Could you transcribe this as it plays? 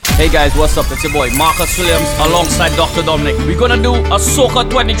Hey guys, what's up? It's your boy Marcus Williams alongside Dr. Dominic. We're gonna do a Soca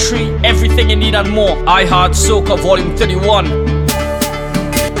 23, everything you need and more. iHeartSoca Vol.31.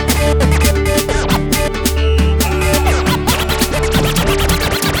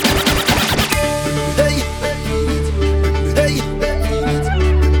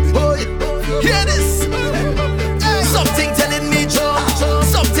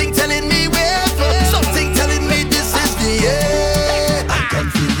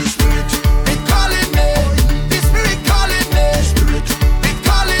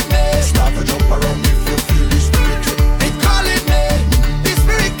 Calling me.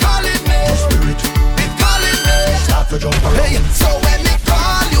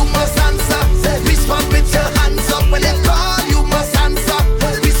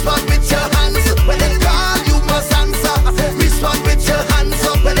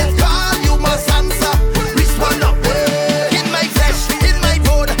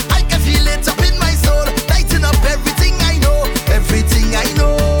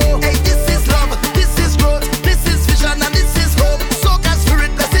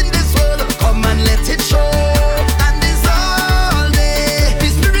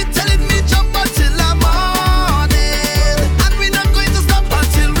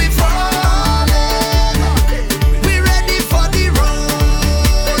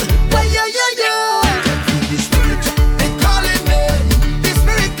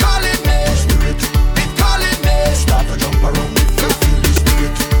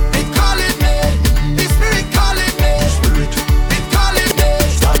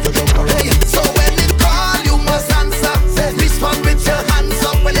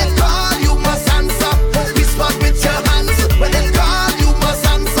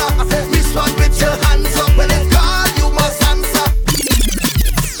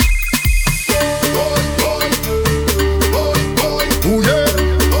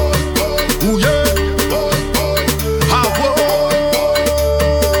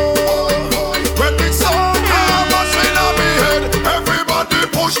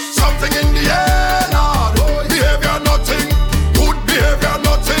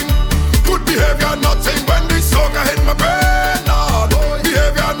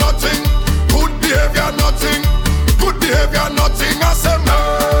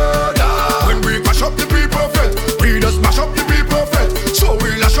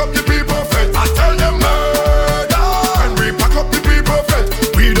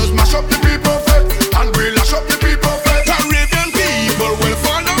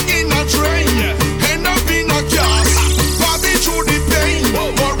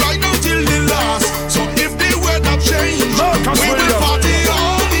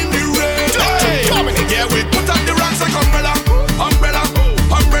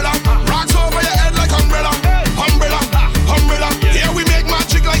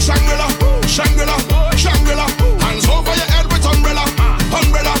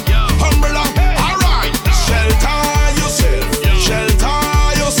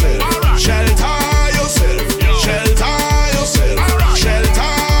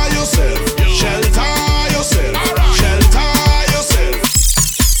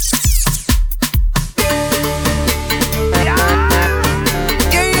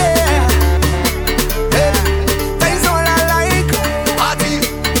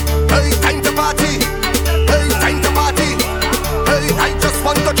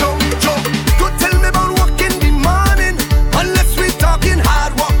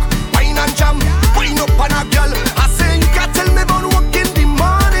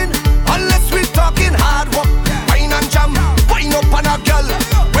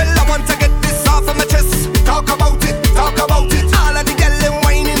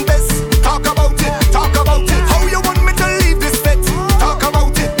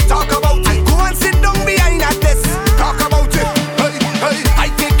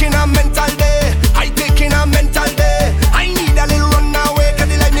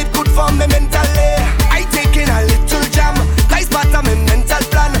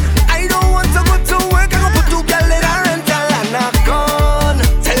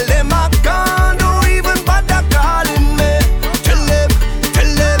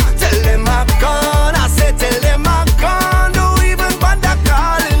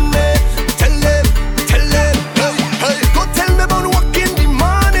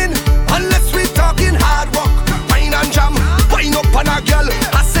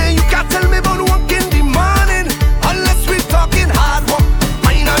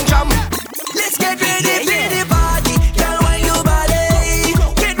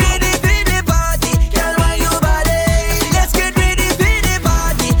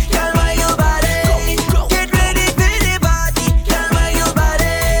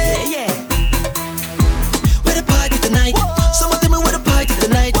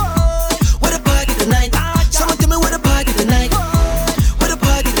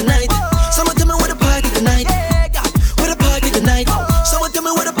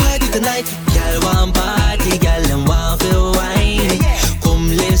 night. Girl want party, girl them want feel wine.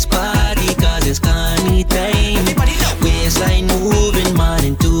 Come let's party, cause it's carny time. Waistline moving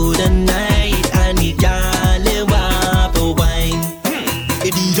morning to the night. And the girl them want feel wine.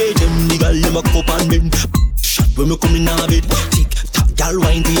 The DJ them, the girl them a cup and bend. Shot when me come in a bed. Tick tock, girl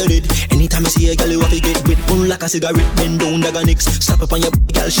wine to your head. Anytime I see a girl you have to get wet. Burn like a cigarette, bend down like a next. Slap up on your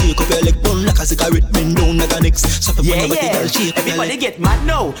girl, shake up your leg. Burn like a cigarette, bend down like a next. Slap up on your girl, shake up your leg. Everybody get mad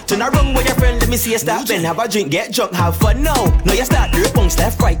now. Turn around with your friend, let me see you stop. Then have a drink, get drunk, have fun now. Now you start your punks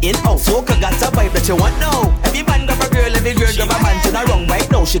left, right, in, out. Soca got a vibe that you want now. Every man got a girl, every girl got a man. Turn around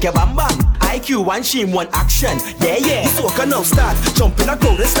right now, shake your bam bam. IQ one, she one action. Yeah. Soca now start, jump in a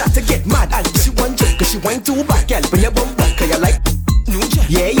crowd and start to get mad. And she one drink, cause she wine too back, girl. When you bum back, cause you like.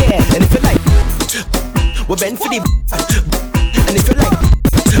 Yeah. And if you like, we bend for the. And if you like,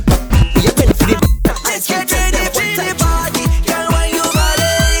 we bend for the. Let's get ready for the party. Girl, why you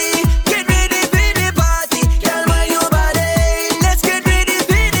body? Get ready for the party. Girl, why you body? Let's get ready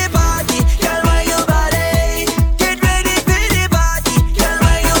for the party. Girl, why you body? Get ready for the party. Girl,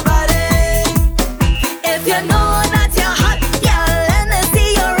 why you body? If you know that you're hot, girl, let me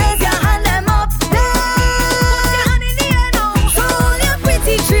see you raise your hand them up. Put your hand in the air now. So you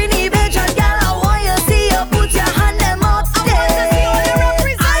pretty Trini Bedron, girl, I want you see you put your hand them up. I want to see how you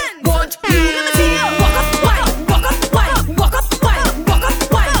represent. I want you to see you walk up, wine, walk up, wine, walk up, wine, walk up,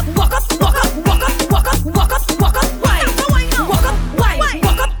 wine, walk up, walk up, walk up, walk up, walk up, walk up, wine, walk up, wine,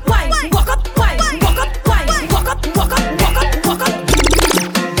 walk up, wine, walk up, wine, walk up, wine, walk up, walk up, walk up, walk up.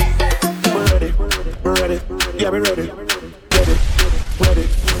 We're ready. Yeah, we're ready. Ready. We're ready.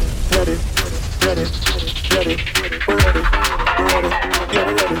 Yeah,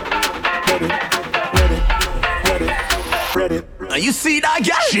 we're ready. Now you see that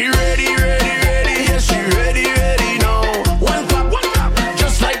girl? She ready. Yes, she ready now. One clap,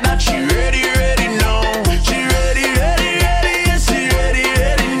 just like that. She ready now. She ready. Yes, she ready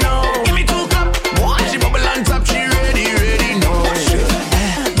now. Give me two clap. One, she bubble on top. She ready now.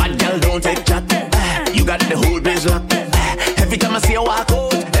 Bad girl don't take chat. You got the whole biz locked. Every time I see you walk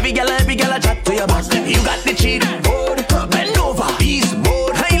out, every girl I chat to your boss. You got the cheat code. Bend over, beast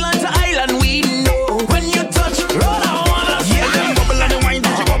mode. Island to island, we know. When you touch road, I wanna see them bubble and wine.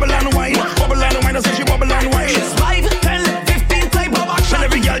 She bubble and wine. Bubble and wine, I say she bubble and wine. It's 5, 10, 15 type of action.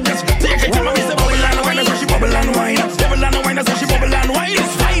 Every girl just take it. Tell me say bubble and wine, I say she bubble and wine. Bubble and wine, I say she bubble and wine.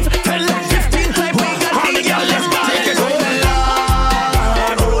 It's 5, 10, 15 type of action. All the girls just take it. Oh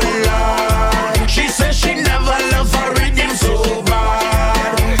Lord. She says she never loved her rhythm so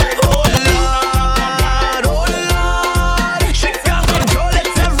bad. Oh Lord. She can't control it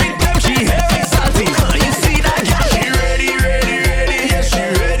every time she hear it salty. You see that girl? She ready. Yes, she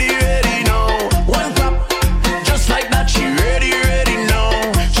ready now. One clap, just like that. She ready now.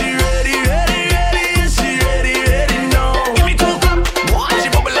 She ready. Yes, she ready now. Give me two clap. One, she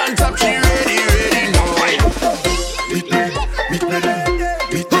bubble on top. She ready now.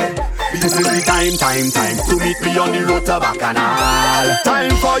 This is the time to meet me on the road to Bacchanal.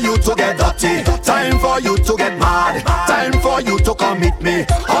 Time for you to get dirty. Time for you to get mad. Time for you to come meet me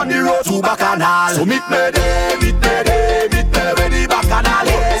on the road to Bacchanal. So meet me there where the Bacchanal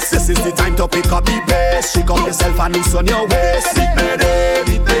is. This is the time to pick up the bass. Shake up yourself and loose on your waist. Meet me there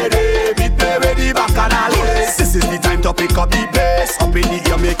where the Bacchanal is. This is the time to pick up the bass. Up in the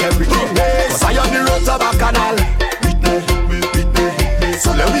air, make everything bass. 'Cause I on the road to Bacchanal. Meet me.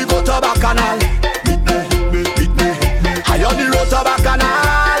 So let we go to Bacchanal. Meet me. I on the road to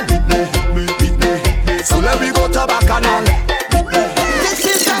Bacchanal. Meet me. So let we go to Bacchanal. This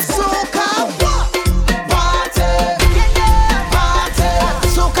is a soca party.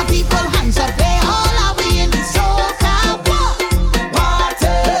 Soca people, hands up, they all are we in the soca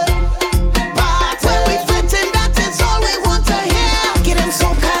party.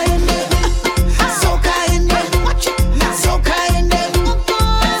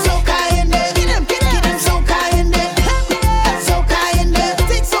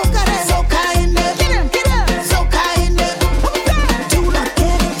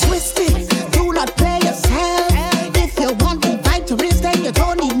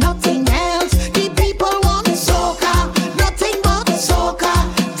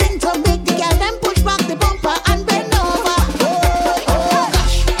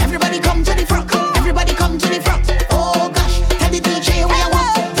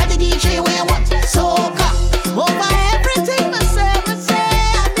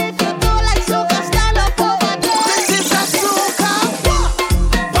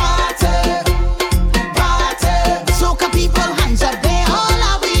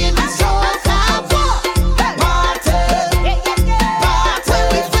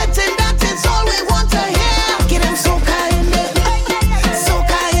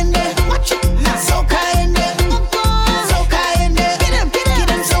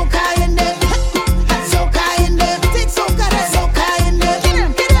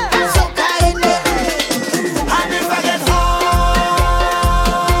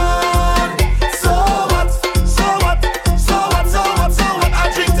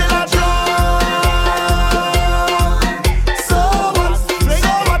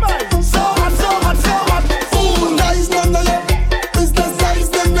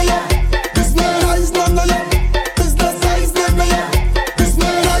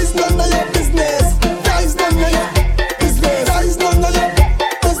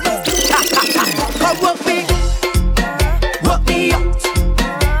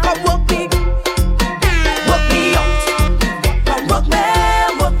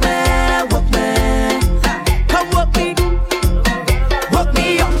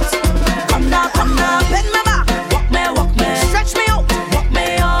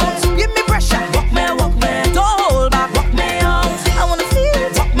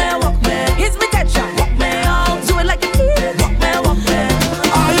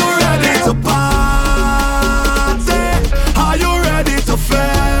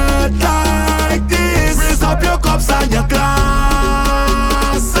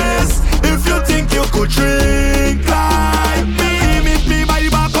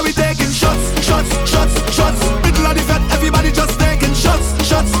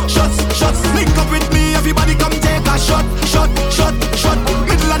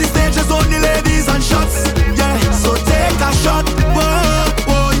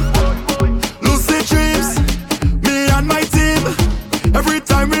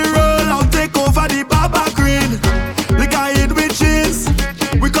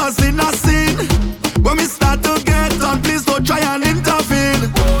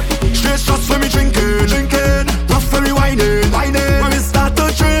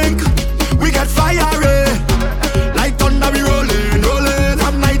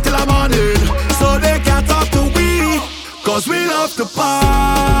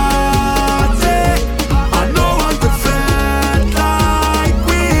 I know one to feel like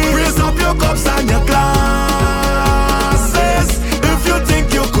we. Raise up your cups and your glasses. If you think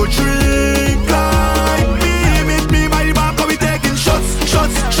you could drink like me, meet me by the bar, 'cause we taking shots.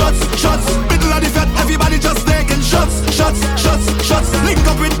 Middle of the fete, everybody just taking shots. Link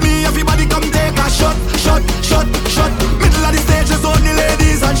up with me, everybody come take a shot. Middle of the stage is only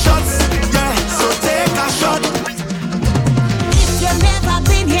ladies and shots. Yeah, so take a shot. If you've never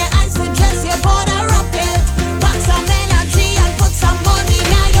been here, I suggest you border up it. Pack some energy and put some money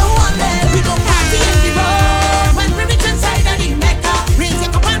in your wallet. We go party in the road when we reach inside of the Mecca. Raise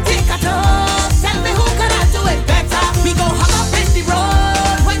your cup and take a toast. Tell me who can I do it better. We go hang up in the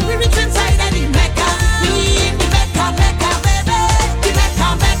road when we reach inside of the Mecca. We in the Mecca, baby. The Mecca.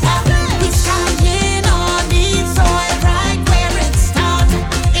 We standing on the soil right where it starts.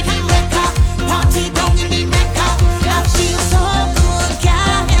 In the Mecca, party down in the Mecca. I feel so good,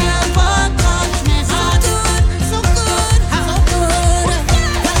 can't help but touch me. So good.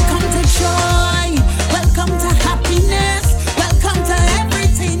 Welcome to joy, welcome to happiness, welcome to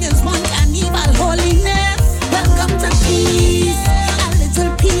everything is one carnival holiness. Welcome to peace, a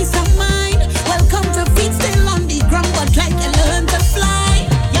little peace of mind. Welcome to feet still on the ground, but like you learn to fly.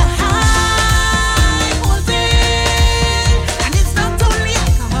 You're high all day, and it's not only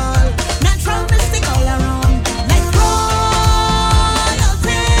alcohol, natural mystic all around, like royalty.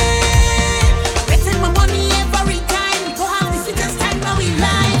 Getting my money every time, we go have the sweetest time now we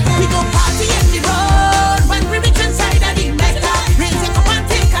live. We go party in the road when we reach inside of the Mecca. Raise it up and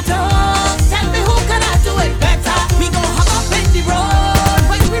take a toast. Tell me who can I do it better. We go hang up in the road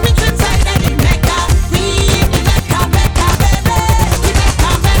when we reach inside of the Mecca. We in the Mecca, baby. The Mecca.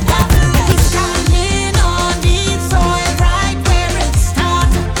 We standing on the soil right where it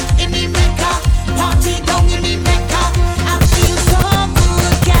starts. In the Mecca, party down in the Mecca. I feel so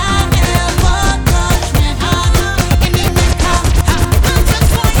good, can't help but touch me heart. In the Mecca, I just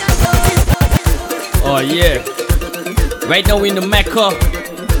want you to notice. Oh yeah. Right now we in the Mecca.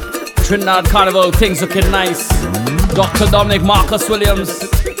 Trinidad Carnival, things looking nice. Dr. Dominic, Marcus Williams.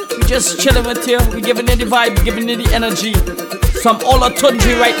 We just chilling with you. We giving you the vibe, giving you the energy. Some Ola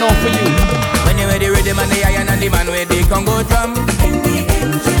Tundri right now for you. When you ready, rhythm and the iron and the man where the Congo drum.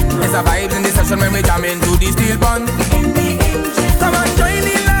 There's a vibes in the session when we jam into the steel bun. Come on, join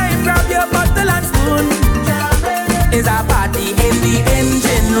the line, grab your bottle and spoon. It's a party in the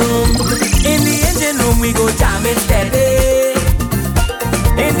engine room. In the engine room we go jam it steady.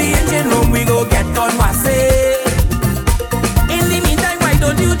 In the engine room we go get on wassy. In the meantime, why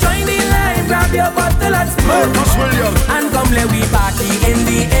don't you join the line, grab your bottle and spoon, and come let we party in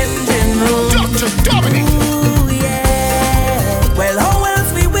the engine room. Dr. Dominic. Ooh, yeah. Well, how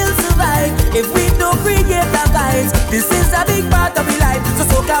else we will survive if we don't create the vibes? This is a big part of the life, so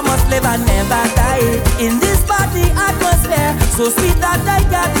soca must live and never die. In this party atmosphere, so sweet that I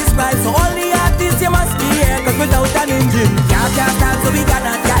can't describe. So all the artists you must be here, 'cause without an engine can't start, so we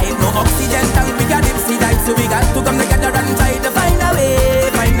cannot drive. No oxygen tank, we got dipsy dive, so we got to come together and try to find a way.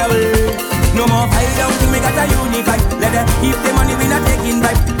 No more fight down, we got to unify. Let them keep the money, we not taking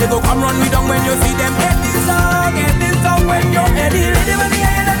bribe. They go come run we down when you see them. Get this song when you're ready. Ready when the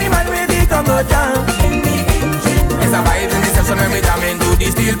iron and the man with the Congo down. There's a vibe in the session when we jam into the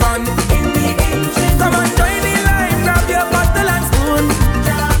steel bun. Come on, join the line, grab your bottle and spoon.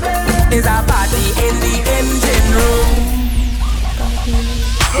 It's a party in the engine room.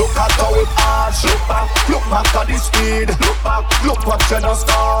 Look at how it arch. Look back at the speed. Look what you done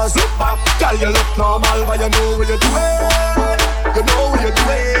scars. Look back, girl, you look normal, but you know what you're doing. You know what you're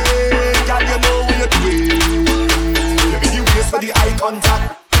doing, girl, you know what you're doing. You give you place for the eye contact.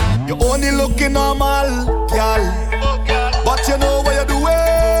 You only looking normal, girl, but you know what you're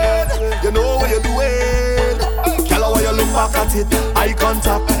doing. You know what you're doing. Girl, how you look back at it, eye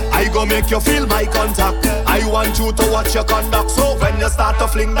contact. I go make you feel my contact. I want you to watch your conduct. So when you start to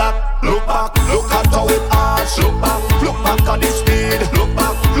fling that, look back, look at how it arch. Look back at the speed. Look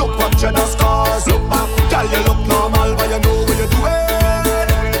back, look what you done scars. Look back, girl, you look normal, but you know what you're doing.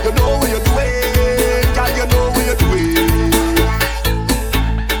 You know what you're doing, girl, you know what you're doing.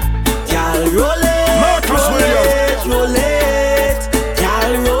 Girl, roll it, Marcus roll Williams. it, roll it.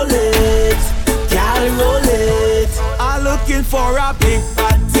 Girl, roll it, girl, roll it. I'm looking for a big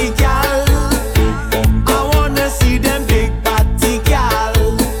party, girl. I wanna see them big party,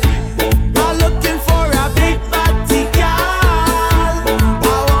 girl. I'm looking for a big party, girl.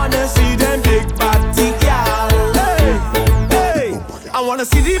 I wanna see them big party, girl. Hey, I wanna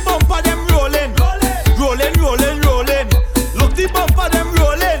see the bumper them rolling, rolling, rolling, rolling. Look the bumper them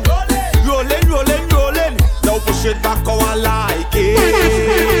rolling, rolling, rolling, rolling. Now push it back how I like it.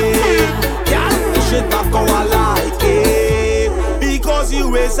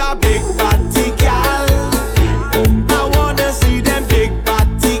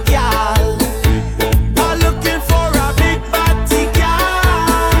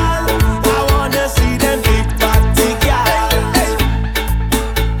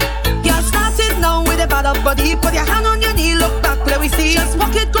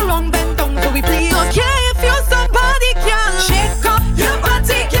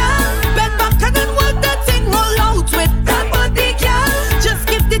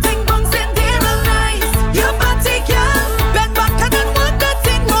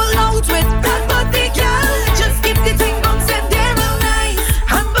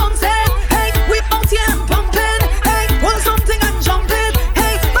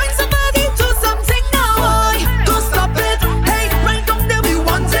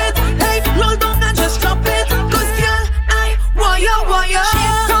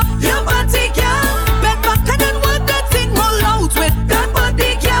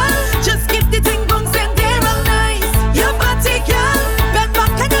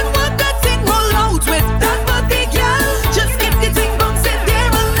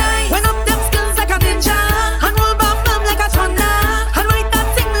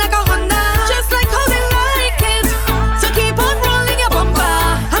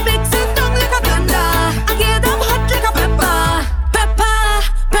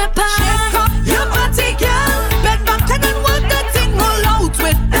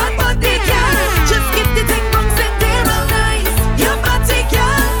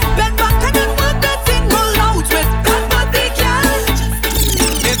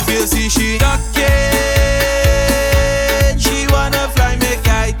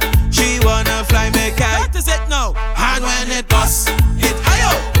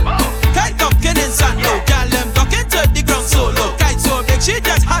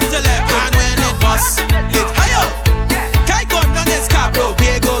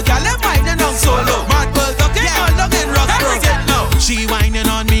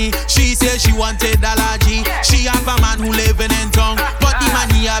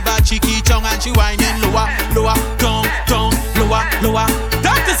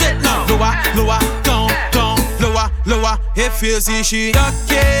 If you see she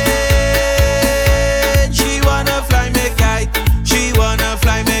ducking, she wanna fly me kite. She wanna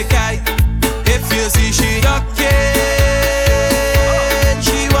fly me kite. If you see she ducking,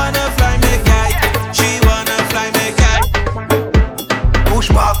 she wanna fly me kite. She wanna fly me kite. Push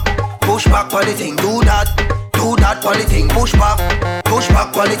back on the thing. Do that on the thing. Push back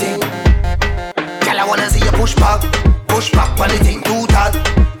on the thing. Girl, I wanna see you push back on the thing. Do that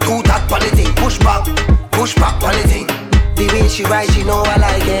on the thing. Push back on the thing. The way she ride, she know I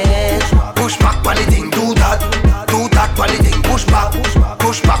like it. Push back on the thing. Do that on the thing. Push back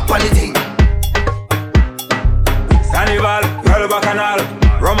on the thing. Carnival, real bacchanal.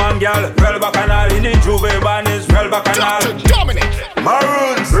 Roman girl, real bacchanal. In the Juve band is real bacchanal.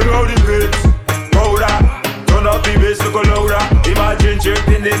 Maroons, bring out the grapes. Powder, turn up the bass, look louder. Imagine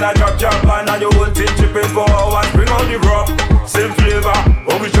chipping in a chop band and you won't think chipping for hours. Bring out the rock, same flavor.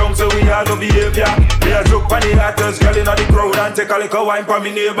 Oh, we jump so we have no behavior. Me a joke on the actors, girl in the crowd and take a little wine from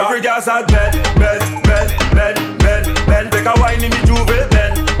me neighbor. Every girl said bend. Take a wine in the Juve,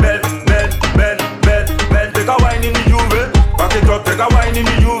 bend. Take a wine in the Juve. Cock it up, take a wine in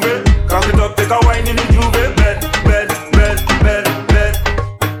the Juve. Cock it up, take a wine in the Juve. Bend.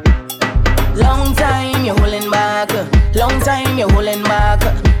 Long time you're holding back. Long time you're holding back.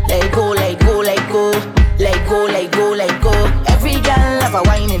 Let go. Every girl have a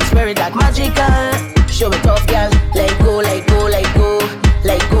whining spirit that magical. Show it off, girl. Let go.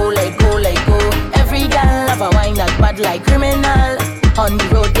 Every girl have a wine that bad like criminal. On the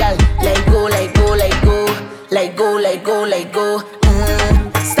road, girl. Let go.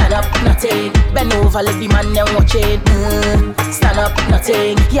 Stand up, nothing. Bend over, let the man them watch it. Stand up,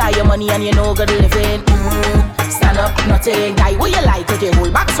 nothing. Yeah, your money and you know good living. Stand up, nothing. Guy, what you like? Take your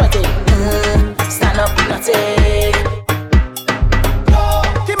whole back sweating. Stand up, nothing.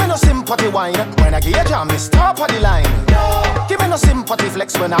 Give me no sympathy wine when I get a jam, me stop on the line. Give me no sympathy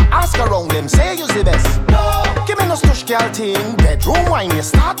flex when I ask around them, say you're the best. Give me no stush girl thing, bedroom wine, you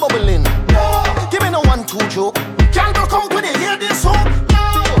start bubbling. Give me no 1-2 joke, can't go out with it, hear this hook.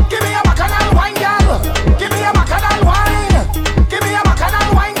 Give me a bacchanal wine, girl. Give me a bacchanal wine. Give me a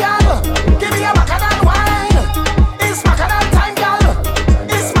bacchanal wine, girl. Give me a bacchanal wine. It's bacchanal time, girl.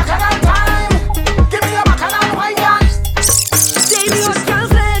 It's bacchanal time. Give me a bacchanal wine, girl. Say the hot girl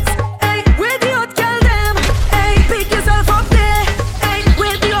flex, hey, where the hot girl them, hey, pick yourself up there, hey,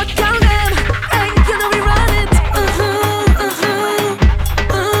 where the hot girl them, hey, you know we run it,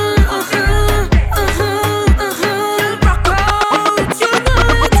 rock out, you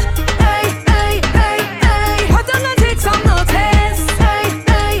know it, hey, hot and take some notice,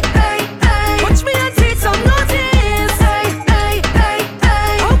 hey, watch me and take some notice, hey,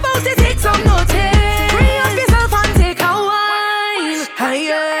 how about you take some notice, free up yourself and take a wine,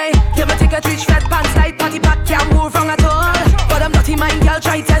 hey, you ma take a twitch fat pants tight, party back, can't move wrong at all, but I'm not in mind, girl,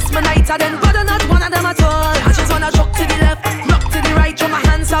 try test my night, and then brother not one of them at all, I just wanna rock to the left, rock to the right, throw my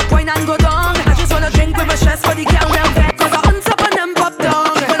hands up, wine and go down, I just wanna drink with my stress, but the girl them vex, cause I untap and them pop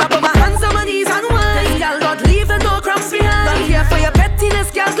down, when I put my hands on my knees and wine, this girl not leaving no crumbs behind, not here for your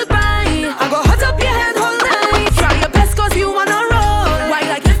pettiness, girl, goodbye, I go hot up your head all night, try your best cause you wanna roll, why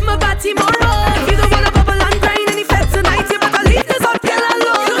I give my body more roll, if you don't wanna bubble and grind any fed tonight, you better leave this up, girl,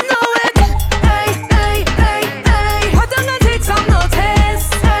 alone, you know it, hey, hot and take some notice,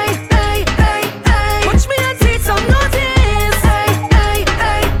 hey, watch me and take some notice, hey,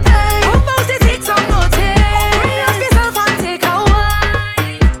 how about you take some notice, free up yourself and take a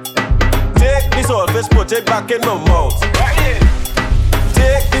wine. Take this office, put it back in my mouth.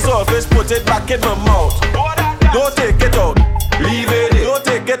 Take this office, put it back in my mouth. Don't take it out, leave it in. Don't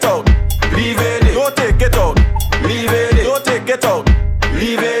take it out, leave it in. Don't take it out, leave it in. Don't take it out,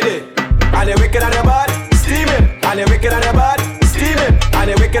 leave it in. And you wicked on your body, steaming. And you wicked on your body, steaming. And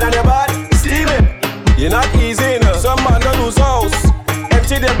you wicked on your body, steaming. You're not easy, no. Some man go lose house,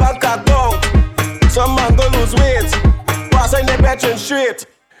 empty their bank account. Some man go lose weight, passing the bedroom straight.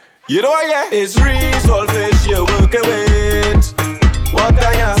 You know, yeah, it's resolve you working with. What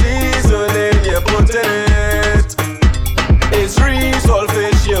kind of seasoning you put in it? It's resolve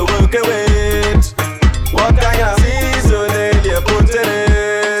you working with. What kind of seasoning you put in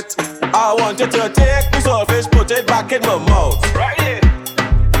it? I want you to take this all fish, put it back in my mouth.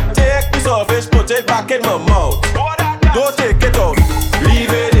 Take this all fish, put it back in my mouth. Don't take it out,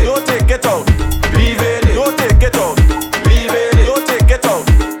 leave it in. Don't take it out, leave it in. Don't take it out, leave it in. Don't take it out.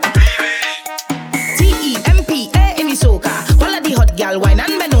 T-E-M-P-A in the soca. All of the hot gal wine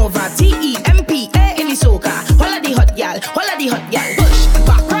and bend over. T-E-M-P-A in the soca. All of the hot gal, push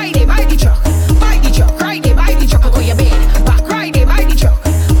back, ride it by the truck, ride it by the truck, go your bed. Back, ride it by the truck,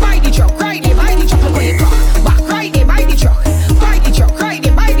 ride it by the truck, go your car. Back, ride it by the truck,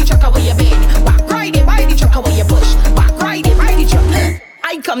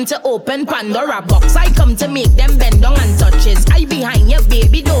 come to open Pandora box. I come to make them bend down and touches. I behind you,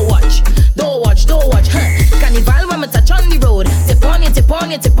 baby, don't watch. Don't watch, don't watch. Carnival when me touch on the road. Tip on you, tip on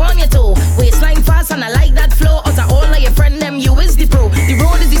you, tip on your toe. Waistline fast and I like that flow. Out of all of your friend them, you is the pro. The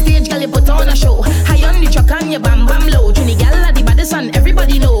road is the stage, girl, you put on a show. High on the truck and you bam bam low. Trini gal at the baddest and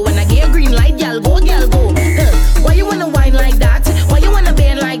everybody know. When I get a green light, gal go, gal go. Why you wanna whine like that? Why you wanna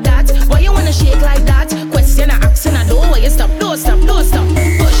bend like that? Why you wanna shake like that? Question I ask and I don't. Why you stop, don't stop, don't stop.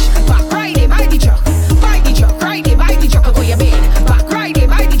 Push back, ride it, by the truck. By the truck, ride it, by the truck. Go your bed. Back, ride it,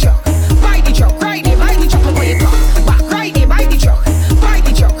 by the truck. By the truck, ride it, by the truck. Go your car. Back, ride it, by the truck. By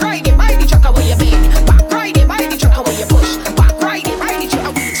the truck, ride it, by the truck. Go your bed. Back, ride it, by the truck. Go your push. Back, ride it, by the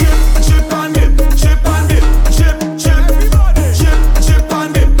truck. Chip on it, chip on it, chip, chip, chip, chip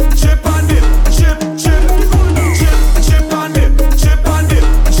on it, chip on it, chip, chip, chip, chip on it, chip on it,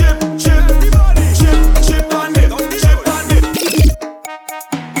 chip, chip, chip, chip on it, chip on it.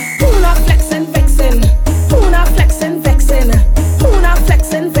 Who not flexing, vexing? Who not flexing, vexing? Who not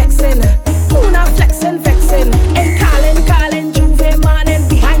flexing, vexing? Who not flexing, vexing? And calling, Juve morning.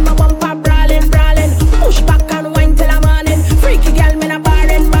 Behind my bumper, brawling. Push back and wine till I'm morning. Freaky girl, me na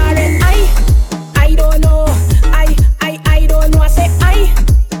barren. I don't know. I don't know. I say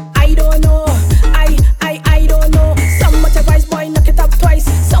I don't know. I don't know. Some advice boy, knock it up twice.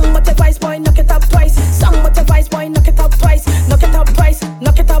 Some advice boy, knock it up twice. Some advice boy, knock it up twice. Knock it up twice.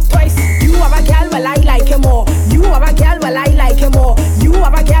 Knock it up twice. You have a girl, well I like you more. You have a girl, well I like you more. You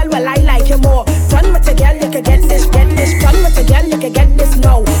have a girl, well I like you more. Run with a girl, you can get this. Run with a girl, you can get this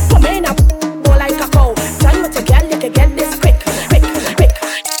now. Come in up, more like a cow. Run with a girl, you can get this quick.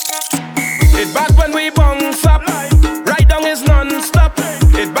 It's bad when we bounce up. Right down is non-stop.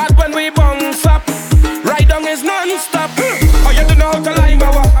 It's bad when we bounce up. Right down is non-stop. Oh, you don't know how to lime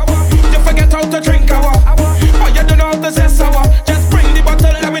our. You forget how to drink our. Oh, you don't know how to zest our. Just bring the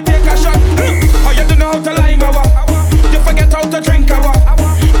bottle and we take a shot. Oh, you don't know how to lime our. You forget how to drink our.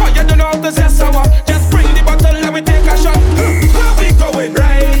 Oh, you don't know how to zest our. Just bring the bottle and we take a shot. Where we going?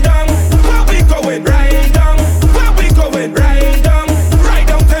 Right down. Where we going? Right down. Where we going? Right down. Right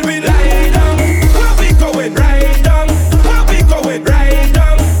down till we lie down. Where we going? Right down. Where we going? Right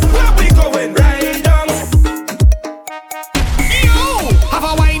down. Where we going? Right down. You have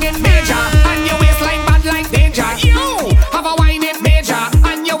a whining major and your waistline bad like danger. You have a whining major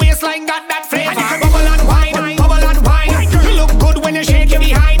and your waistline got that flavor. And you can bubble and wine, bubble and wine. You look good when you shake your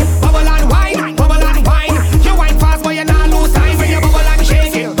behind. Bubble and wine, bubble and wine. You wine fast but you not lose time when you bubble and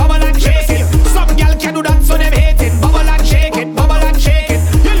shake it, bubble and shake it. Some girl can do that so them hate it. Bubble and shake it, bubble and shake it.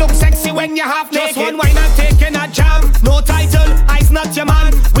 You look sexy when you half naked. Just one wine and taking a jam. No title, I's not your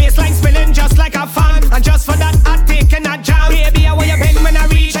man. Waistline spilling just like a fan. And just for that I'm taking a jam. Baby, I want you bend when I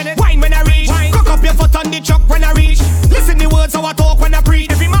reach. Wine when I reach. Cock up your foot on the truck when I reach. Listen the words how I talk when I preach.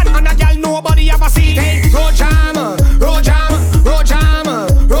 Every man and a girl nobody ever see. Hey, road jammer, road jammer, road jammer,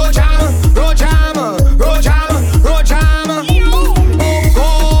 road jammer, road jammer, road jammer, road jammer. Oh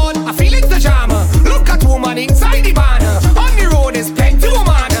God, I feel it the jammer. Look at woman inside the banner. On the road is plenty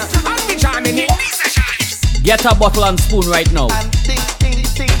woman. And the jamming in this session. Get a bottle and spoon right now.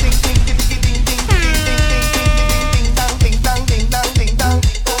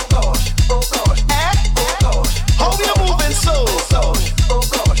 How we are moving so?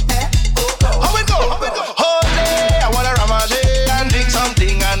 How we go? Whole day I wanna ramage and drink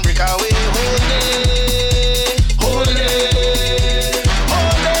something and break away. Whole day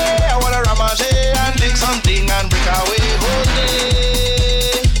I wanna ramage and drink something and break away.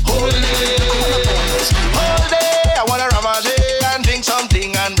 Whole day I wanna ramage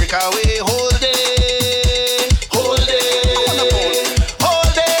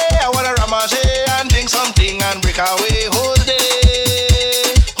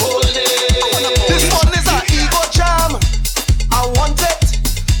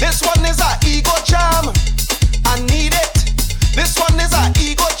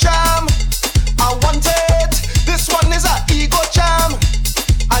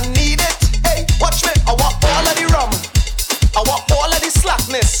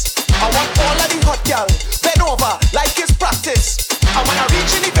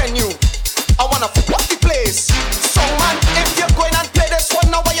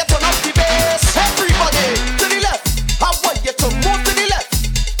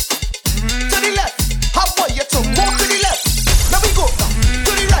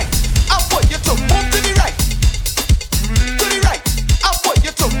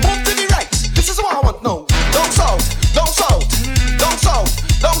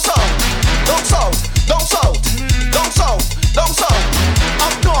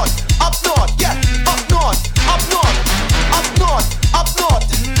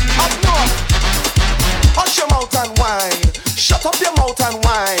mouth and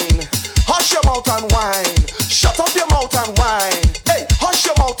wine. Hush your mouth and wine. Shut up your mouth and wine. Hey, hush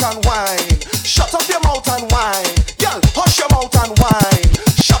your mouth and wine. Shut up your mouth and wine. Girl, hush your mouth and wine.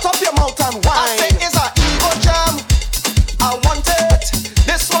 Shut up your mouth and wine. I say it's a ego jam. I want it.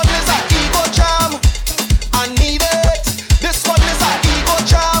 This one is a ego jam. I need it. This one is a ego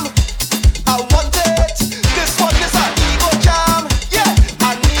jam. I want it. This one is a ego jam. Yeah,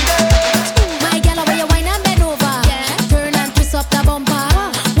 I need it. My girl, when you wine and bend over, turn and twist up the bumper.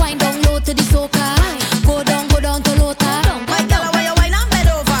 Wind down low to the soca. Go down to lota. My girl, when you wine and bend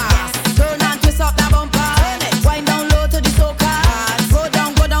over, turn and twist up the bumper. Wind down low to the soca. Go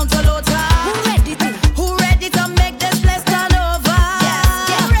down to lota. Who ready to make this place turn over?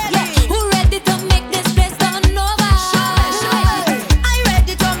 Yeah. Who ready to make this place turn over? I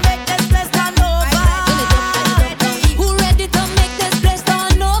ready to make this place turn over. Who ready to make this place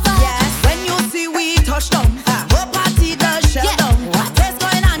turn over? When you see we touch down, whole party does shut down. Let's go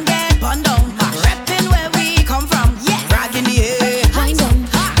in and get bun down. Repping where we come from. Rag in the air. Wind down.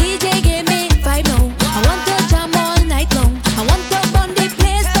 DJ give me vibe now. I want to jam all night long. I want to burn the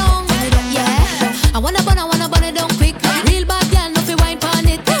place down. Yeah. I wanna burn it down quick. Real bad girl, no fi wine pon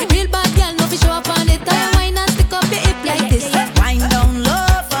it. Real bad girl, no fi show up on it. I wine and stick up your hip like this. Wind down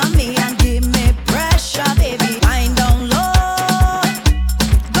low for me and give me pressure, baby. Wind down low.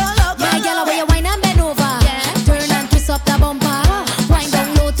 Go low, go My girl, low. when you wine and bend over, turn and twist up the bumper. Wind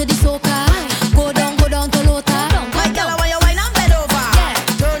down low to the soca. Go down to lota. My girl, when you wine and bend over,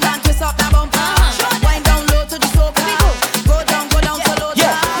 turn and twist up that bumper. Wind down low to the soca. Go down to lota.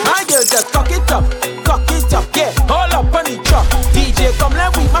 Yeah, my girl just cock it up, yeah. All up on the truck. DJ come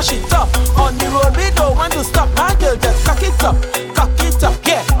let we mash it up. On the road we don't want to stop. My girl just cock it up,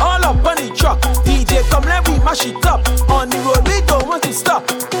 yeah. All up on the truck. DJ come let we mash it up. On the road we don't want to stop.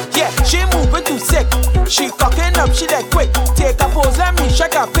 Yeah, she moving too sick. She cocking up, she that quick. Take a pose, let me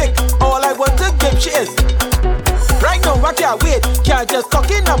shake her pick. All I want to give she is. Right now, I can't wait. Can't just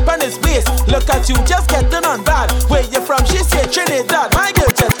cocking up on his waist. Look at you, just getting on bad. Where you from? She said Trinidad. My girl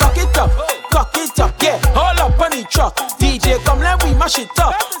just cock it up, yeah. All up on the truck. DJ come let we mash it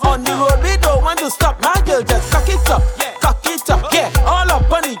up. On the road we don't want to stop. My girl just cock it up, yeah. All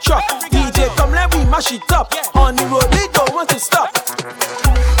up on the truck. DJ come let we mash it up. On the road we don't want to stop.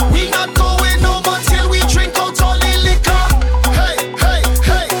 We not going over till we drink out all the liquor. Hey, hey,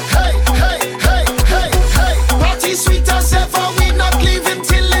 hey, hey, hey, hey, hey, hey. Party sweet as ever, we not leaving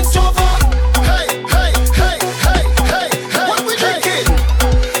till it's over. Hey, hey, hey, hey, hey, hey. What we drinking?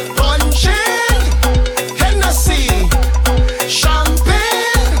 Punching, Hennessy,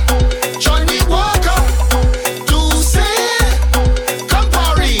 champagne, Johnny Walker, Douce,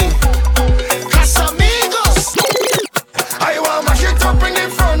 Campari, Casamigos. I want my shit up in the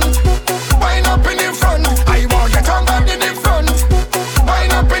front, wine up in the front. I want get on bad in the front,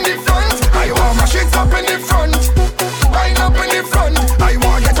 wine up in the front. I want my shit up in the front, wine up in the front. I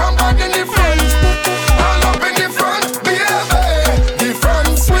want get on bad in the front, all up in the front. Baby, the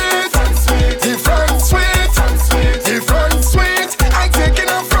front sweet, the front sweet, the front sweet. I taking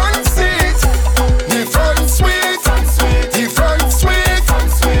a front seat. The front sweet, the front sweet,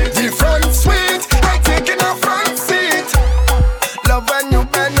 the front sweet. I taking a front seat. Love when you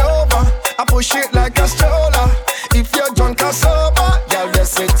bend over, I push it like a stroller. If you're drunk or sober, girl,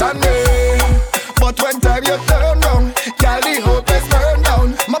 just sit on me. But when time you turn round, girl, the hope is burned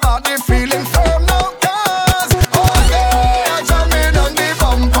down. My body feeling firm now, cause all day I jam in on the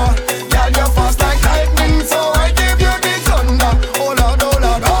bumper. Girl, you're fast like lightning, so I give you the thunder. Oh Lord,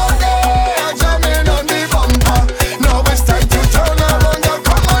 all day I jam in on the bumper. Now it's time to turn around, girl,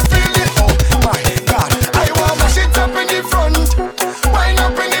 come and feel it. Oh my God, I want my shit up in the front, wine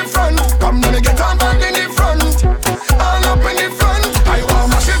up in the front. Come let me get on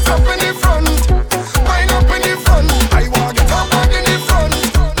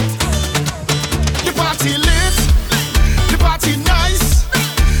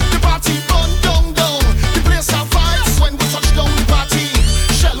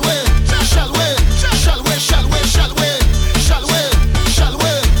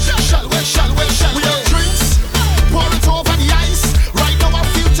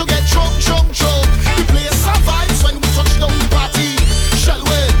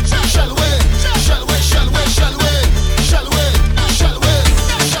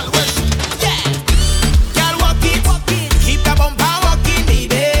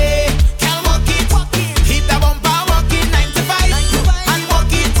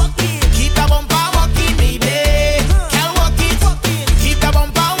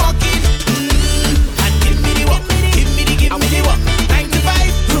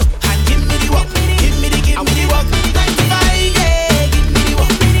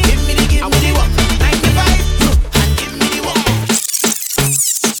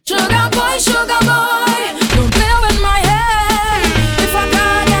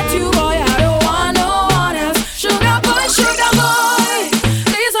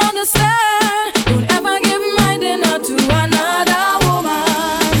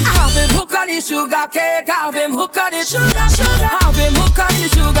hook on it, sugar, sugar. Have him hook on the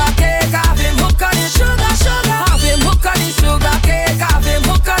sugar cake. Have him hook on it, sugar, sugar. Have him hook on the sugar cake. Have him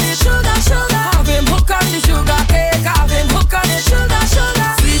hook on it, sugar, sugar. Have him hook on the sugar cake. Have him hook on it, sugar,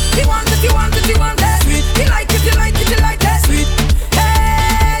 sugar. Sweet, he want it, he want it, he want it. Sweet, he like it, he like it, he like it. Sweet,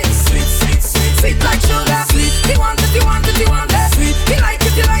 hey, sweet, sweet, sweet, sweet like sugar. Sweet, he want it, he want it, he want it. Sweet, he like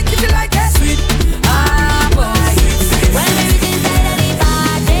it, he like it, he like it. Sweet, ah boy. When everything's inside of the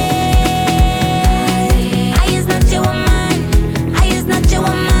party, I is not your woman. I is not your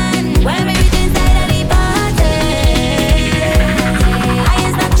woman. When everything's inside of the party, I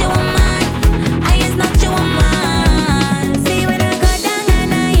is not your woman. I is not your woman. See when I go down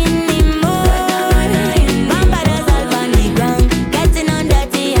and I in the mood, Mamba does all on the ground, getting on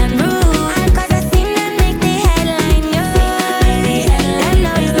dirty and rude. And cause I seen them make the headline news. Them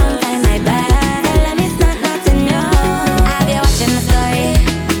know it's long time I bad. Tell them it's not nothing new. I've been watching the story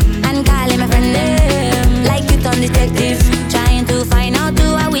and calling my friend them like you done detective, trying to find out who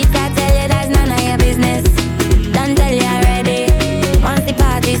are we. I tell you that's none of your business. Don't tell you already. Once the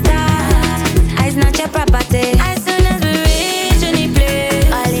party starts, it's not your property. As soon as we reach in the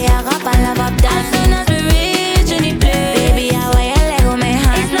place, all the up and love up down. As soon as we reach in the place, baby, I wear your leg on my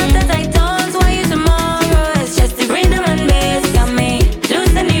hand. It's not that I don't want you tomorrow. It's just the rhythm and bass got me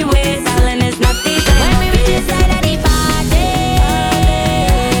loose in the waist. Darling, it's not the time. When we reach inside of the party,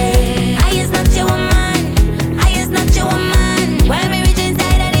 I is not your woman. I is not your woman. When we reach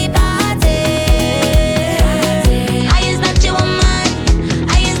inside of the party, I is not your woman.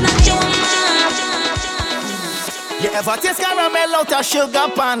 I is not your woman. You ever taste caramel out of sugar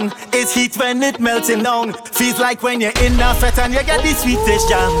pan? It's heat when it melting down. Feels like when you're in the fete and you get the sweetest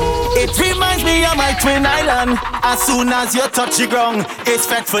jam. It reminds me of my twin island. As soon as you touch the ground, it's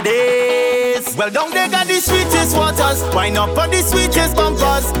fete for days. Well, down there got the sweetest waters. Wine up on the sweetest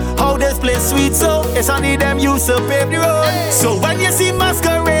bumpers. How this place sweet so it's only them used to pave the road. So when you see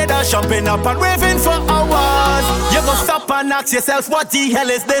masqueraders jumping up and raving for hours, you go stop and ask yourself, what the hell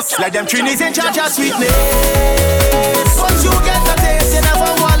is this? Like them Trinis in charge of sweetness. Once you get the taste, you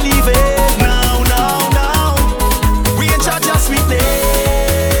never want to leave it. Now, now, now, we in charge of sweetness.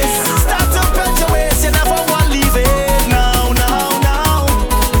 Start to bend your waist, you never want to leave it. Now, now, now,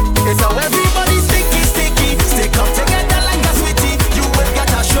 it's how everybody's sticky, sticky. Stick up together like a sweetie. You will get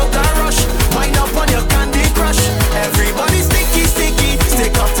a sugar rush. Wind up on your Candy Crush. Everybody's sticky, sticky.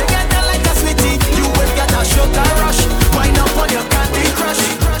 Stick up together like a sweetie. You will get a sugar rush. Wind up on your Candy Crush.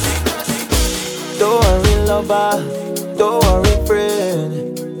 Don't worry, lover. Don't worry,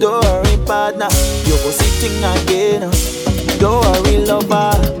 friend. Don't worry, partner. You go see thing again. Don't worry,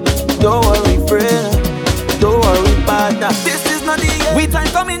 lover. Don't worry, friend. Don't worry, partner. This is not the end. We time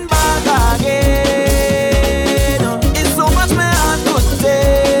coming back again. It's so much my heart to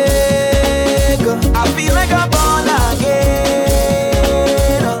take. I feel like I'm born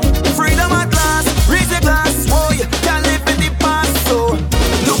again. Freedom at last. Raise the glass. Oh, you can't live in the past. So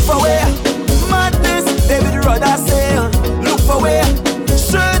look for where madness David Rudder sail. Look for where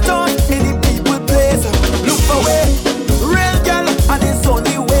shirt on in the people place. Look for where real girl and it's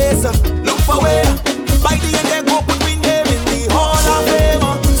only ways. Look for where by the end they go put me name in the Hall of Fame.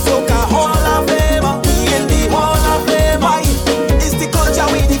 Soca Hall of Fame. We in the Hall of Fame. Why? It's the culture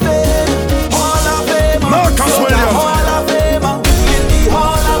we defend. Hall of Fame. Marcus Soca Williams. Hall of Fame. We in the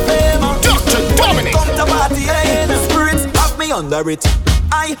Hall of Fame. Dr. Dominic. Come to party, the spirits have me under it.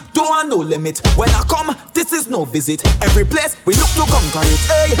 I don't want no limit. When I come, this is no visit. Every place we look to conquer it.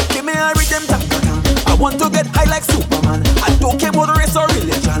 Hey, give me a rhythm, I want to get high like Superman. I don't care about race or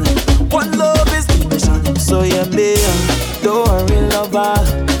religion. One love is the mission. So yeah, me, don't worry, lover.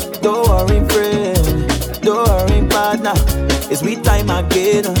 Don't worry, friend. Don't worry, partner. It's we time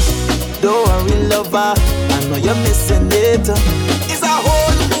again. Don't worry, lover. I know you're missing it. It's a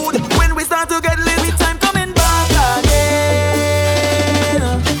whole mood when we start to get lit. We time coming back again.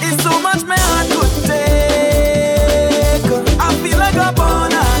 It's so much my heart could take. I feel like I'm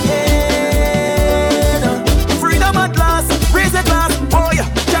born again. Freedom at last, raise a glass. Oh yeah,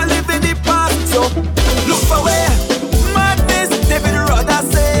 can't live in the past. So look for where madness David Rudder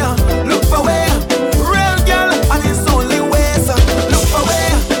say. Look for where real girl and it's only ways. Look for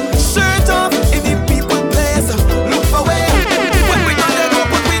where shirt off in the people place. Look for where when we gonna go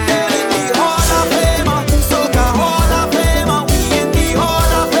put we name in the Hall of Fame. Soca Hall of Fame. We in the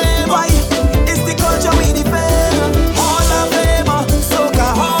Hall of Fame. Why? It's the culture we defend. Hall of Fame. Soca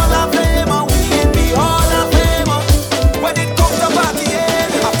Hall of Fame. We in the Hall of Fame. When it comes to party,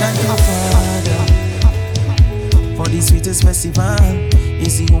 for the sweetest festival,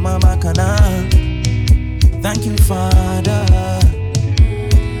 is the woman bacchanal. Thank you, Father,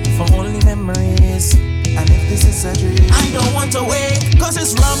 for only memories And if this is a dream, I don't want to wait, cause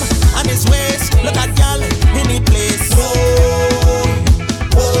it's rum and it's waste. Look at y'all in the place. Boy,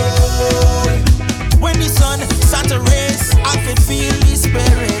 boy. When the sun start to race, I can feel the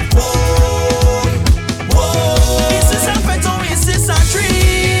spirit. Boy, boy. Is this a fact or is this a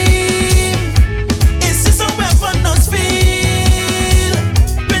dream? Is this a weapon us feel?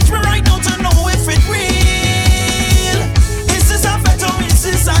 Bitch, me right now to know if it real. Is this a fact or is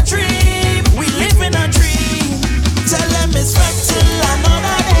this a dream? We live in a dream. Tell them it's fact till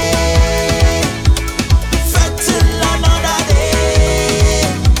another day. Fact till another day.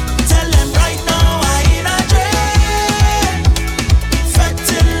 Tell them right now I in a dream. Fact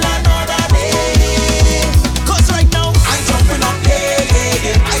till another day. Cause right now I'm jumping up, yeah, yeah,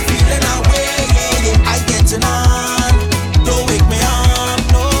 yeah. I feeling a way, yeah, yeah. I getting on. Don't wake me up,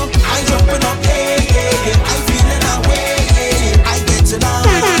 no. I'm jumping up, yeah, yeah, yeah. I feeling a way, yeah, yeah. I getting on.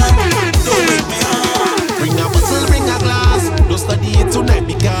 Don't wake me up. Bring a bottle, bring a glass. Don't study it tonight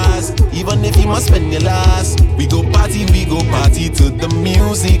because even if you must spend your last, we go party to the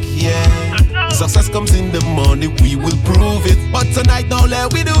music, yeah. Success comes in the morning, we will prove it. But tonight, don't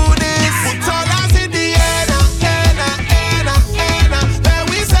let we do this. Put all us in the air now, air now, air now, air now. Then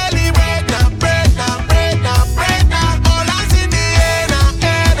we celebrate now, break now, break now, break now. All us in the air now,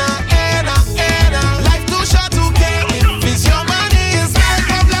 air now, air now, air now. Life too short to care. If it's your money, it's my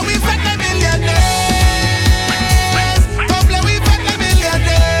problem. We fed the millionaires. Come play, we fed the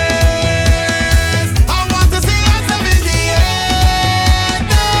millionaires. I want to see us up in the air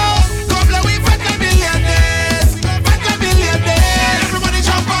now. Come play, we fed the millionaires. Fed the millionaires. Everybody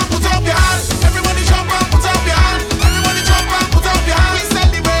jump up, put up your hands.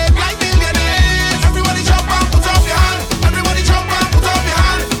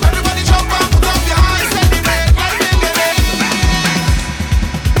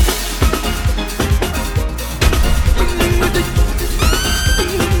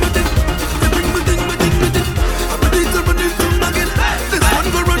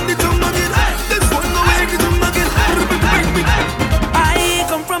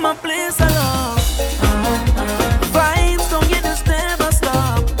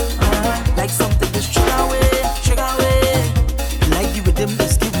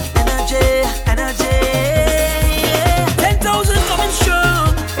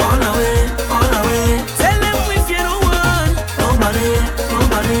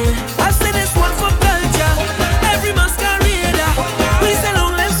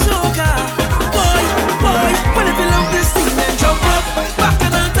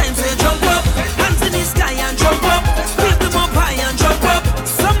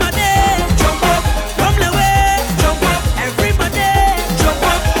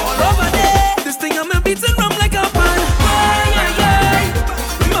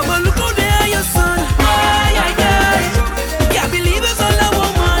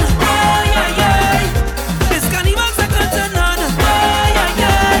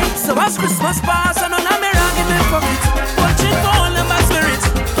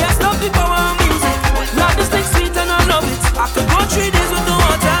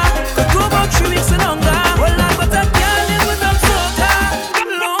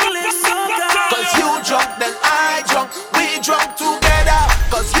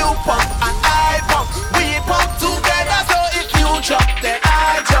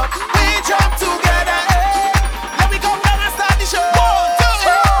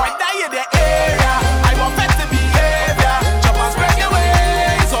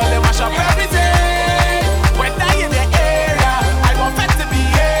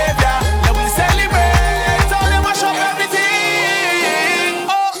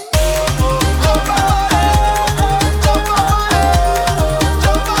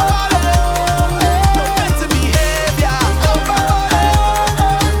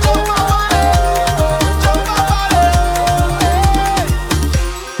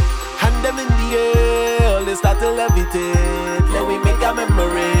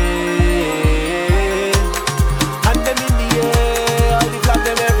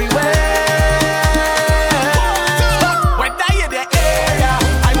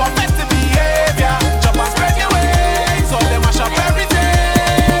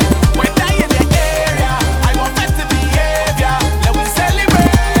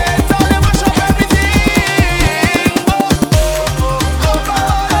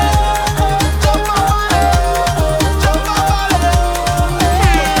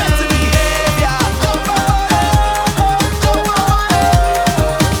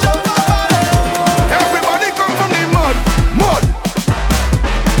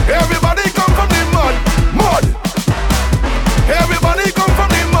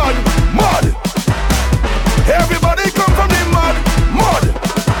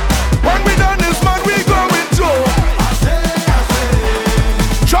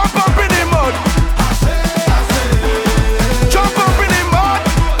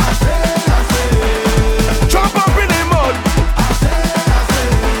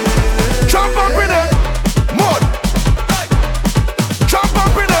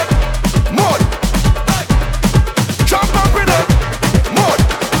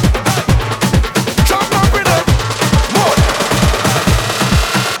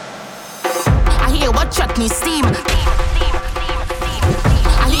 what chutney steam. I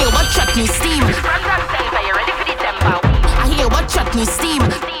hear what chutney steam. I hear what chutney steam.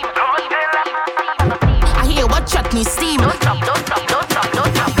 I hear what chutney steam. I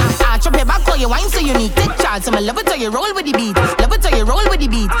chop your back, call your wine so unique. Take charge, so I love it till you roll with the beat. Love it till you roll with the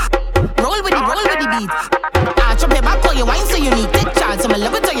beat. Roll with the beat. I chop your back, call your wine so unique. Take charge, so I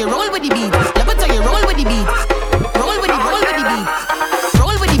love it till you roll with the beat. Love it till you roll with the beat. Roll with the beat. Roll with the beat.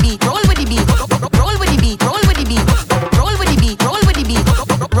 Roll with the beat. Roll with the beat. Roll with the beat. Roll with the beat. Roll with the beat.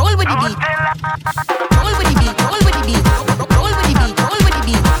 Roll with the beat. Roll with the beat. Roll with the beat. Roll with the beat. Roll with the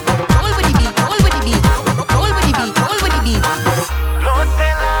beat. Roll with the beat. Roll with the beat. Roll with the beat. Roll with the beat.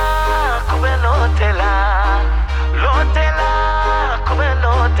 Lotela, come lotela. Lotela, come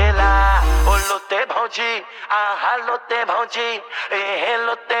lotela. Oh lote bhauji, aha lote bhauji. Eh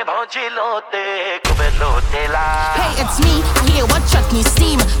lote bhauji lote, come lotela. Hey, it's me. I hear what chutney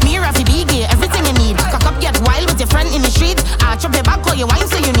steam. Me, Rafi B, get everything you need. Cock up, get wild with your friend in the street. I chop your back, call your wine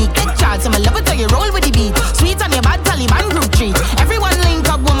so unique. Take charge, I'm a love it till you roll with the beat. Sweet on your bad Taliban group treat. Everyone link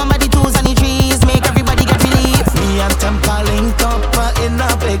up, woman by the twos and the trees. Make everybody get relief. Me and Tempa link up in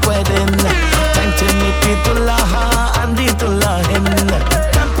a big wedding. Time to meet the Tulaha and the Tulahin.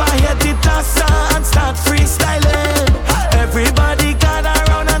 Tempa hit the tassa and start freestyling. Everybody gather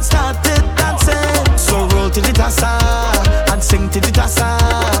around and started dancing. So roll to the tassa and sing to the tassa.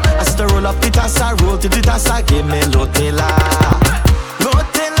 As the roll up the tassa, roll to the tassa. Give me lotela.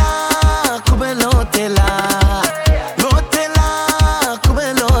 Lotela, come lotela. Lotela,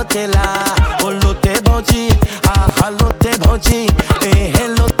 come lotela. Oh lote bhauji, aha lote bhauji. Eh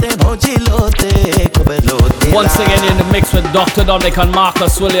lote bhauji lote, come lotela. Once again in the mix with Dr. Dominic and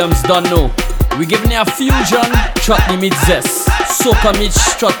Marcus Williams, don't know. We giving you a fusion, chutney meets zest, soca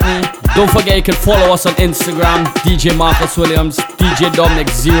meets chutney. Don't forget you can follow us on Instagram, DJ Marcus Williams, DJ Dominic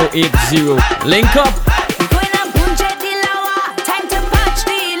 080. Link up. Time to patch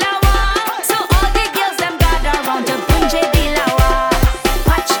the lawa. So all the girls them gather round to punje the lawa.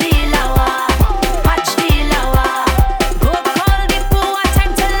 Patch the lawa, patch the lawa. Go call the poor,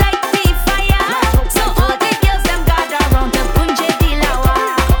 time to light the fire. So all the girls them gather round to punje the lawa.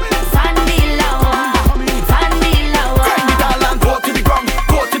 Fan the lawa, fan the lawa. Grind it all and go to the ground,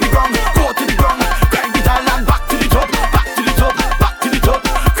 go to the ground, go to the ground. Grind it all and back to the top, back to the top, back to the top.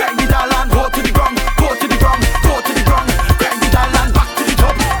 Grind it all and go to the ground, go to the ground, go to the ground. Grind it all and back to the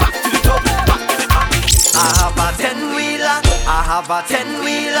top, back to the top, back to the top. I have a 10-wheeler, I have a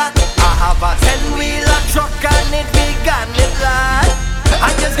 10-wheeler, I have a 10-wheeler truck and it big and it large. I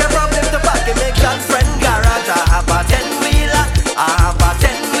just get problem to back and make girlfriend garage. I have a 10-wheeler, I have a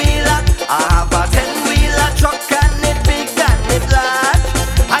 10-wheeler, I have a 10-wheeler truck and it big and it large.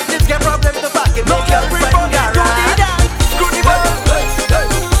 I just get problem to back and make girlfriend garage. Screw the ball,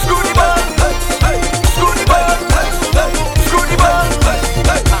 screw the ball, screw the ball, screw the ball.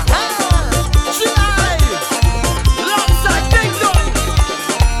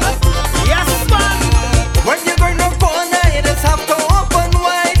 Yes, man. When you're going to corner, it is have to open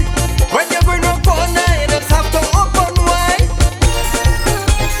wide. When you're going to corner, it is have to open wide.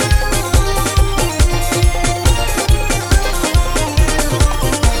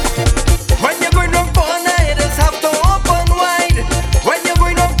 When you're going to corner, it is have to open wide. When you're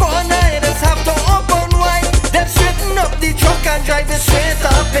going to corner, it is have to open wide. Then straighten up the truck and drive it straight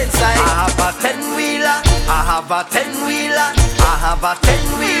up inside. I have a 10-wheeler, I have a 10-wheeler, I have a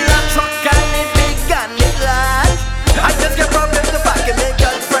 10-wheeler truck and it big and it large. I just get problem to back and make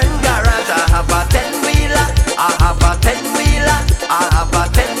girlfriend garage. I have a 10-wheeler, I have a 10-wheeler, I have a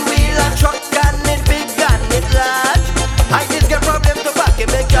 10-wheeler truck and it big and it large. I just get problem to back and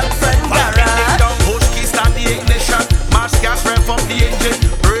make girlfriend garage. Down, push key, start the ignition. March gas, rev up the engine.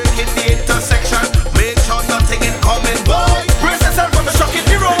 Brake in the intersection. Make sure nothing incoming, boy. Brace yourself from the shock in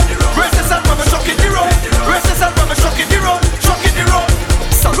the road. Brace yourself from the shock in the road. Brace yourself from the shock in the road. Shock in the road.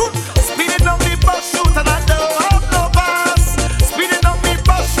 Salute. Speeding down the bus shoot and I don't have no pass. Speeding down the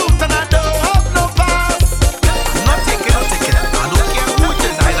bus shoot and I don't have no pass. Not taking, not taking. I don't care who it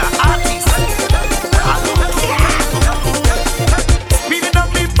is. I'm an artist. I don't care. Speeding down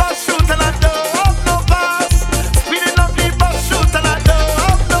the bus shoot and I don't have no pass. Speeding down the bus shoot and I don't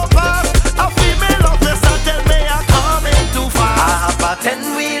have no pass. A female officer tell me I'm coming too fast. I have a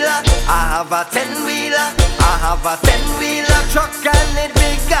 10-wheeler, I have a 10-wheeler, I have a 10-wheeler truck and it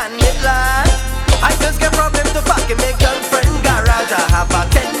big and it large. I just get problem to back and make girlfriend garage. I have a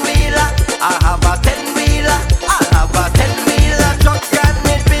 10-wheeler, I have a 10-wheeler, I have a 10-wheeler truck and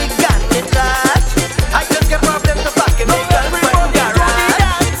it big and it large. I just get problem to back and make girlfriend garage.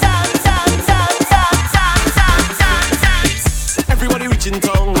 Everybody reaching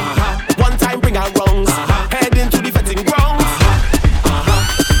tongue. One time bring out wrongs.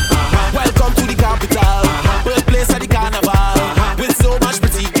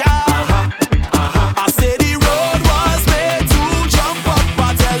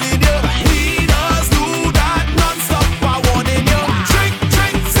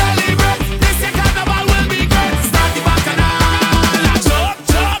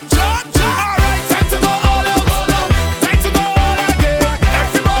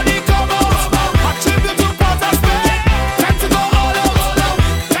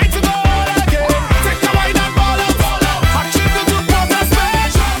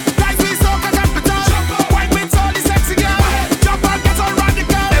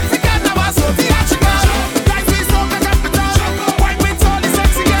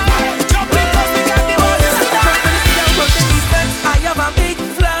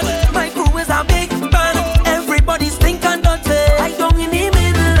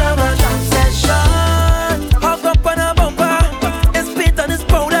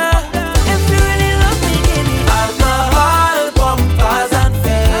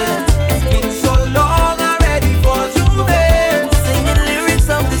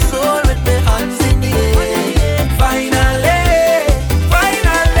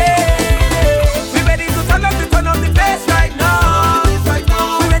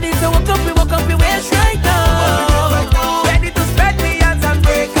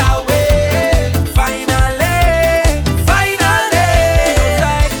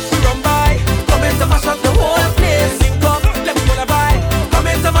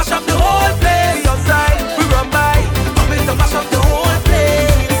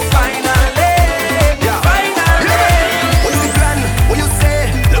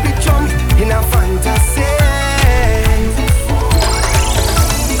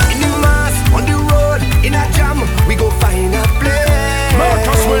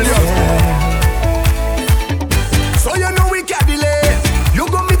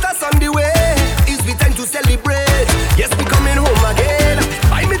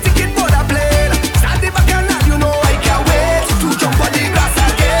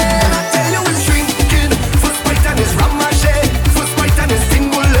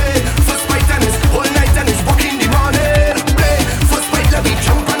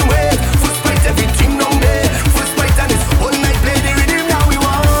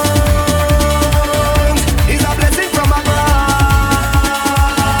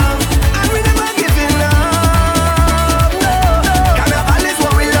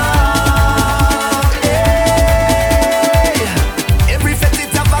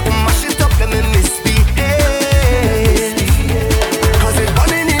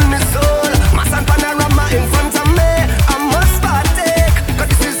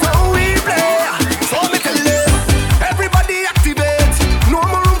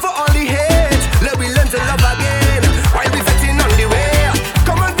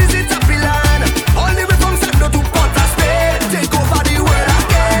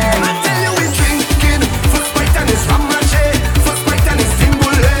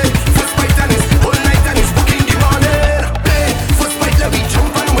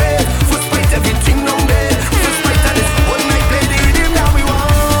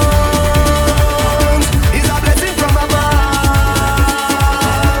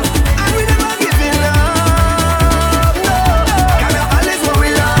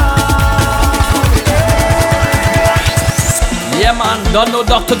 Don't know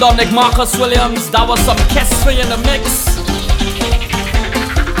Dr. Dominic Marcus Williams. That was some Kiss for you in the mix.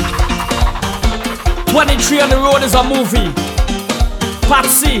 23 on the road is a movie.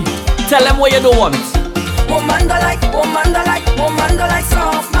 Patsy, tell them what you don't want. Woman do like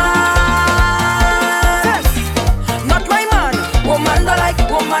soft man. Not my man. Woman do like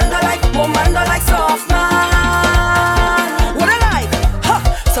soft man. What I like? Ha!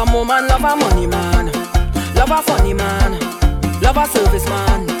 Some woman love a money man, love a funny man, love a service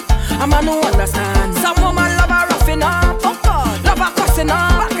man. A man who understand. Some woman love a roughing up, oh God, love a cussing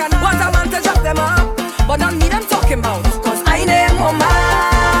up. Want a man to jack them up, but don't need them talking about. Cause I ain't woman.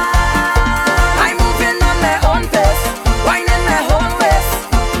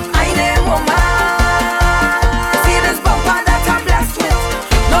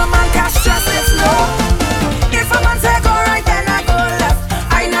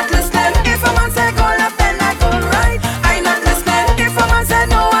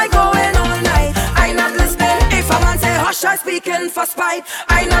 Speaking for spite,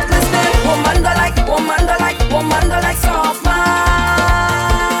 I not listening. Woman do like soft man.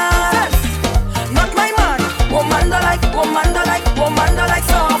 Not my man. Woman do like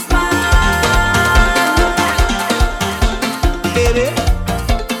soft man. Baby,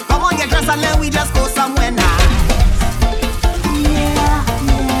 come on, get dressed and then we just go somewhere now. Yeah.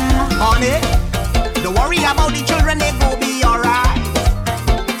 Honey, don't worry about the children, they go be alright.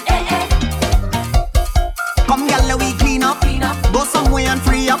 Come girl, we clean up. Go somewhere and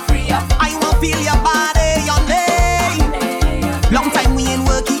free up. I won't feel your body, your name. Long time we ain't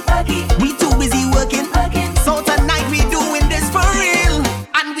working. We too busy working. So tonight we doing this for real.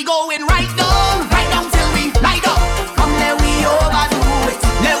 And we going right down till we light up. Come let we overdo it.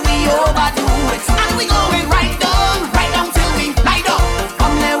 And we going right down till we light up.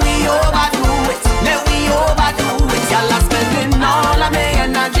 Come let we overdo it. Y'all are spending all of my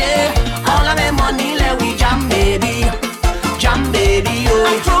energy, all of my money, let we jam, baby. Oh.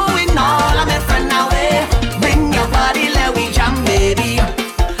 I'm throwing all of my friends away. Bring your body, let we jam, baby.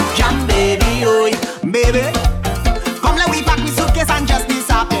 Oh. Baby, come let we pack me suitcase and just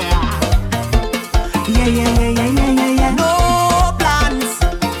disappear. Yeah. No plans,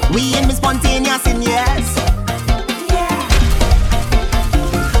 we ain't be spontaneous in years. Yeah.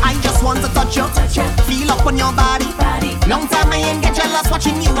 I just want to touch you, feel up on your body. Long time I ain't get jealous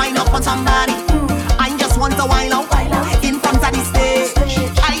watching you wind up on somebody. I just want to wind up in front of the stage.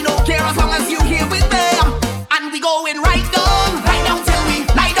 I don't care as long as you here with me. And we going right down till we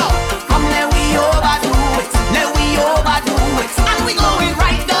light up. Come let we overdo it. And we going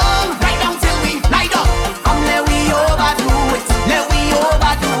right down till we light up. Come let we overdo it.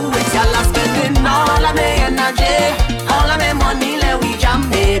 Y'all are spending all of my energy, all of my money, let we jam,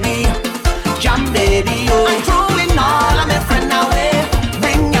 baby. Oh. I'm throwing all of my friends away.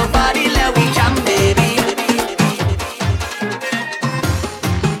 Bring your body, let we jam, baby.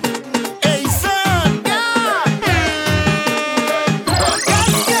 Hey son,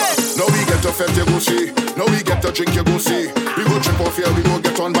 now we get to fete, you go see. Now we get to drink, you go see. We go trip off here, we go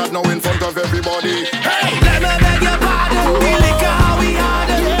get on bad now in front of everybody. Hey, let me beg your pardon. We liquor how we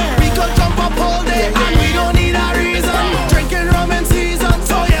harden. We could jump up all day and we don't need a reason. Drinking rum in season,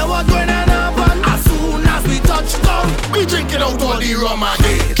 so yeah, what gonna happen? As soon as we touch down, We drinking out all the rum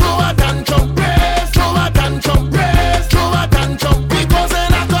again. Throw a tantrum, praise. Throw a tantrum, praise. Throw a tantrum, we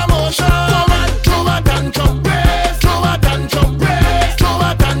causing a commotion. Come on, throw a tantrum, praise. Throw a tantrum, praise. Throw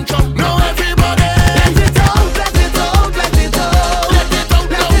a tantrum. Now everybody, let it out. let it out, let it out, let it out, let it out,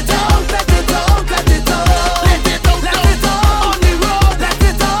 let it out, let it out, let it out, Let it out on the road. Let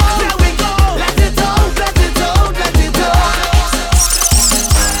it out. Here we go. Let it out.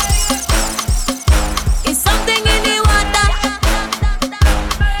 It's something in the water.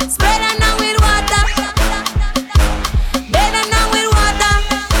 Spread on now with water. Better now with water.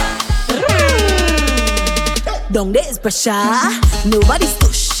 Down there is pressure. Nobody's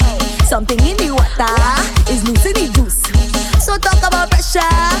push. Something in the water is loose in the juice. So talk about pressure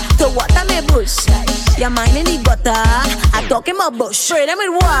to water me bush. Your mind in the gutter. I talk in my bush. Spray them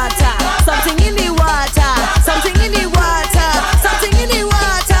with water. Something in the water. Something in the water. Something in the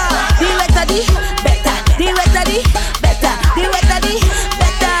water. The wetter the better. The wetter the better. The wetter the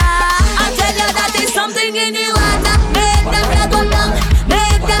better. I tell you that there's something in the water. Make them go down.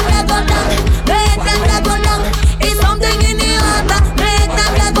 Make them go down. Make them go down. It's something in the water. Make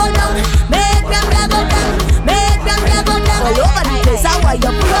them go down. Make them go down. Make them go down. All over the place, how are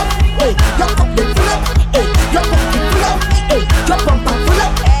you pull up? Hey, your cup they full up. Hey, your cup they full up. Hey, your bumper full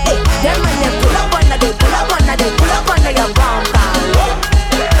up. Hey, them man they pull up, one they pull up, one they pull up.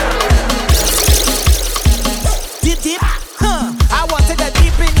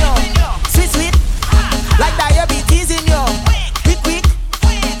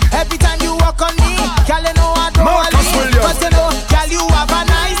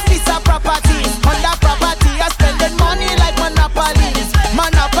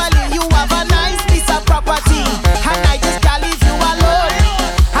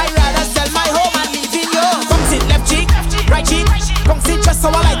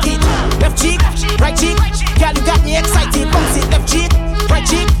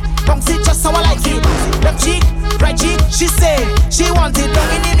 want it down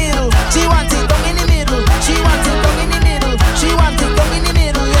in the middle. She want it down in the middle. She want it down in the middle. She want it down in the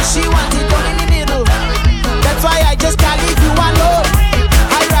middle. Yeah, she want it down in the middle. That's why I just can't leave you alone.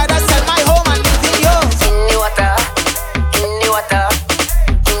 I'd rather sell my home and live in yours. In the water, in the water,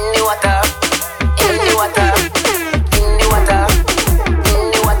 in the water, in the water, in the water, in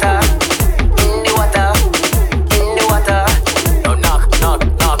the water, in the water, in the water. No knock, knock,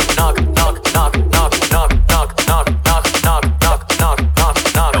 knock, knock, knock, knock, knock, knock, knock, knock, knock, knock, knock, knock, knock,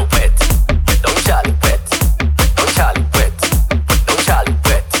 knock. No wet, don't Charlie wet, don't Charlie wet, don't Charlie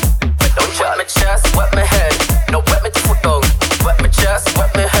wet, don't Charlie. Wet my chest, wet my head, no wet me to foot down. Wet my chest, wet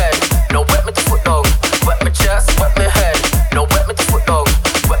my head, no wet me to foot down. Wet my chest, wet my head, no wet me to foot down.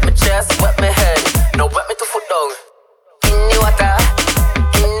 Wet my chest, wet my head, no wet me to foot down. In the water,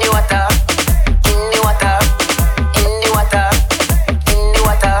 in the water, in the water, in the water, in the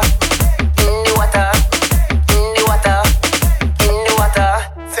water, in the water, in the water, in the water.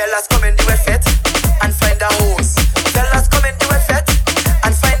 Fellas come in the wet fit and find a hose. Fellas come in the wet fit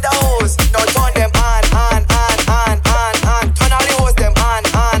and find a hose. Now turn them on. Turn all the hose them on.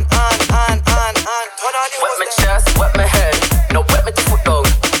 Turn all the Wet hose my them. chest, wet my head, no wet me to foot down.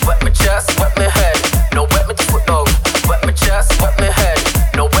 Wet my chest, wet my head, no wet me to foot down. Wet my chest, wet my head,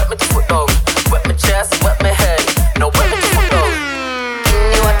 no wet me to foot down. Wet my chest, wet my head, no wet me to foot down. In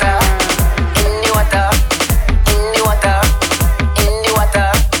the water, in the water, in the water, in the water,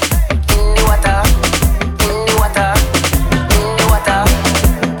 in the water, in the water, in the water,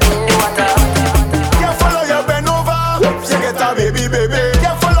 in the water. Can't follow your bend over. You get a baby, baby.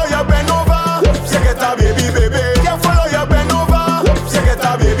 Can't follow your bend over. You get a baby, baby. Can't follow your bend over. You get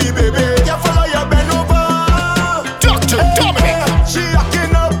a baby, baby. Can't follow your bend over. Dr. Dominic. She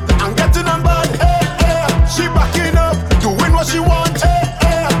acting up and getting on bad. She backing up, doing what she want.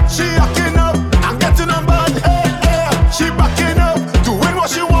 She acting up and getting on bad. She backing up, doing what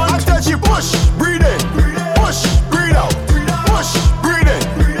she want. Until she push, breathe in, push, breathe out, push, breathe in,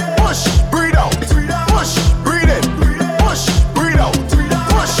 push, breathe out, push, breathe in, push, breathe out,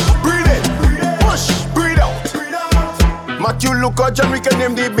 push, breathe in, push, breathe out. Matthew, look how John, we can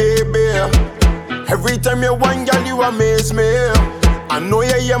name the baby. Every time you whine, girl, you amaze me. I know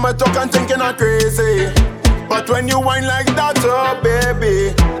you hear me talk and thinking I'm crazy, but when you whine like that, oh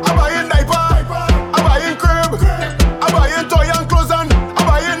baby, I'm buying diaper, I'm buying crib, I'm buying toy and clothes and I'm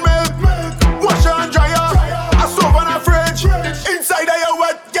buying milk, washer and dryer, a stove and a fridge. Inside of your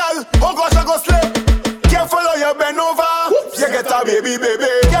wet, girl, oh gosh, I go slip. Can't follow your bend over, you get a baby,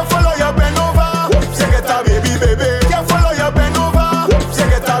 baby. Can't follow your bend over, you get a baby, baby. Can't follow your bend over, you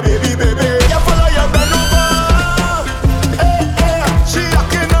get a baby, baby. Can't follow your bend over. She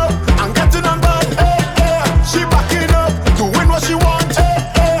acting up and getting on bad. She backing up, doing what she want.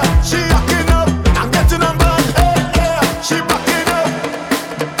 She acting up and getting on bad. She backing up.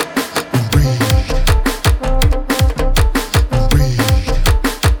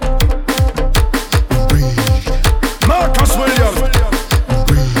 Marcus Williams,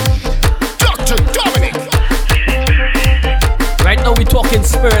 Dr. Dominic. Right now we talking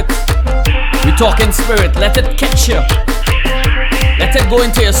spirit. We talking spirit. Let it catch you. Let it go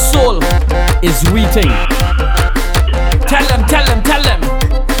into your soul. Is waiting. Tell them, tell them, tell them.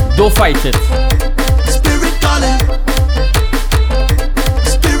 Don't fight it. Spirit calling.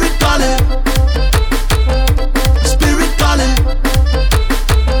 Spirit calling. Spirit calling.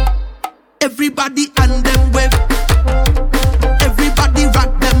 Everybody and them wave. Everybody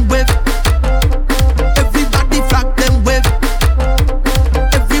rock them wave. Everybody flock them wave.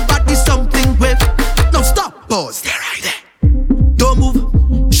 Everybody something wave. No stop, pause. Stay right there. Don't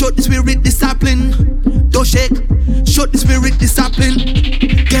move. Show the spirit discipline. Don't shake. Show the spirit discipline.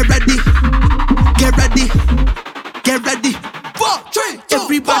 Get ready. Get ready. Get ready. 4, 3, 2,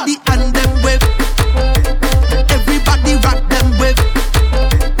 everybody 1. And them wave. Everybody rock them wave.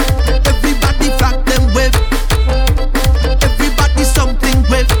 Everybody flock them wave. Everybody something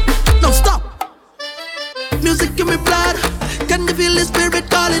wave. No stop. Music in my blood. Can you feel the spirit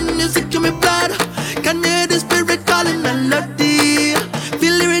calling? Music in my blood. Can you hear the spirit calling? Melody.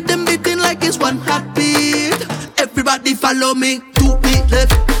 Feel the rhythm beating like it's one heartbeat. Everybody follow me. 2 feet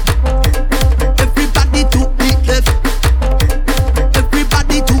left. Everybody 2 feet left.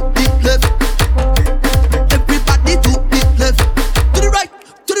 Everybody 2 feet left. Everybody 2 feet left. To the right,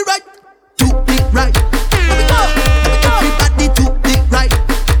 2 feet right. Here we go. Everybody 2 feet right.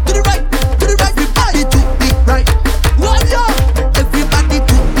 To the right, everybody 2 feet right. One more. Everybody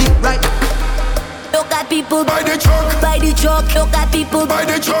 2 feet right. Look at people By the truck, by the truck. Look at people by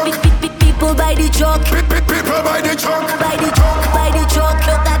the truck, people by the truck. people by the truck, By the truck, by the truck.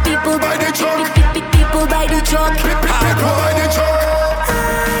 Look at people by the truck, people by the truck. people by the truck.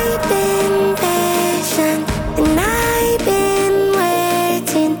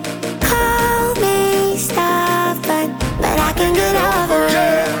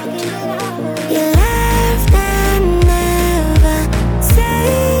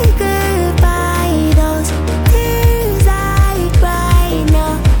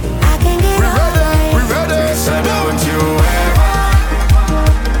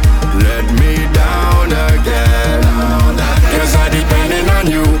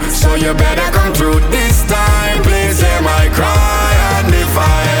 So you better come through this time. Please hear my cry. And if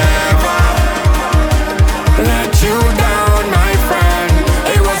I ever let you down, my friend,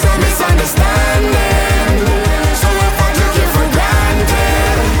 it was a misunderstanding. So if I took you for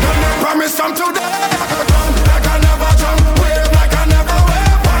granted, then I promise from today I go jump like I never jump, wave like I never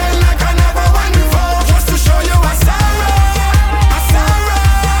wave, wine like I never went before, just to show you I'm sorry,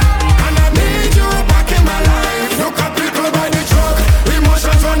 and I need you back in my life. Look at people by the truck,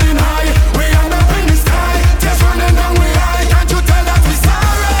 emotions running high, we end up in the sky, tears running down we eye. Can't you tell that we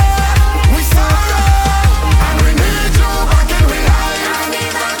sorry, and we need you back in my life.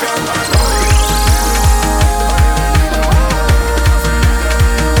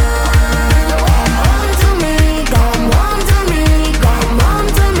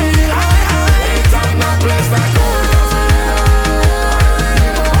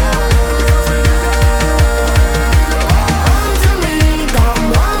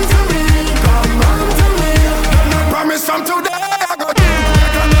 Promise from today I go jump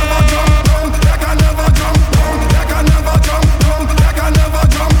like I never jump, like I never jump, like I never jump, like I never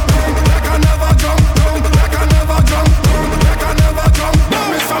jump, like I never jump, like I never jump, like I never jump.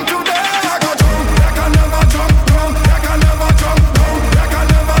 Promise from today I go jump like I never jump, like I never jump, like I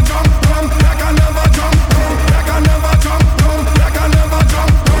never jump, like I never jump, like I never jump, like I never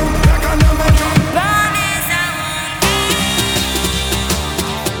jump, like I never jump.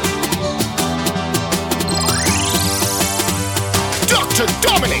 Dr.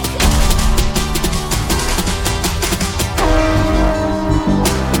 Dominic.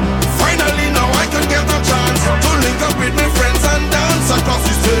 Finally now I can get a chance to link up with my friends and dance across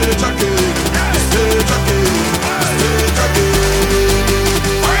the stage again, the stage again, the stage again.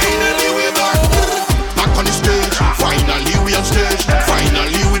 Finally we back on the stage. Finally we on stage.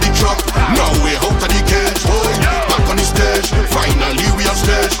 Finally with the truck. Now we out of the cage. Oh, back on the stage. Finally we on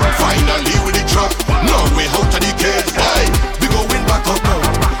stage. Finally with the truck. Now we out of the cage. Hey, we going back up now.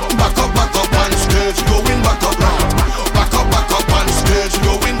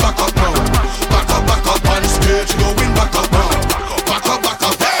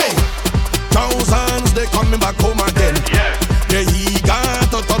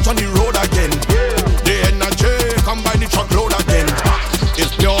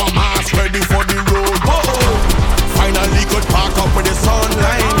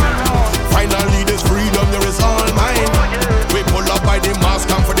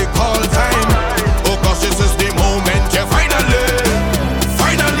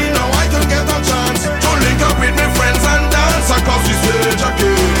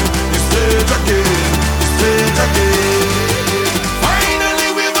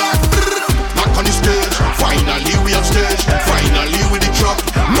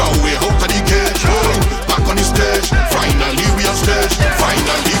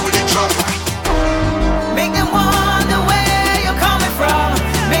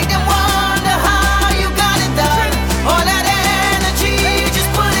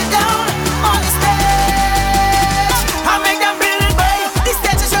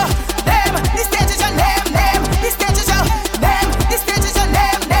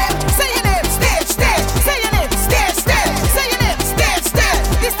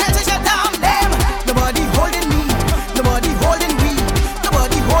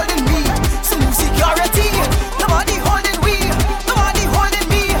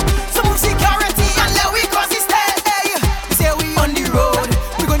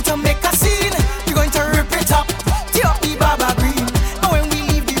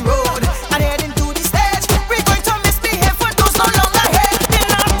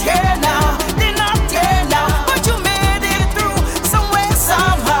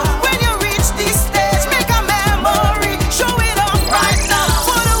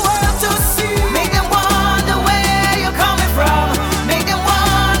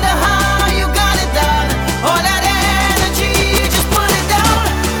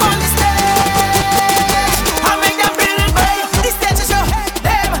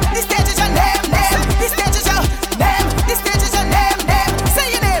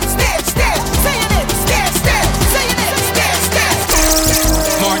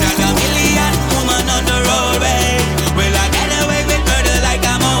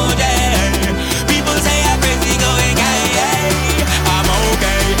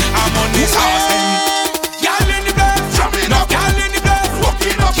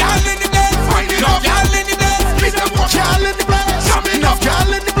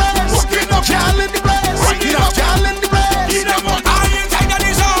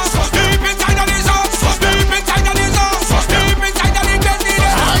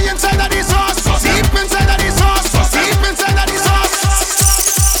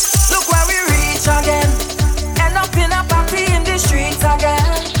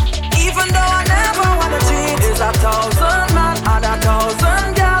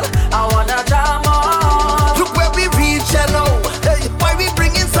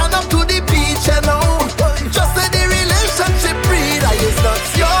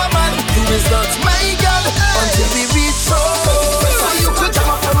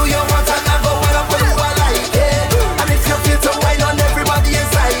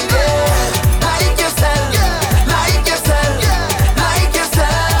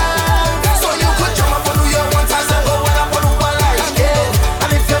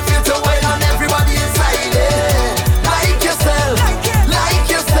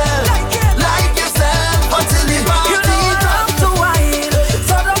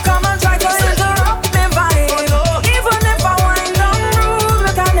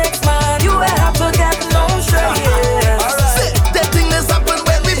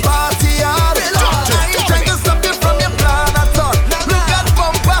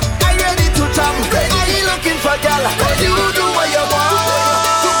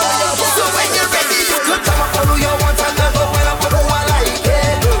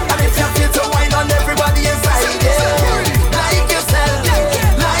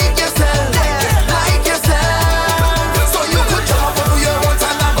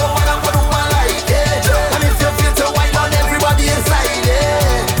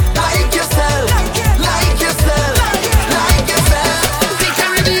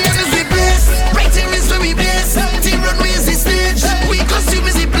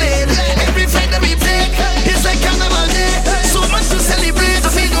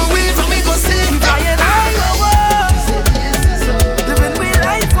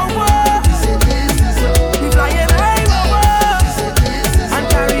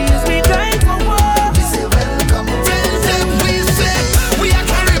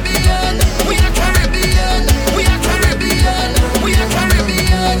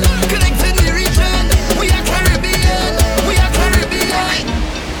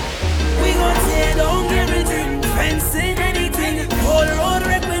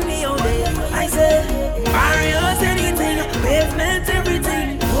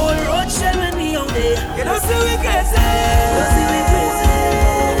 You don't see we crazy.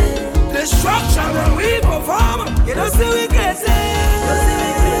 Destruction when we perform. You don't see we crazy.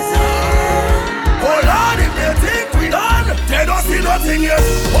 Hold on, if they think we done, they don't see nothing yet.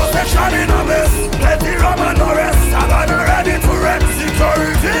 Possession in a mess, plenty rum and no rest. I'm ready to rest.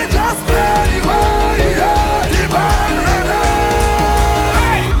 Security just anyway, yeah. The band ready.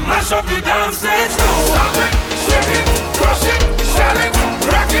 Hey, mash up the dance stage now. Stop it, shake it, crush it, shell it,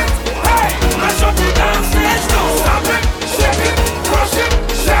 wreck it. Hey, mash up the dance stage now. Stop it, shake it, crush it,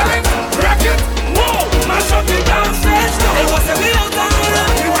 shell it, wreck it. Whoa, mash up the dance stage now. They was a way out of order.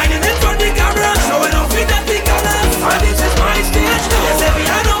 We winding it from the camera, showing off with the big colors. And this is my stage now. They say we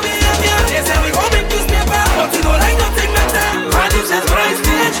are no behavior. They say we go make this paper, but you don't like nothing better. And this is my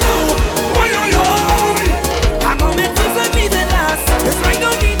stage now. Why yo yo? I'm coming first and me the last. It's right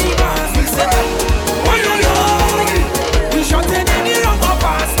now me the boss. We say why yo yo? We shot it in the wrong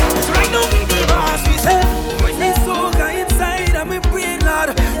pass. It's right now me the boss. We say when this soca inside I'm in brain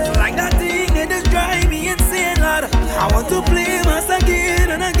lord. You like that thing that just drive me insane lord. I want to play mass again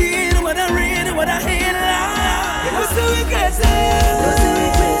and again. What I rain and what I hate lord. You know see we crazy.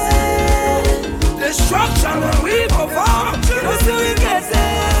 Destruction when we perform. You know see we crazy.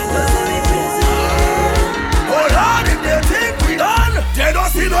 Hold on, if they think we done, they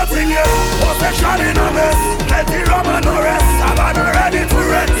don't see nothing yet. Possession in a mess, plenty rum and no rest. I'm ready to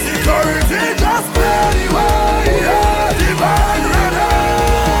rest. Security just anyway, yeah. The band ready.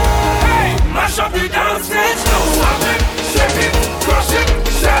 Hey, mash up the dance stage now. Stop it, shake it, crush it,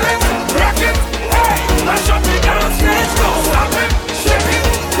 shell it, wreck it. Hey, mash up the dance stage now. Stop it, shake it,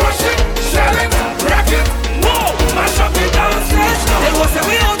 crush it, shell it, wreck it. Whoa, mash up the dance stage now. They was a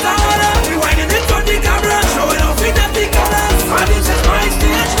way out of order. We winding it from the camera, showing off with the big colors. And this is my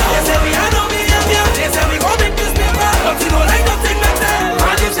stage now. They say we are no behavior. They say we go make this paper, but you don't like nothing better.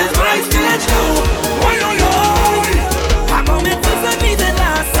 And this is my stage now. Why yo yo? I'm coming first and me the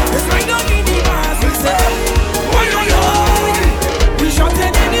last. It's right now me the boss. We say why yo yo? We shot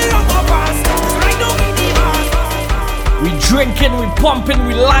it in the wrong pass. It's right now me the boss. We drinking, we pumping,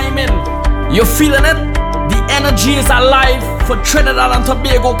 we liming. You feeling it? The energy is alive for Trinidad and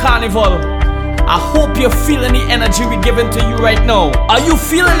Tobago Carnival. I hope you're feeling the energy we're giving to you right now. Are you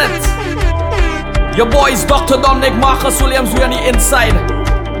feeling it? Your boys, Dr. Dominic, Marcus Williams, we're on the inside.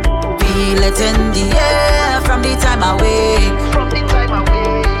 Feel it in the air from the time I wake.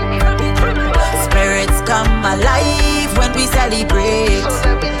 Spirits come alive when we celebrate.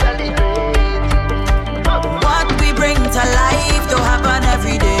 What we bring to life don't happen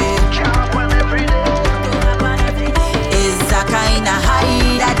every day. Is a kind of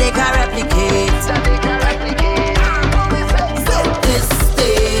high that they can replicate. This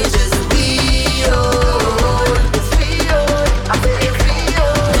stage is we own. This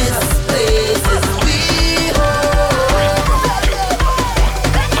place is we own.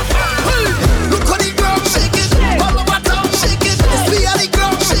 Look on the ground, shake it. All over town, shake it. It's we on the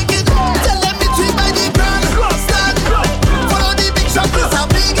ground,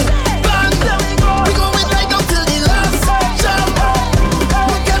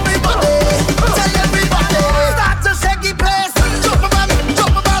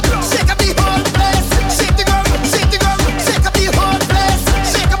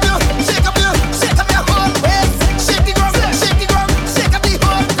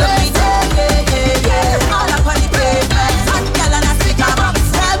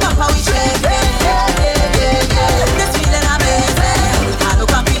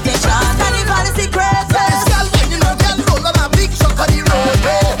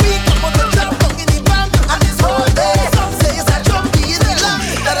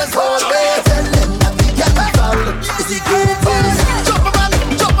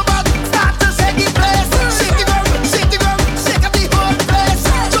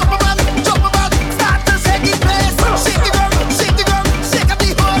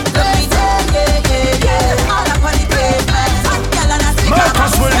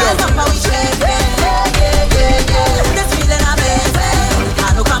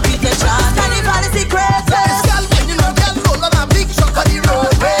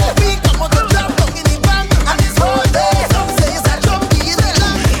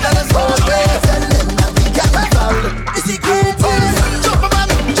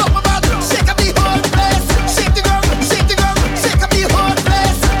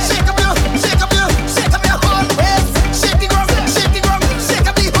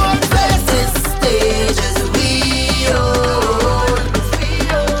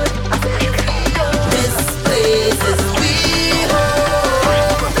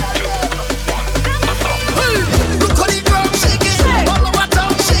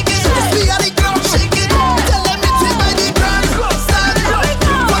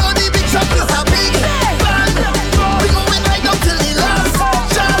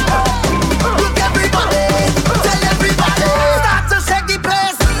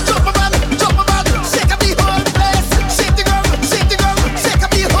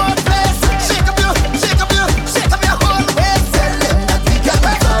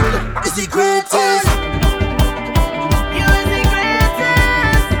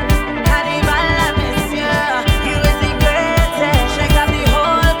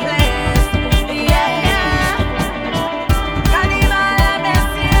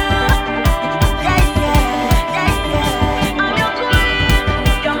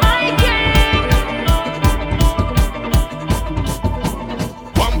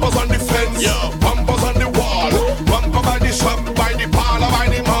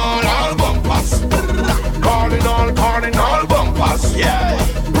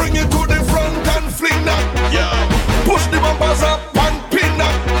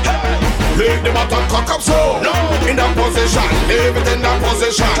 up so. In that position, leave it in that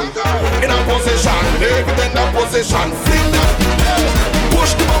position. In that position, leave it in that position. Fling that,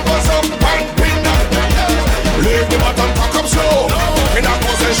 push the bumpers up and pin that. Leave the bottom cock up slow. In that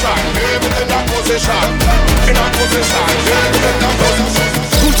position, leave it in that position. In that position, leave it in that position.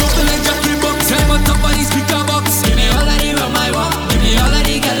 Put up the leg, Jackie box, climb on top of the speaker box. Give me all of the rum I want, give me all of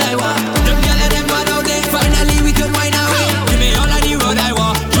the girl I want. Them girl and them bad out there, finally we can wine away. Give me all of the road I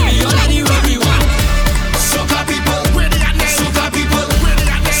want, give me all of the road we want. Soca people, soca people,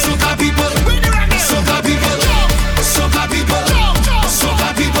 soca people, soca people, soca people, soca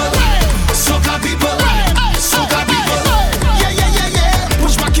people, soca people, soca people. Yeah, yeah, yeah, yeah.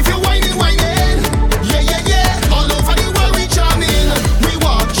 Push back if you're whining, whining. Yeah, yeah, yeah. All over the world we jamming. We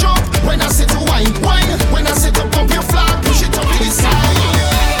walk, jump. When I say to wine, wine. When I say to pump your flag, push it up to the side.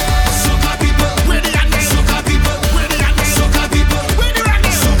 Soca people, soca people, soca people,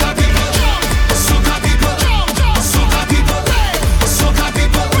 soca people, soca people, soca people, soca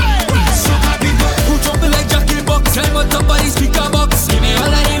people, soca people. Put up the leg, Jackie box, climb on top of the speaker box. Give me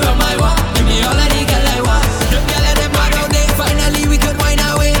all of the rum I want, give me all of the girl I want. Them girl and them bad out there, finally we can wine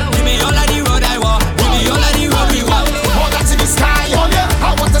away. Give me all of the road I want, give me all of the road we want. All that's in the sky,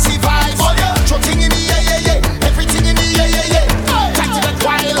 I want to see vibes. Trotting in the yeah, yeah, yeah. Everything in the yeah, yeah, yeah. Time to get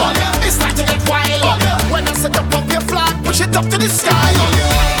wild, it's time to get wild. When I set up your flag, push it up to the sky.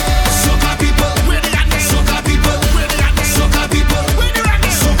 Soca people, soca people, soca people,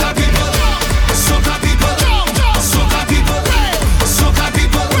 soca people, soca people, soca people, soca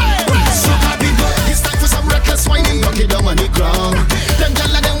people, soca people. It's time for some reckless whining, knock it down on the ground. Them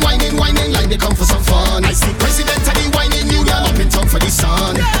gyal and them whining, whining like they come for some fun. I see President of the whining union up in town for the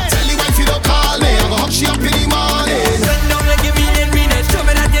sun. Tell the wife you don't call me, I'll hug she up in the morning. Bend down like you mean it, mean it. Show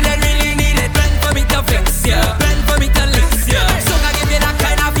me that you don't really need it. Bend for me to fix ya, bend for me to lift ya. So I give you that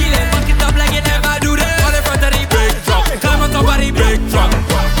kind of feeling. Back it up like you never do that. On the front of the big truck, climb on top of the big truck.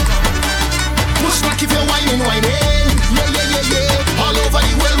 Push back if you're whining, whining. Yeah, yeah, yeah, yeah. All over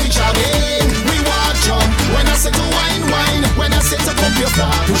the world we jamming. We walk, jump. When I say to wine, wine. When I say to pump your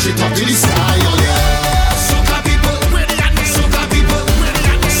flag, push it up to the sky. Oh yeah. Soca people, soca people,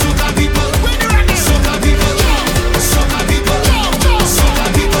 soca people, soca people, soca people, soca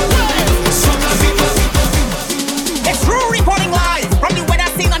people, soca people. It's true reporting live from the weather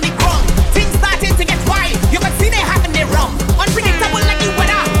scene on the ground. Things starting to get wild. You can see they having their rum. Unpredictable like the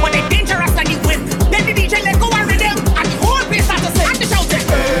weather, but they dangerous like the wind. Then the DJ let go and rhythm, and the whole place start to sing. And the shouting.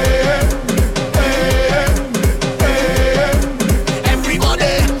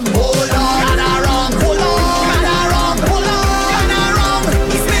 Everybody, hold on and around, hold on and around, hold on and around.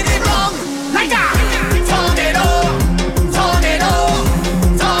 He spin it wrong, like that. Tornado, tornado,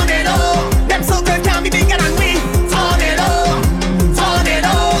 tornado. Them circles can't be bigger than we. Tornado,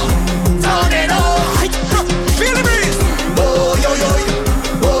 tornado, tornado. Feel the breeze. Oh yo yo,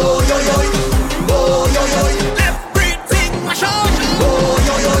 oh yo yo, oh yo yo, Everything mash up. oh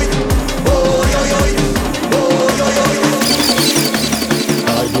yo yo, oh yo yo, oh yo yo.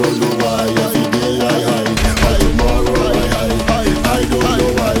 I don't know why every day I hide, by tomorrow I hide. I don't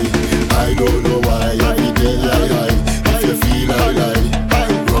know why, I don't know why every day I hide. If you feel I lie,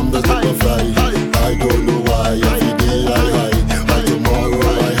 from the top of fly. I don't know why every day I hide, by tomorrow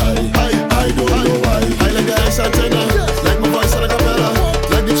I hide. I don't know why. I like the ice antenna, like my voice on a cappella,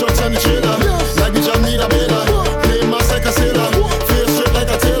 like the trucks and the trailer, like the jam need a bailer, play mass like a sailor, face straight like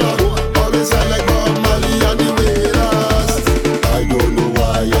a tailor, always high like Bob Marley and the Wailers. I don't know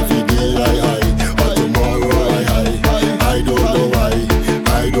why every day I hide, but tomorrow I hide. I don't know why,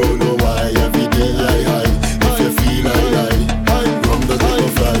 I don't know why every day I hide. If you feel I lie, from the top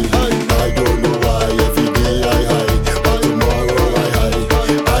of fly. I don't know why every day I hide, but tomorrow I hide.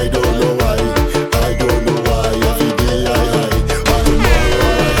 I don't know why, I don't know why every day I hide, but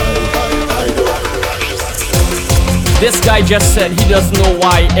tomorrow I don't. This guy just said he doesn't know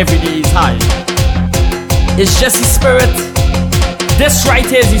why every day is high. It's just his spirit. This right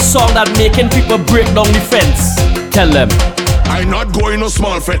here is the song that making people break down the fence. Tell them. I not going no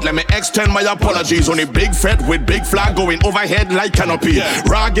small fret. Let me extend my apologies. Only big fret with big flag going overhead like canopy.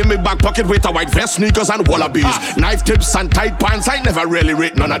 Rag in me back pocket with a white vest, sneakers and wallabies. Knife tips and tight pants. I never really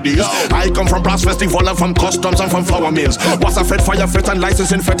rate none of these. I come from brass festival and from customs and from flour mills. Was a fed fire fet and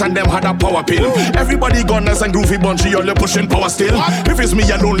licensing fet and them had a power pill. Everybody gunners and groovy bunchy, all you pushing power still. If it's me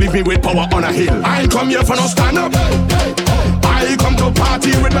alone, leave me with power on a hill. I ain't come here for no stand up. I come to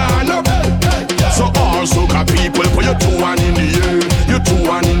party with my hand up. So all soca people, put your two hand in the air. Your two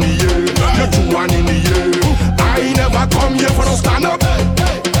hand in the air. Your two hand in the air. I never come here for no stand up.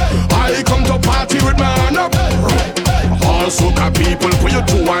 I come to party with my hand up. All soca people, put your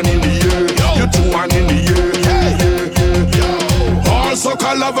two hand in the air. Your two hand in the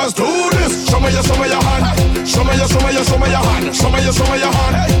soca lovers do this. Show me your hand. Show me your hand. Show me your hand. Show me your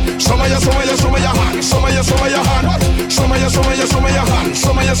hand. Show me your hand. Show me your hand. Show me your hand.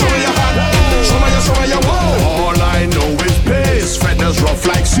 Show me your hand. All I know is pace. Feathers rough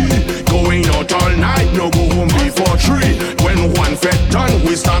like sea. Going out all night. No go home before 3. When one fed done,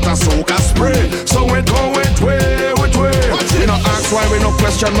 we start a soca spray. So we go with way. We no ask why, we no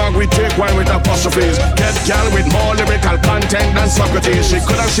question mark. We take wine with apostrophes. Get gal with more lyrical content than Socrates. She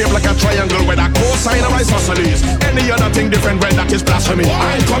could have shaped like a triangle with a cosine of isosceles. Any other thing different, red, that is blasphemy.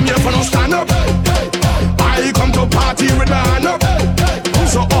 I ain't come here for no stand up. I come to party with my hand up.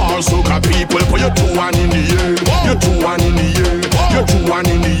 So all soca people, put your 2 1 in the air. Your 2 1 in the air. Your 2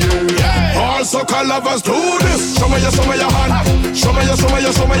 1 in the air. All soca lovers do this. Show me your hand. Show me your hand.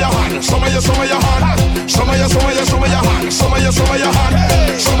 Show me your hand. Show me your hand. Show me your hand. Show me your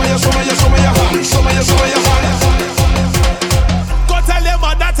hand. Go tell your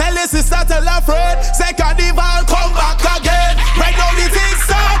mother, tell your sister, tell her friend. Say carnival, come back again. Right now the things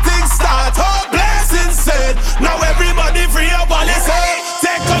start. Oh, blessings said. Now everybody free up on his head.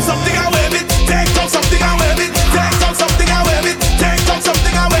 Take up something and wave it. Take up something and wave it. Take up something and wave it. Take up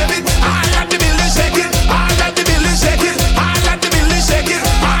something and wave it. I let the building shake it. I let the building shake it. I let the building shake it.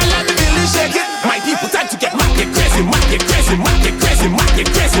 I let the building shake it. My people time to get mad, get crazy, mad, get crazy, mad, get crazy, mad, get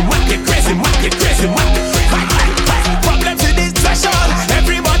crazy, mad, get crazy, mad, get crazy, mad. Problems in this session.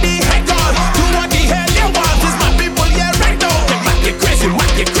 Everybody hang on. Do what the hell you want. It's my people here right now. Get mad, get crazy,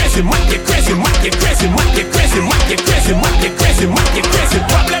 mad, get crazy, mad, get crazy, mad, get crazy, mad, get crazy, mad, get crazy, mad, get crazy, mad, get crazy.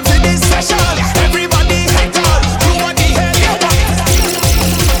 Problems in this session. Everybody hang on. Do what the hell you want.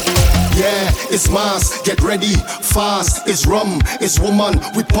 Yeah, it's mass, get ready, fast. It's rum, it's woman,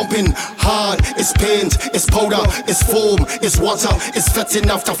 we pumping hard. It's paint, it's powder, it's foam, it's water, it's fetting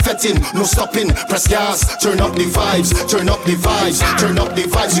after fetting. No stopping, press gas, turn up the vibes, turn up the vibes, turn up the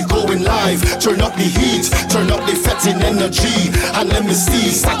vibes, we going live. Turn up the heat, turn up the fetting energy. And let me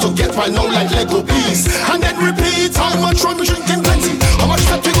see, start to get right now like Lego bees. And then repeat, how much rum we drinking plenty, how much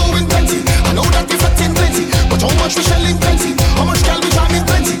fat we going plenty. I know that we fetting plenty, but how much we shelling plenty, how much gal we jamming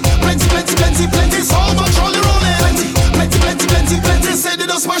plenty. Plenty, so much all around it. Plenty, say they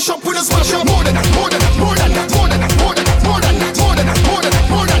don't smash up, we don't smash up. More than that.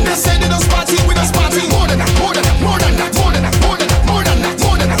 They say they don't party, we don't party. More than that.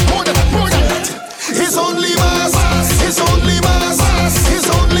 It's only mass, it's only mass, it's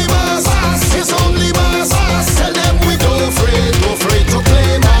only mass, it's only mass. Tell them we don't afraid to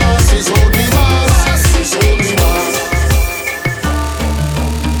play mass. It's only mass, it's only mass.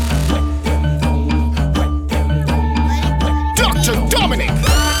 Dominic.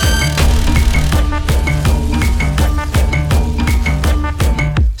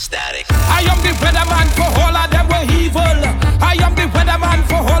 Static. I am the weatherman for all of them were evil. I am the weatherman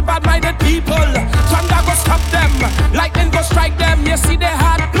for all bad-minded people. Thunder go stop them, lightning go strike them. You see they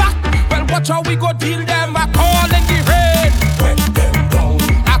heart black. Well, watch how we go deal them. I call in the rain. Wet them down.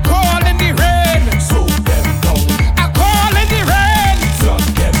 I call in the rain. Soak them down. I call in the rain. Flood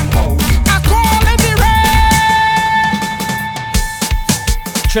them out. I call in the rain.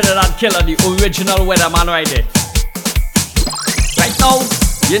 Trinidad Killer, the original weatherman right there. Right now,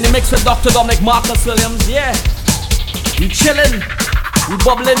 you're in the mix with Dr. Dominic Marcus Williams, yeah. We chillin', we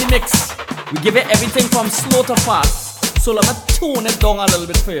bubbling the mix. We give it everything from slow to fast. So let me tone it down a little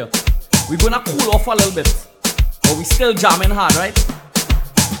bit for you. We're gonna cool off a little bit, but we still jamming hard, right?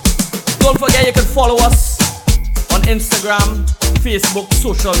 Don't forget you can follow us on Instagram, Facebook,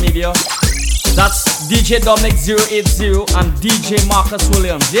 social media. That's DJ Dominic 080 and DJ Marcus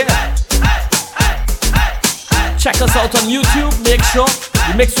Williams, yeah. Check us out on YouTube, make sure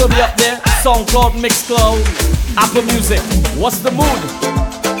the mix will be up there. SoundCloud, Mixcloud, Apple Music. What's the mood?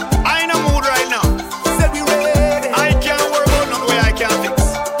 I in a mood right now. Said we ready. I can't worry about no way I can't fix.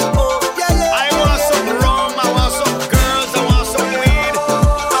 I want some rum, I want some girls, I want some weed.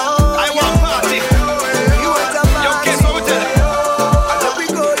 I want party. Yo, guess what we tell them?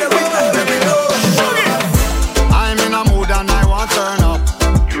 I'm in a mood and I want turn up.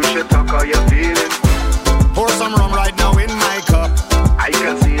 You should talk how you're feeling. Pour some rum right now in my cup. I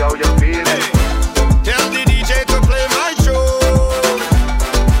can see how you're feeling. Tell the DJ to play my tune.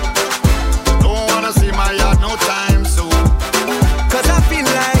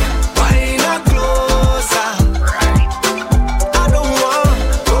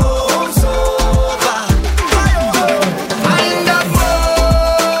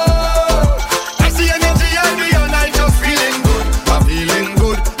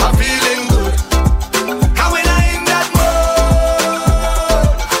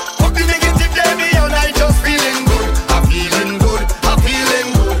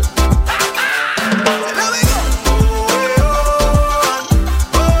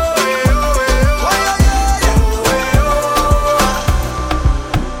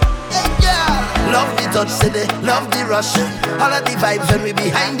 vibes when we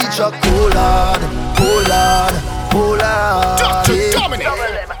behind the truck. Oh Lord, oh Lord, oh Lord.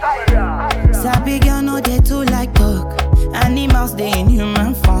 Sabi girl no dey too like talk. Animals dey in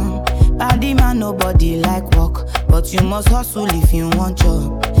human form. Body man nobody like walk, but you must hustle if you want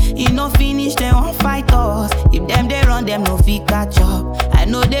job. You no finish they won't fight us. If them they run them no fit catch up. I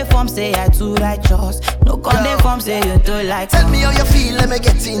know they form say I too righteous. No con they form say you too like. Tell me how you feel, let me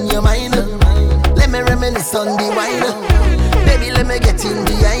get in your mind. Let me reminisce on the wine. Baby, let me get in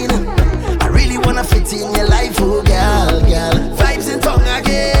behind. I really wanna fit in your life, oh girl, girl. Vibes in tongue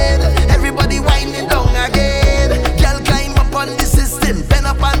again. Everybody whining down again. Girl, climb up on the system. Bend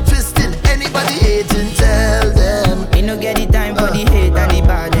up and twisting. Anybody hating, tell them. Me no get the time for the hate and the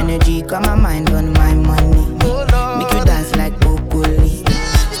bad energy. Got my mind on my money. Make you dance like broccoli.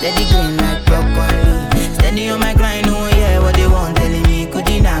 Steady green like broccoli. Steady on my grind, oh yeah, what they want telling me. Could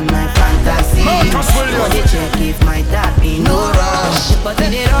deny my fantasy. What they check if my dad be no rush. But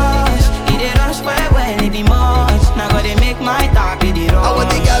in the rush well, it be much. Now gotta make my talk in the rush. I want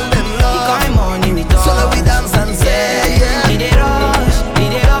the girl them love. The kind money we talk. So now we dance and say, yeah. In the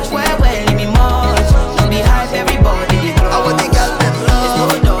rush well, it be much. Don't be hype, everybody they close. I want the girl them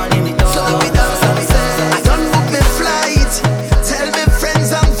love. There's no dawn in the dark. So now we dance and say, I don't book me flight. Tell me friends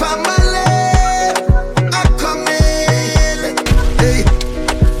and family are coming. Hey,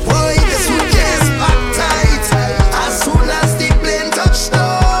 boy, the suitcase pack tight. As soon as the plane touch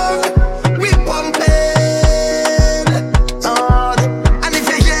down, we pumping. And if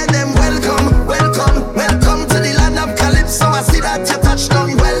you hear them, welcome, welcome, welcome to the land of Calypso. I see that you touched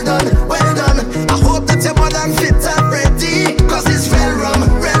down. Well done, well done. I hope that you're more than fit and ready. Cause it's real rum,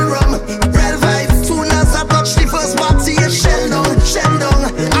 real vibe. Soon as I touch the first party, it's shell down.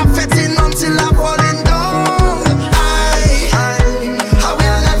 I'm fetting until I'm falling down. I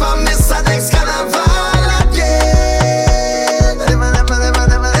will never miss a next carnival again. Hey,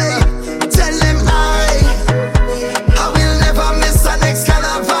 tell them I will never miss a next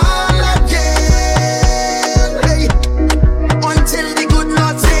carnival again. Hey, until the good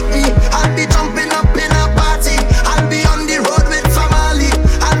Lord take me, I'll be jumping up in a party. I'll be on the road with family.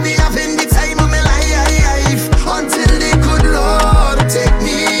 I'll be having the time of my life. Until the good Lord take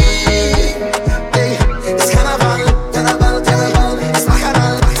me. Hey, it's carnival. It's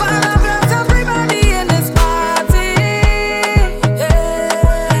bacchanal. Father bless everybody in this party.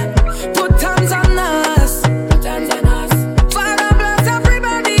 Yeah. Put hands on us. Father bless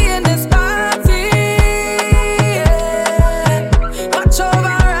everybody in this party. Yeah. Watch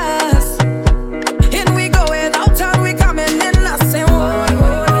over us. In we go without time, we coming in. I say, whoa,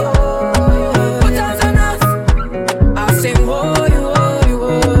 put hands on us. I say, whoa,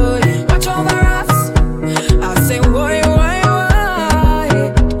 watch over us. I say, whoa.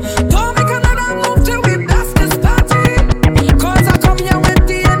 Don't make another move till we blast this party. Cause I come here with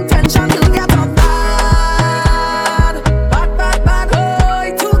the intention to get on bad, boy,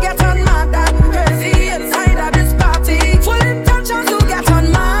 to get on mad and crazy inside of this party. Full intention to get on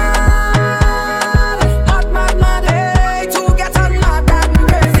mad, hey, to get on mad and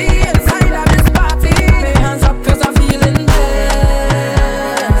crazy inside of this party. Lay hands up cause I'm feeling blessed.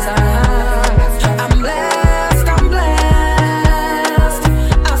 I'm blessed.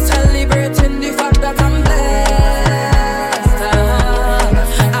 I'm celebrating the fact that I'm blessed.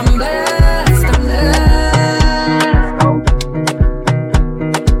 I'm blessed.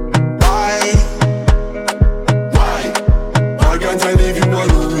 Why can't I leave you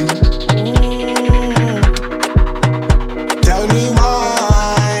alone? Tell me why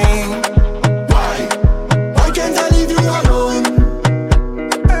can't I leave you alone?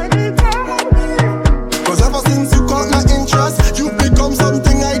 Cause ever since you caught my interest, you've become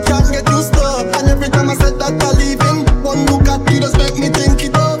something I can't get used to. And every time I said that I'm leaving, one look at you just make me think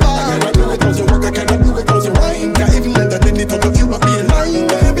it over. I cannot do it cause you walk, I cannot do it cause you whine. Can't even entertain the thought of you not being mine,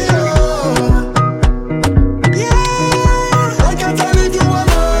 baby. Why can't I leave you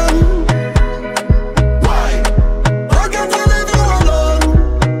alone? Why can't I leave you alone?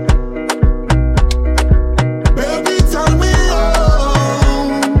 Baby, tell me,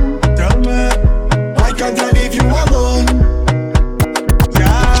 why can't I leave you alone?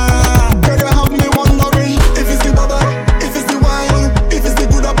 Yeah, girl, you have me wondering if it's the bubble, if it's the wine, if it's the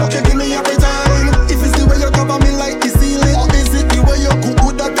good up, you give me every time. If it's the way you cover me like the ceiling, or is it the way you cook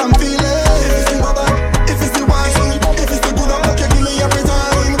good that I'm feeling? If it's the bubble, if it's the wine, if it's the good up, you give me every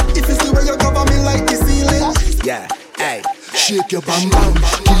time. If it's the way you cover me like the ceiling. Yeah, hey, shake your bam bam.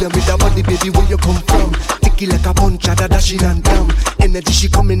 Kill 'em with that body, baby, where you come from? Tick cocky like a punch at a dashing and damn. Energy she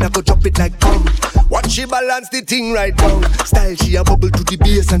coming, I go drop it like bomb. Watch she balance the thing right down. Style she a bubble to the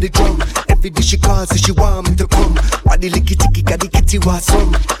bass and the drum. Every day she calls, say she want me to come. Body licky ticky, got the kitty was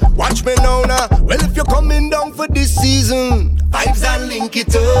some. Watch me now, nah. Well, if you're coming down for this season, vibes and link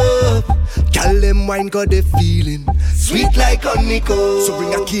it up. Girl, them wine got the feeling sweet like honeycomb. So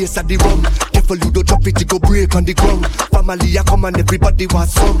bring a case of the rum. Careful you don't drop it, it go break on the ground. Family a come and everybody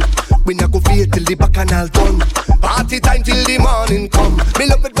was some. We not go feel till the bacchanal done. Party time till the morning come. Me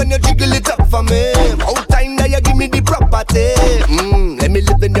love it when you jiggle it up for me. Out time now you give me the property. Let me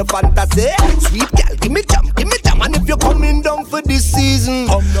live in your fantasy. Sweet girl, give me jam, give me jam. And if you're coming down for this season,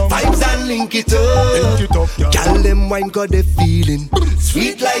 vibes and link it up. Girl, them wine got the feeling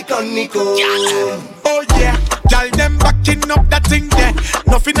sweet like honeycomb. Oh yeah, girl, them backing up that thing there.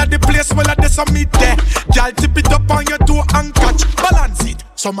 Nothing at the place, well, there's some meat there. Girl, tip it up on your toe and catch, balance it.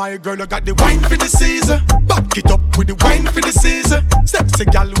 So my girl, you got the wine for the season. Back it up with the wine for the season. Sexy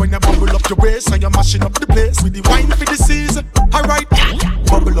girl, when you bubble up your waist and you're mashing up the place with the wine for the season. Alright,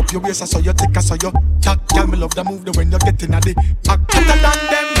 bubble up your waist, I saw you take, I saw you chat. Girl, me love the move the when you're getting at the act. Better than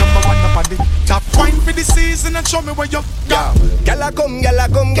them, number one up on the top. Wine for the season and show me where you go. Girl, I come, girl, I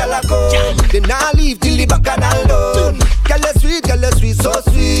come, girl, I come. Them nah leave till the bacchanal done. Girl, you sweet, so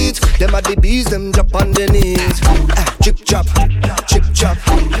sweet. Them are the bees, them drop on the knees. Chip chop, chip chop.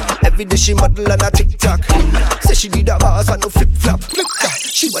 Every day she model on a TikTok. Say she need a boss and no flip flop.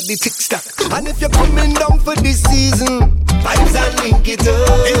 She want the tick stock. And if you're coming down for this season, vibes and link it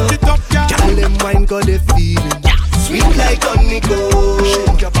up. Girl, them wine got the feeling sweet like honeycomb.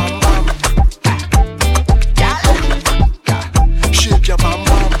 Shake your bam bam. Shake your bam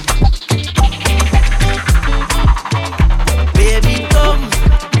bam. Baby, come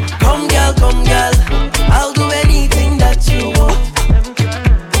girl. I'll do anything that you want.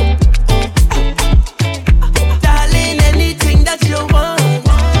 Darling, anything that you want.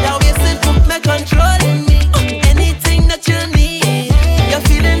 Now you put my control in me. Anything that you need. You're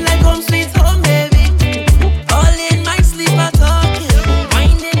feeling like home sweet home, baby. All in my sleep, I talking.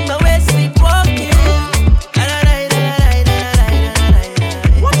 Winding my way, sleepwalking.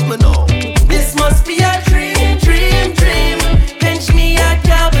 Watch me now. This must be a dream. Pinch me, I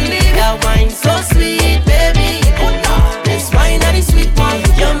can't believe that wine so sweet, baby. This wine and the sweet one,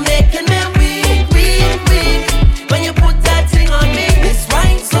 you're making me weak. When you put that thing on me, this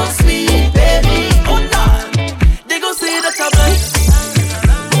wine so sweet, baby. They gon' say that I'm blind.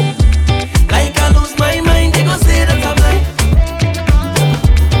 Like I lose my mind, they gon' say that I'm blind.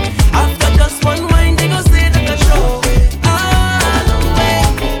 After just one wine, they gon' say that I show it all away.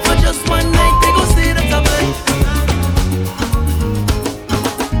 For just one night, they gon' say that I'm blind.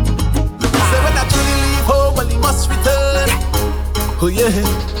 Say when I truly leave home, well, he must return. Oh yeah.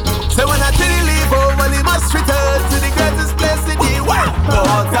 Say when I truly leave home, well, he must return to the greatest place in the world.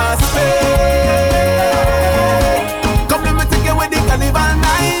 Water Spain. Come let me take you with the carnival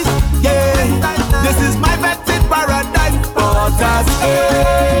night. Yeah. This is my vetted paradise. Water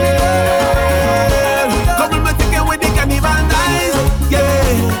Spain. Come let me take you with the carnival night.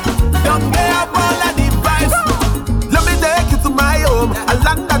 Yeah. Don't pay up all of the price. Let me take you to my home, a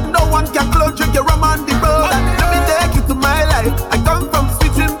land that no one can close. Drink your rum on the road. Let me take you to my life. I come from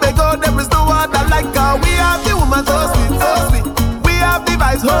sweet Trinbago. There is no other like her. We have the woman so sweet, so sweet. We have the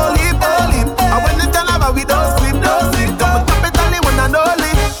vibes, holy. And when it's done over, we don't sleep. Come and top it only when I know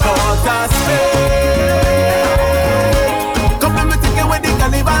it. Water Spain. Come let me take you with the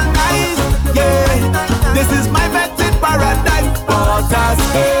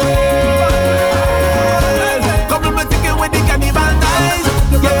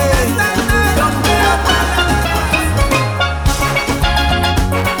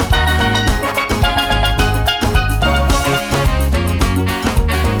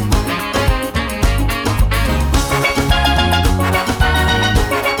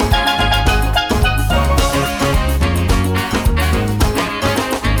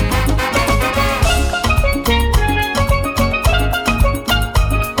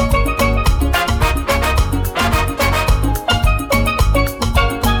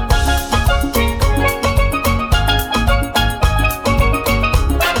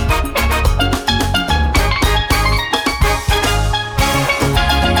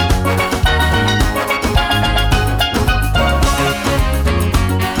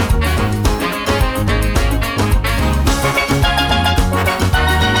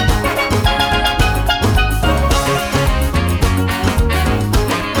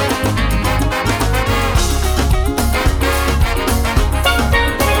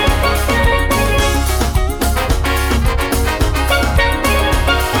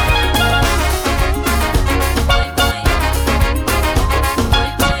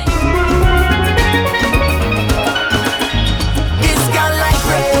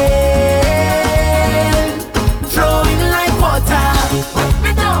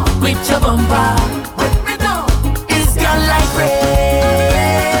bumper. It's gone like rain,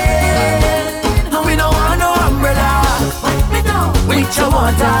 and we don't want no umbrella. With your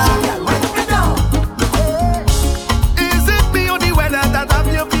water. Is it the only weather that have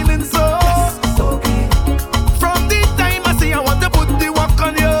you feeling so? From the time I say I want to put the work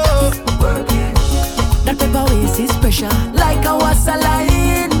on you. That paper waste is pressure, like a water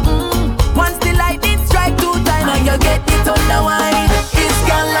line. Once the lightning strike 2 times, and you get it on the wine. It's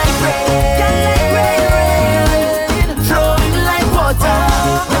gone like rain, flowing like water.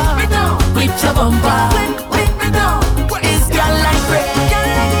 With your bumper. It's gone like rain,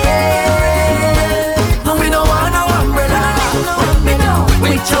 and we don't want no umbrella.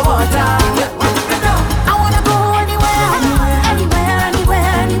 With your water. I wanna go anywhere, anywhere,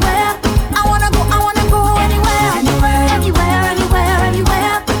 anywhere, anywhere. I wanna go anywhere, anywhere, anywhere, anywhere,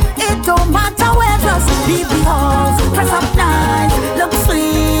 anywhere. It don't matter where, just leave the halls, dress up nice, look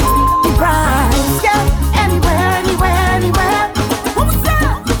sweet, be bright. Yeah, anywhere, anywhere, anywhere. What was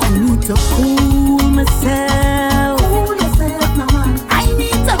that? I need to cool myself. Cool yourself, my man. I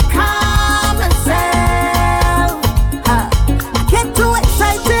need to calm myself. I get too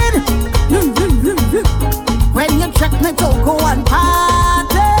excited when you check me to go and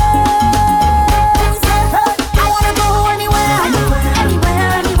party. I wanna go anywhere, anywhere, anywhere,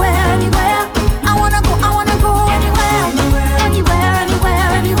 anywhere, anywhere. I wanna go anywhere, anywhere, anywhere,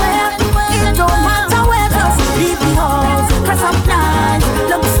 anywhere. It don't matter where, just leave the halls, dress up nice,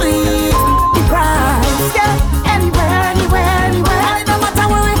 look sweet, be bright. Yeah, anywhere, anywhere, anywhere. And it don't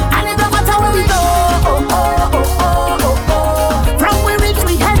matter where we go. From we reach,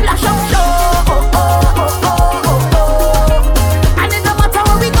 we head lash up show. And it don't matter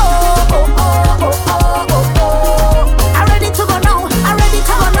where we go. I'm ready to go now. I'm ready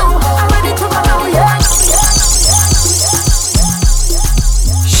to go now. I'm ready to go now. Yeah.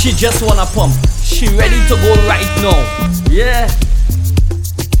 She just wanna pump. She ready to go right now. Yeah.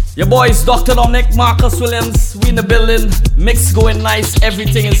 Your boys, Dr. Dominic, Marcus Williams, we in the building. Mix going nice,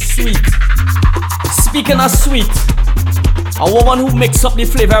 everything is sweet. Speaking of sweet, a woman who mix up the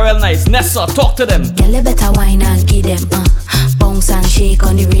flavor real nice. Nessa, talk to them. Girl, you better wine and give them, bounce and shake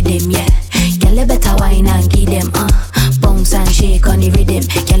on the rhythm, yeah. Girl, you better wine and give them, bounce and shake on the rhythm.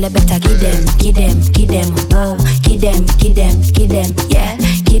 Girl, you better give them, whoa. Give them, yeah.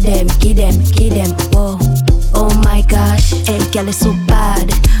 Give them, whoa. Oh my gosh, hey, girl, it's so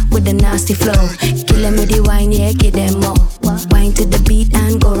bad with the nasty flow. Kill them with the wine, yeah, give them more. Wine to the beat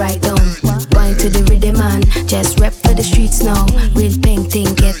and go right down. Wine to the rhythm and just rep for the streets now. Real pink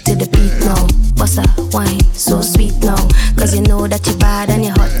thing, get to the beat now. What's up, wine, so sweet now. Cause you know that you're bad and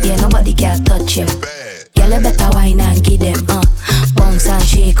you're hot, yeah, nobody can touch you. Girl, you better wine and give them, bounce and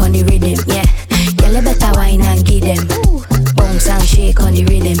shake on the rhythm, yeah. Girl, you better wine and give them, bounce and shake on the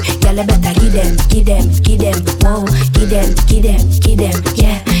rhythm. Girl, you better give them, whoa. Give them,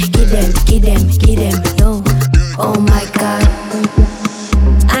 yeah. Give them, no. Oh my God.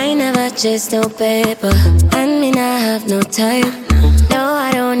 I never chase no paper, and me not have no time. No,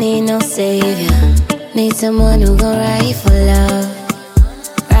 I don't need no savior. Need someone who go right for love,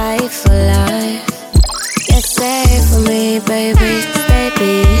 right for life. Yes, say for me, baby, stay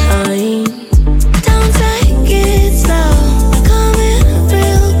behind. Don't take it slow, coming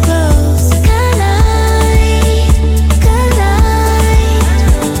real close. Collide,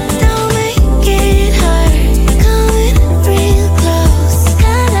 don't make it hurt. Coming real close,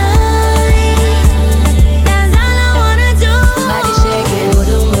 collide. That's all I wanna do. Body shaking,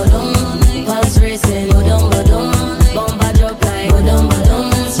 pulse racing, bumper drop like,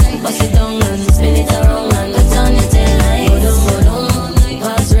 bust it down and spin it around and put on your tail light.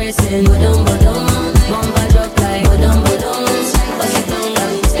 Pulse racing, bumper drop like, bust it down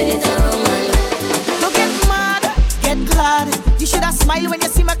and spin it around and. Don't get mad, get glad. You should have smiled when you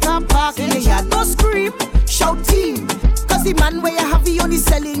see my car park in your yard. No scream, shout team. Cause the man where you have, he only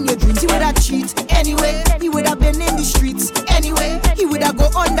selling your dreams. He would have cheat anyway. He would have been in the streets anyway. He would have go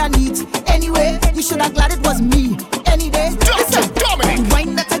underneath anyway. You should have glad it was me any day. Listen, the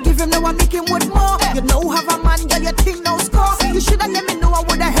wine that I give him now I make him with more. You know have a man, girl, you think no score. You should have let me know I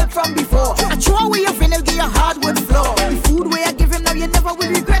would have helped from before. I throw away your vinyl, give you hardwood floor. The food where I give him now you never will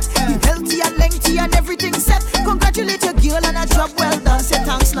regret. The healthy and lengthy and everything set. Congratulate your girl and a job well done. Say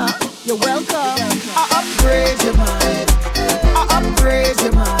thanks now, you're welcome. I upgrade your mind. I upgrade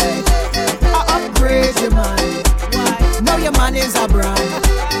your mind. I upgrade your mind. Now your man is a brand.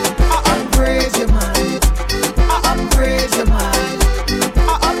 I upgrade your mind. I upgrade your mind.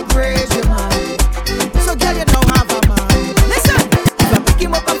 I upgrade your mind. So girl, you don't have a man. Listen, if I pick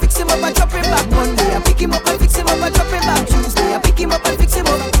him up and fix him up and drop him back Monday, I pick him up and fix him up and drop him back Tuesday, I pick him up and fix him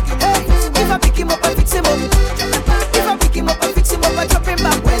up. Hey,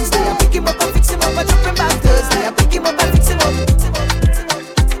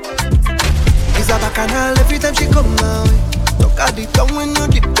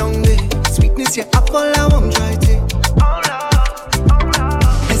 This year apple I won't try to.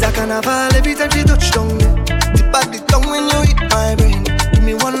 It's a carnival every time she touch down me. Tip at the tongue when you hit my brain. Give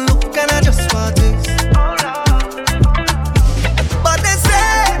me one look and I just want this. But they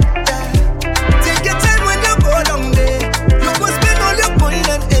say, take your time when you go down there. You go spend all your coin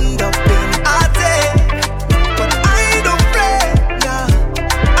and end up in a day. But I don't pray, nah.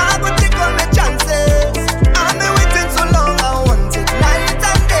 I go take all my chances. I've been waiting so long, I want it night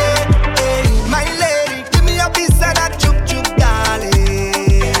and day. Hey, my lady, give me a piece of that chup chup, darling.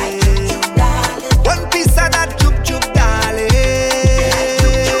 One piece of that chup chup, darling.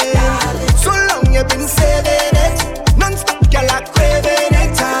 So long you've been saving it, non-stop girl are craving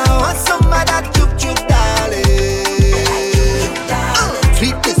it. I want some of that chup chup, darling.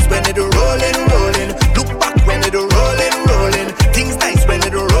 Sweetness when it rolling, rolling. Look back when it rolling, rolling. Things nice when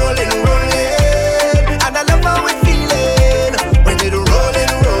it rolling, rolling. And I love how it feeling when it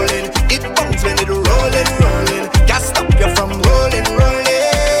rolling, rolling. It bounce when it rolling, rolling. Can't stop you from rolling, rolling.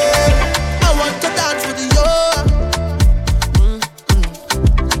 I want to dance with you.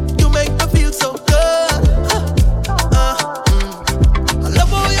 You make me feel so good. I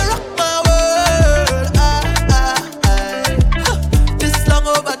love how you rock my world. This long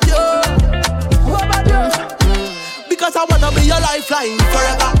overdue. Because I wanna be your lifeline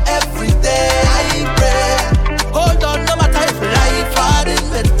forever, every day. I pray. Hold on, no matter if life hard in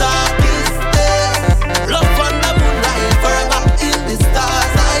the darkest days. Love on the moonlight forever in the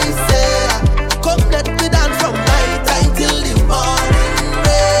stars. I say, come let me dance from night time till the morning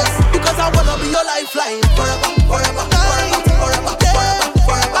rays. Because I wanna be your lifeline forever, forever, forever, forever, forever,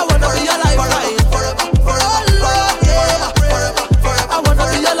 forever. I wanna be your lifeline forever, forever, forever, forever, forever. I wanna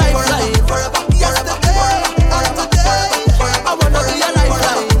be your lifeline forever, forever, forever, forever. I wanna be your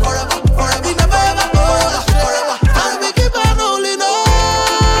lifeline forever, forever. We never ever go forever, and we keep on holding on,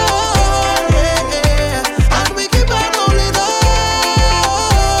 yeah. And we keep on holding on.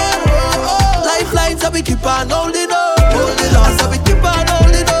 Lifelines that we keep on holding on, holding on. So we keep on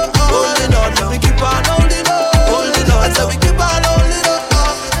holding on, holding on. We keep on holding on, holding on. So we keep on holding on.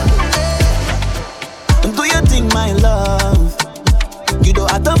 Do you think, my love, you don't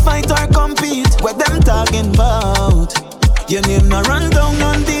have to fight or compete? What them talking about? Your name no run down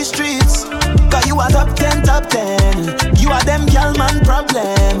on these streets. Cause you are top 10, top 10. You are them gal man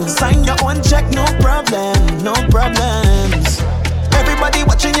problem. Sign your own check, no problem, no problems. Everybody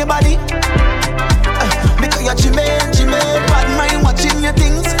watching your body. Because you're Jimmy, bad mind watching your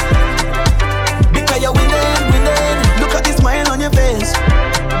things. Because you're winning, winning. Look at the smile on your face.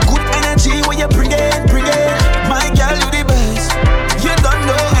 Good energy when you bring it, bring it. My girl, you the best. You don't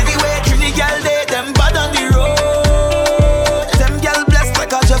know anyway, Trini girl, they them bad on the road. Them girl blessed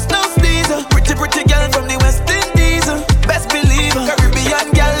like I just no sneeze. Pretty, pretty girl from the West Indies. Best believe,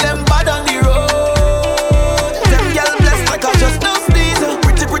 Caribbean girl, them bad on the road. Them girl blessed like I just no sneeze.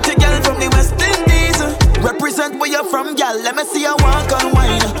 Pretty, pretty girl from the West Indies. Represent where you're from, girl. Let me see you walk and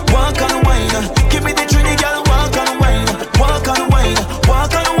wine, walk and wine. Give me the Trini girl, walk and wine, walk and wine,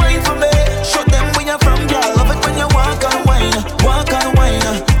 walk and wine for me. Show them where you're from, girl. Love it when you walk and wine, walk and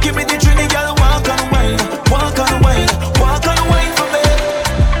wine. Give me the Trini girl, walk and wine, walk and wine, walk and wine for me.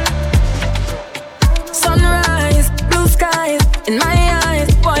 Sunrise, blue skies in my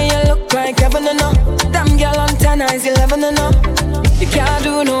eyes. Boy, you look like heaven and up. Them girl on 10 eyes, 11 and up. You can't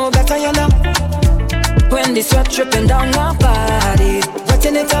do no better, you know. When the sweat dripping down my body,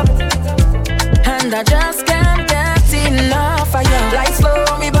 wetting it up, and I just can't get enough of you. Lights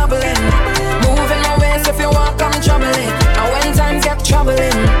slow, me bubbling, moving my waist if you walk, I'm troubling. And when times get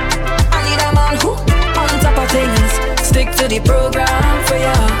troubling, I need a man who on top of things. Stick to the program for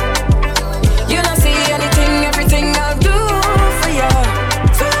ya. You don't see anything, everything I'll do for ya.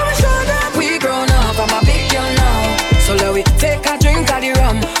 So let me show them we grown up. I'm a big girl now, so let we take a drink of the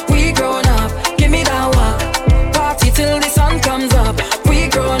rum. We grown up, give me that walk. Party till the sun comes up. We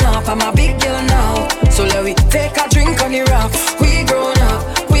grown up, I'm a big girl now, so let we take a drink on the rocks. We grown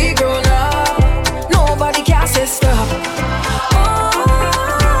up, we grown up. Nobody can say stop. Oh,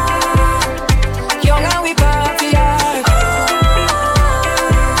 young and we party hard.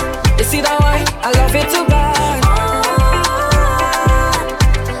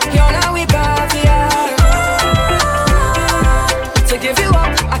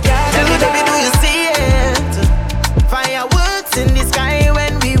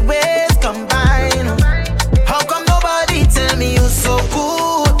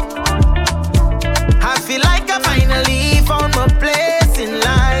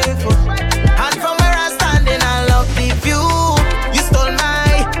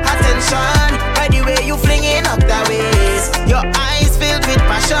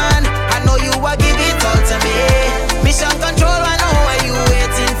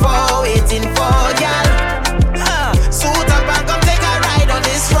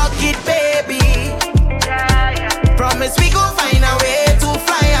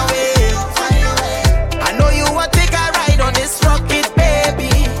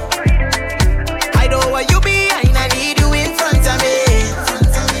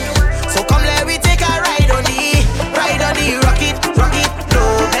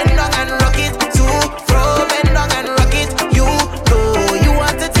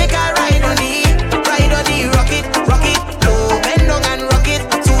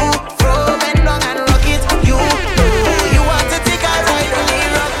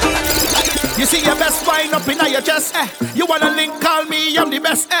 wind up in your chest. You wanna link, call me, I'm the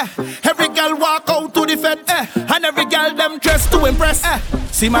best. Every girl walk out to the fed. And every girl them dress to impress.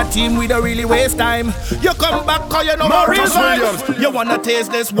 See my team, we don't really waste time. You come back, cause you know my real vibes. You wanna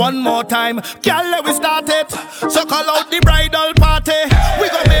taste this one more time. Girl, let we start it. So call out the bridal party. We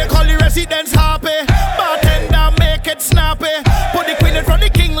gon' make all the residents happy. Bartender, make it snappy. Put the queen in front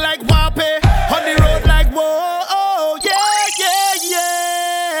of the king like Wappy. On the road like whoa, oh, yeah, yeah,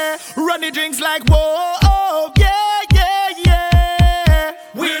 yeah. Run the drinks like whoa, oh, yeah, yeah, yeah.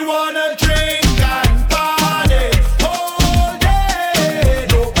 We wanna drink and party all day.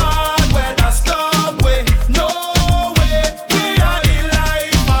 No bad weather stop way, no way. We are the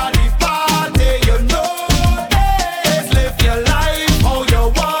life of the party, you know this. Live your life how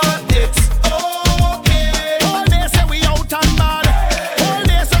you want it, okay. All day say we out and bad. All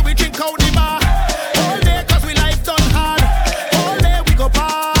day say we drink out the bar. All day cause we life done hard. All day we go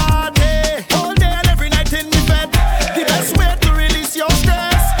party. All day and every night in the bed. The best way to release your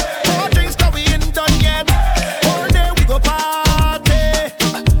stress. More drinks cause we ain't done yet. All day we go party.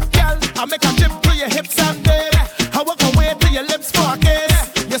 Girl, I make a trip to your hips and babe. I walk away to your lips for a kiss.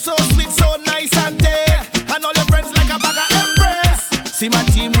 You're so sweet, so nice and dead. And all your friends like a bag of empress. See my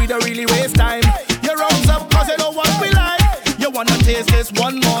team, we don't really waste time. Your rounds up cause you know what we like. You wanna taste this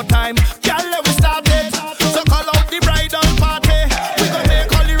one more time. Girl, let we start it. So call out the bridal party. We gon'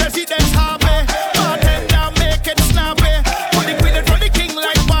 make all the residents happy. Bartender, make it snappy. Put the queen in front of the king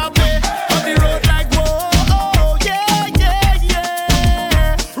like Wappy. On the road like whoa, oh, yeah, yeah,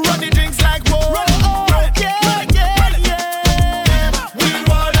 yeah. Run the drinks like whoa, oh, yeah, yeah, yeah. We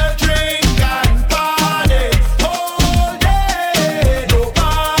wanna drink and party all day. No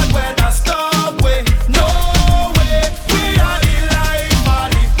bad weather stop way, no way. We are the life of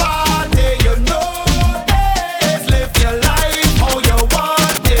the party, you know this. Live your life how you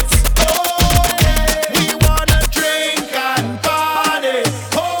want it, okay. We wanna drink and party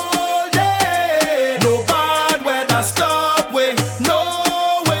all day. No bad weather stop way, no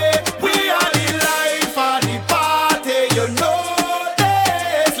way. We are the life of the party, you know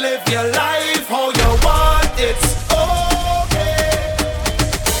this. Live your life how you want it, okay.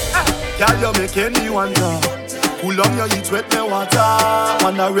 Girl, you making me wonder. Cool on your heat with me water.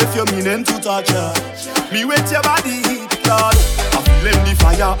 Wonder if you meaning to touch her. Me with your body heat, Lord. I'm feeling the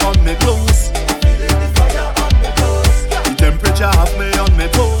fire on me clothes. The temperature have me on me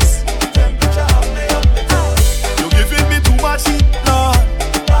toes. You giving me too much heat, Lord.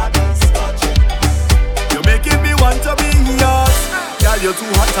 You making me want to be yours. Girl, you're too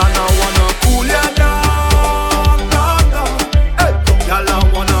hot and I wanna cool you down, down, down. Hey, girl, I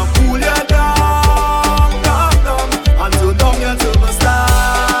wanna cool you down, down, down. And turn down you to my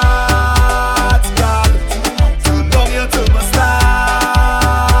start, girl. Turn down you to my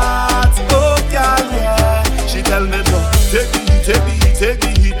start. Oh, girl, yeah. She tell me to take the heat, take the heat, take the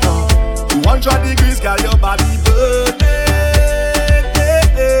heat now. 200 degrees, girl, your body burning.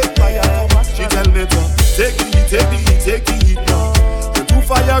 She tell me to take the heat, take the heat, take the heat now. You're too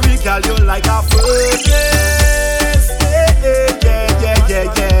fiery, girl, you're like a furnace. Yeah, yeah, yeah, yeah,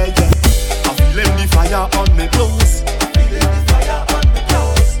 yeah. I'm feeling the fire on me clothes.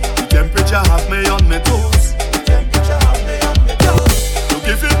 The temperature have me on me toes. You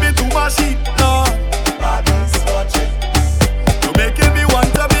giving me too much heat, no. You making me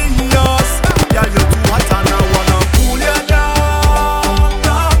want to be yours. Yeah, you're too hot and I wanna cool you down,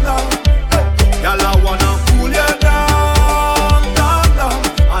 down, down. Girl, I wanna cool you down, down, down.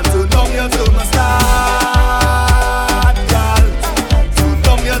 And turn down you to my start, girl. Turn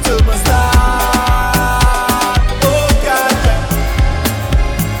down you to my start. Oh, girl, yeah.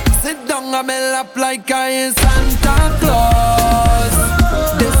 Sit down on my lap like I is Santa Claus.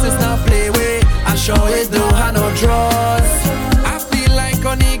 This is not play way. I sure it don't have no draws. I feel like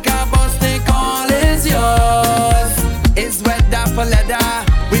Onika Bostic, all is yours. It's weather for leather.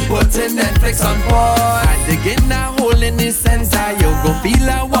 We putting Netflix on pause. I dig in a hole in the sensor. You go feel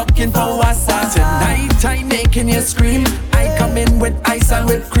like walking for wassa. Tonight I'm making you scream. I come in with ice and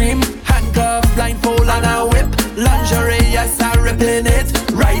whipped cream. Handcuff, blindfold and a whip. Lingerie, yes, I'm ripping it.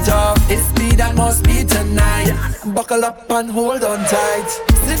 Right off, it's speed and more speed tonight. Buckle up and hold on tight.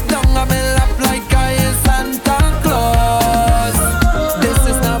 Sit down on my lap like I is Santa Claus. This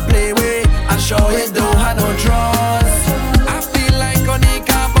is not play way. I sure it don't have no draws. I feel like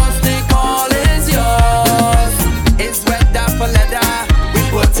Onika Bostic, all is yours. It's weather for leather. We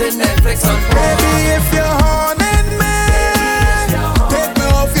putting Netflix on pause. Baby, if you're haunting me, take me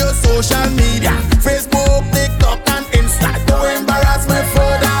off your social media. Facebook, TikTok and Insta. Don't embarrass me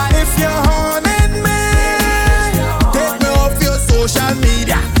further. If you're haunting me, take me off your social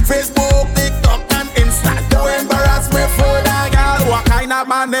media. Facebook, TikTok and Insta.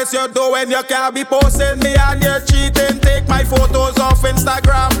 madness you doing? You can't be posting me and you're cheating. Take my photos off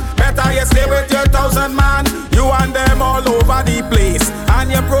Instagram. Better you stay with your 1,000 man. You and them all over the place.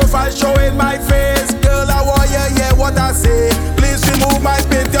 And your profile showing my face. Girl, I want you hear what I say. Please remove my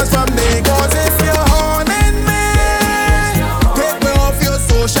pictures from me. Cause if you're haunting me, take me off your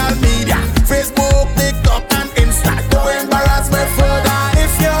social media. Facebook, TikTok and Insta. Don't embarrass me further.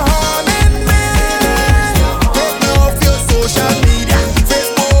 If you're haunting me, take me off your social media.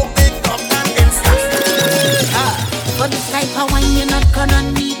 Facebook, TikTok and Insta. For this type of wine, you're not gonna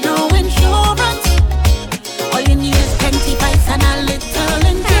need no insurance. All you need is plenty vice and a little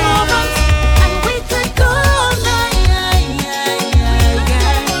endurance. And we could go all night.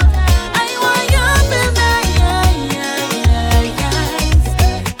 I want you midnight.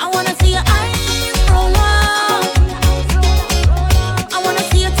 I wanna see your eyes roll up. I wanna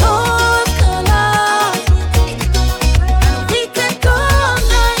see your toes curl up. And we could go all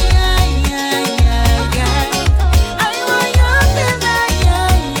night. I want you midnight.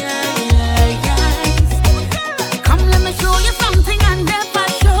 Come, let me show you something I never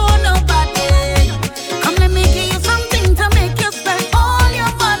show nobody. Come, let me give you something to make you spend all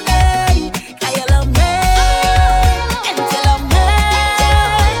your money. 'Cause you love me, and you love me,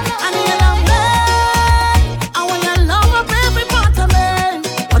 and you love me. I want your love up every part of me.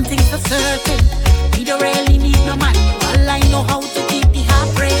 One thing's for certain, you don't really need no money. All I know how to keep the heart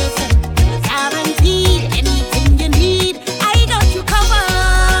racing. Guaranteed, anything you need, I got you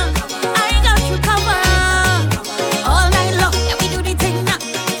covered. I got you covered. All night long, yeah, we do the thing now.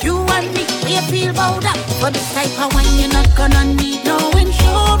 You and me, we feel bowed up. For this type of wine, you're not gonna need no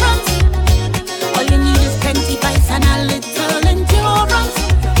insurance. All you need is plenty vice and a little endurance.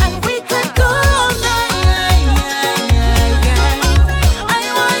 And we could go all night. I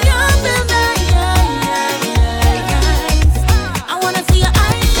want you midnight. I wanna see your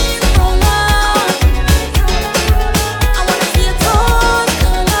eyes roll up. I wanna see your toes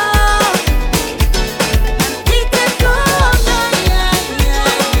curl up. We could go all night.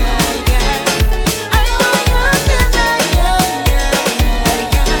 I want you midnight.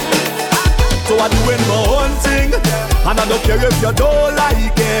 So I'm doing my own thing, and I don't care if you don't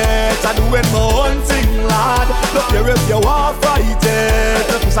like it. I'm doing my own thing, lad. Don't care if you want fight it.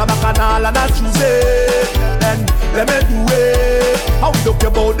 If it's a bacchanal and I choose it, then let me do it. I don't care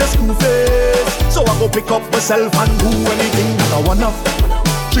about the school face. So I go pick up myself and do anything that I wanna.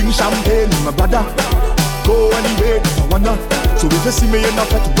 Drink champagne with my brother. Go anywhere that I wanna. So if you see me in a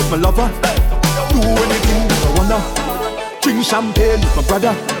fete with my lover, do anything that I wanna. Drink champagne with my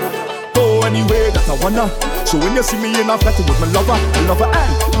brother. Go anywhere that I wanna. So when you see me in a fete with my lover,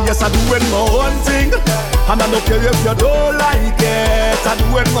 and yes, I'm doing my own thing. And I don't care if you don't like it. I'm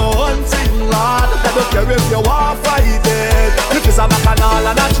doing my own thing, lad. I don't care if you want fight it. If it's a bacchanal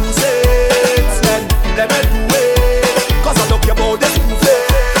and I choose it, then let me do it. 'Cause I don't care about this movie.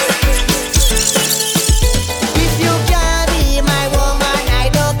 If you can't be my woman, I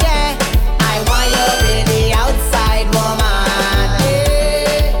don't care. I want you to be the outside woman.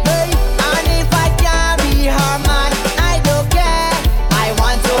 And if I can't be her man, I don't care. I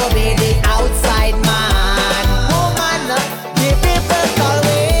want to be the outside man. Woman, the people call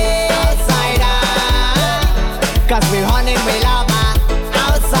me outsider. 'Cause we hunting, we love her.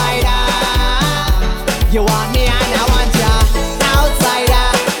 Outsider. You want me and I want ya. Outsider,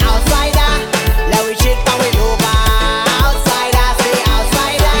 outsider. Let we shake and we over. Outsider, say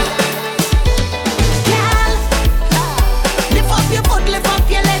outsider. Girl, lift up your foot, lift up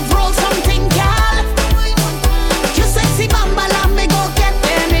your legs, roll something, girl. You sexy bamba, let me go get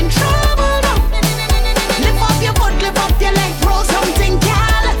them in trouble now. Lift up your foot, lift up your legs, roll something,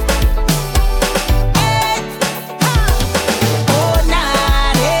 girl. Hey, oh,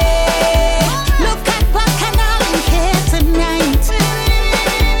 nah, hey. Look at Bacchanal in here tonight.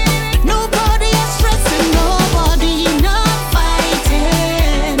 Nobody is stressing, nobody not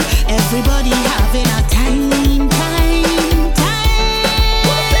fighting. Everybody having a time.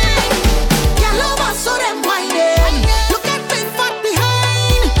 Girl, over so them whining. Look at big fat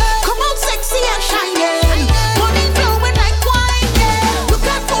behind. Come out sexy and shining. Money flowing like wine, yeah. Look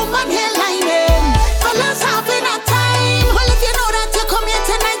at woman hairlining. Fellas having a time. Well, if you know that you come here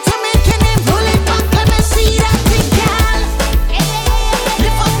tonight to make your name, roll it back, let me see that thing, girl.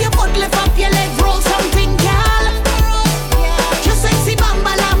 Lift up your foot, lift up your legs, roll something, girl. You sexy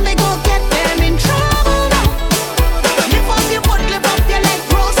bamba, let me go get them in trouble.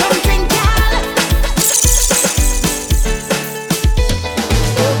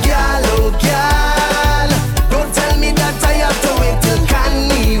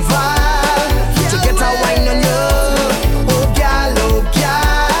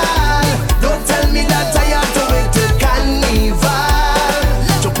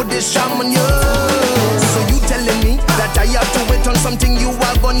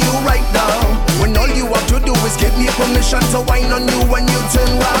 love on you right now. When all you have to do is give me permission to whine on you when you turn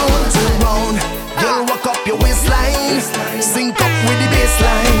round, turn round. Girl, walk up your waistline, sync up with the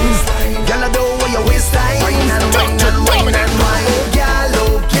bassline. Girl, I don't want your waistline. Wine and wine and wine and wine.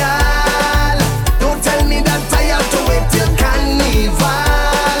 Oh, girl, don't tell me that I have to wait till carnival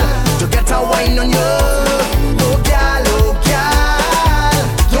to get a wine on you. Oh, girl,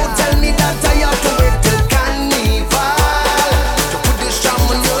 don't tell me that I have to wait till carnival to put this jam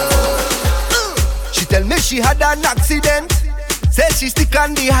on you. She tell me she had an accident. Say she stick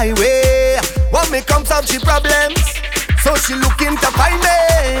on the highway. Want me come solve she problems. So she looking to find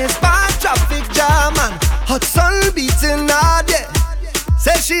me. Bad traffic jam and hot sun beating hard, yeah.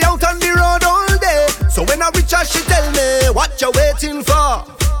 Say she out on the road all day. So when I reach her she tell me, what you waiting for?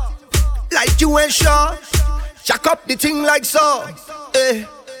 Like you ain't sure. Jack up the thing like so, eh.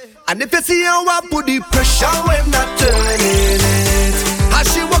 And if you see how I put the pressure when I turn it, as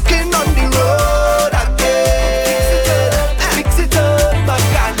she walking on the road again, fix it up,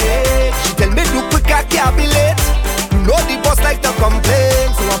 mechanic. She tell me do quick, I can't be late. You know the boss like to complain,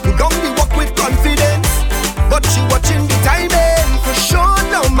 so I put down the work with confidence. But she watching the timing, for sure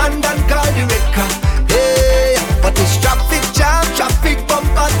no man done call the red car. Hey, but it's traffic jam, traffic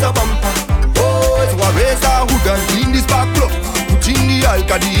bumper to bumper. Oh, so I raise her hood and clean this back up. Put in the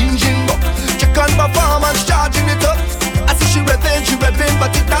alka, the engine up. Check on performance, charging it up. I see she revving,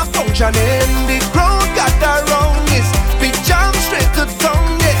 but it not functioning. The crowd got around this big jam straight to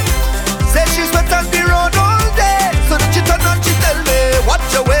town, yeah. Say she's wet on the road all day. So that she turn on, she tell me, what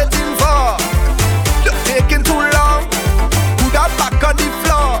you waiting for? You're taking too long. Put her back on the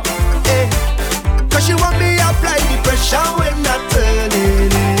floor, eh. Cause she want me apply the pressure when I turn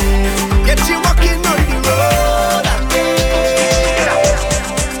it. Get you walking on the road again.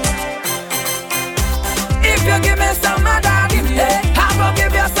 If you give me some of that, I will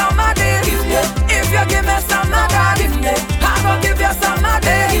give you some of this. If you give me some of that, I will give you some of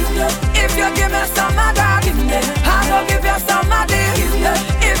this. If you give me some of that, I will give you some of this.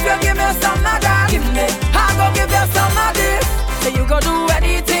 If you give me some of that, I will give you some of this. So you go do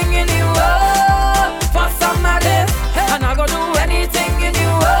anything in you for some of this, and I go do anything in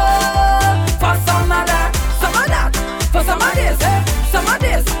you for some of that, for some of this, some of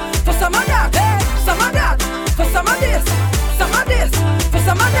this, for some of that, some of that, for some of this, some of this, for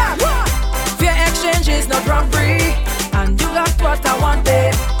some of that. Fair exchange is not robbery, and you got what I want,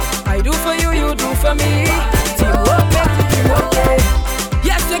 babe. I do for you, you do for me. Teamwork makes the dream work, yeah.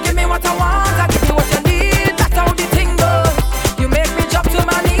 Yes, you give me what I want, I give you what you need. That's how the thing goes. You make me drop to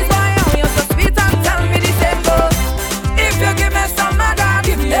my knees, boy. Oh, you're so sweet and tell me the same goes. If you give me some of that,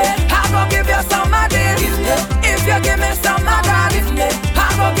 I will give you some of this. If you give me some of that, I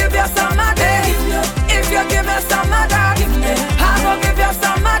will give you some of this. If you give me some of that, I will give you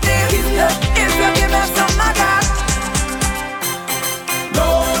some of this. If you give me some of that. No,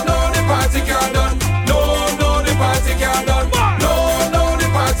 the party can't done. No, the party can't done. No, the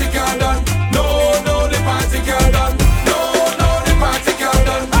party can't done. No, the party can't done. No, the party can't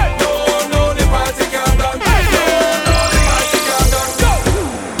done. No, the party can't done. No, the party can't done.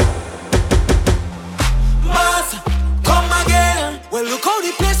 Mass, come again. Well, look how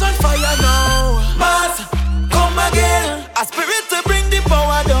the place on fire now. Mass, come again. A spirit to bring the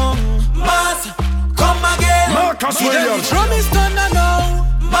power down. Mass, come again. Marcus Williams. Drum is done now.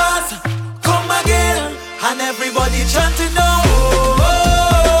 Mass, come again. And everybody chanting now.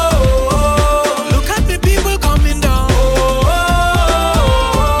 Look at the people coming down.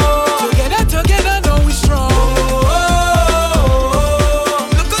 Together, now we strong.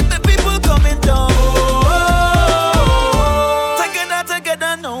 Look at the people coming down.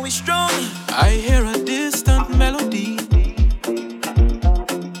 Together, now we strong. I hear a distant melody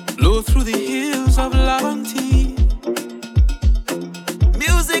blow through the hills of Lavantie.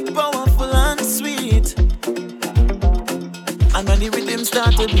 Music powerful and sweet. And when the rhythm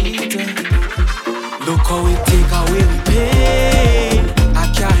start to beat, look how it take away the pain. I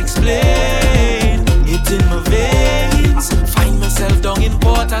can't explain it in my veins. Find myself down in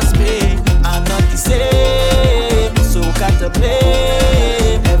Port of Spain. I'm not the same, so got to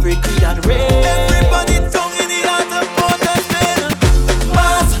play every creed and race. Everybody down in the heart of Port of Spain.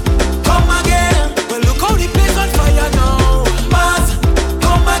 Mass, come again. Well, look how the place on fire now. Mass,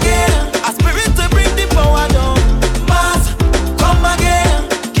 come again. A spirit to bring the power down. Mass, come again.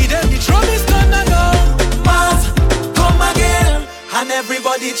 Give them the drum is done now. Mass, come again. And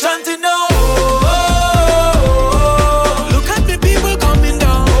everybody chanting now. Look at the people coming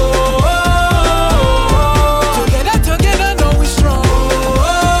down. Together, now we strong.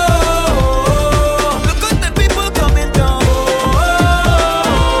 Look at the people coming down.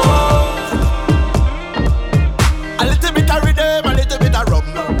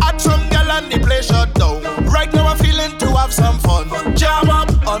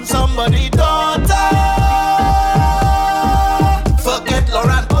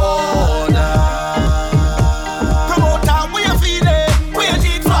 order. Promoter, we are feeling, we are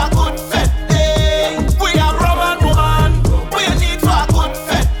need for a good fete day. We are rum and woman, we are need for a good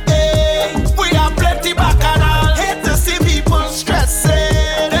fete day. We are plenty bacchanal, hate to see people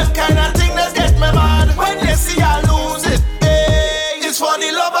stressing. Them kind of thing that get me mad when you see I lose it. Hey, it's for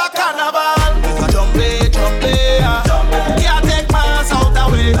the love of carnival. If I jump, can't take mass out the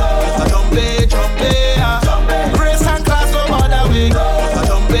way. If I jump, race and class no other way. If I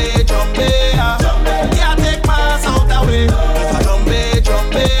jump, can't take mass out the way. If I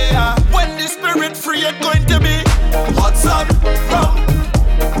jump, when the spirit free it's going to be hot sun, rum.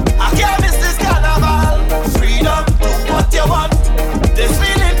 I can't miss this carnival. Freedom, do what you want. This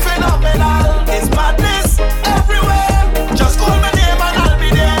feeling phenomenal. It's madness everywhere. Just call my name and I'll be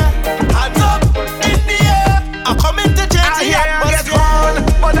there. Hands up in the air. I'm coming to change the atmosphere.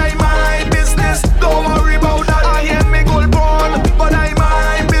 But I mind business, don't worry about that. I hear me gold born, but I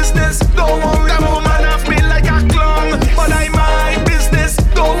mind business, don't worry. That woman have me like a clown, but I mind business,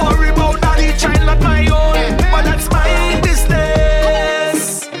 don't worry about that. Each child not my own, but that's my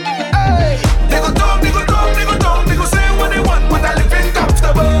business. Hey, they go talk, they go talk, they go talk, they go say what they want, but I live in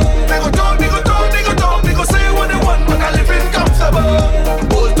comfortable. They go talk, they go talk, they go talk, they go say what they want, but I live in comfortable.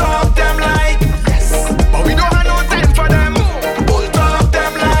 Bull talk them like yes, but we don't have no time for them. Bull talk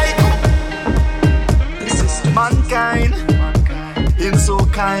them like mankind, him so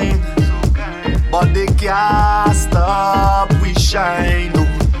kind, but they can't stop we shine.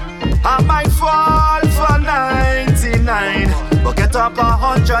 I might fall for 99, but get up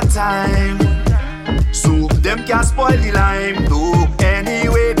 100 times. So them can't spoil the lime, though.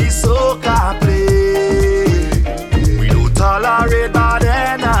 Anyway, the soca play, we don't tolerate bad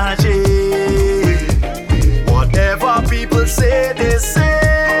energy. Whatever people say, they say.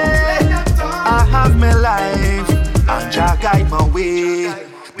 I have my life, and Jah guide my way.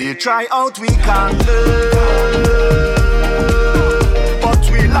 They try out, we can learn, but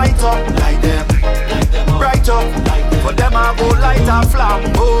we light up like them, bright up. For them I go light a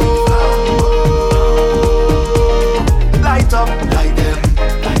flambeau. Light up like them,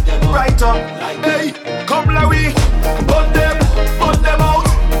 bright up. Hey, come Larry, burn them out.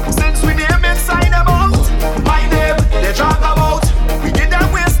 Since we name inside them out, my name they talk about. We give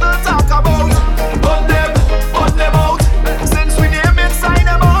them ways to talk about. Burn them out. Since we name inside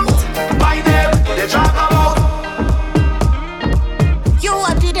them out, my name they talk about. You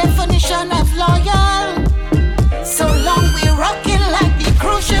are the definition of loyal. So long we rockin' like the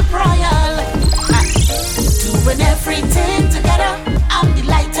cruise ship royal. Doing everything together. I'm the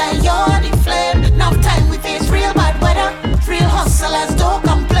lighter, you're the flame.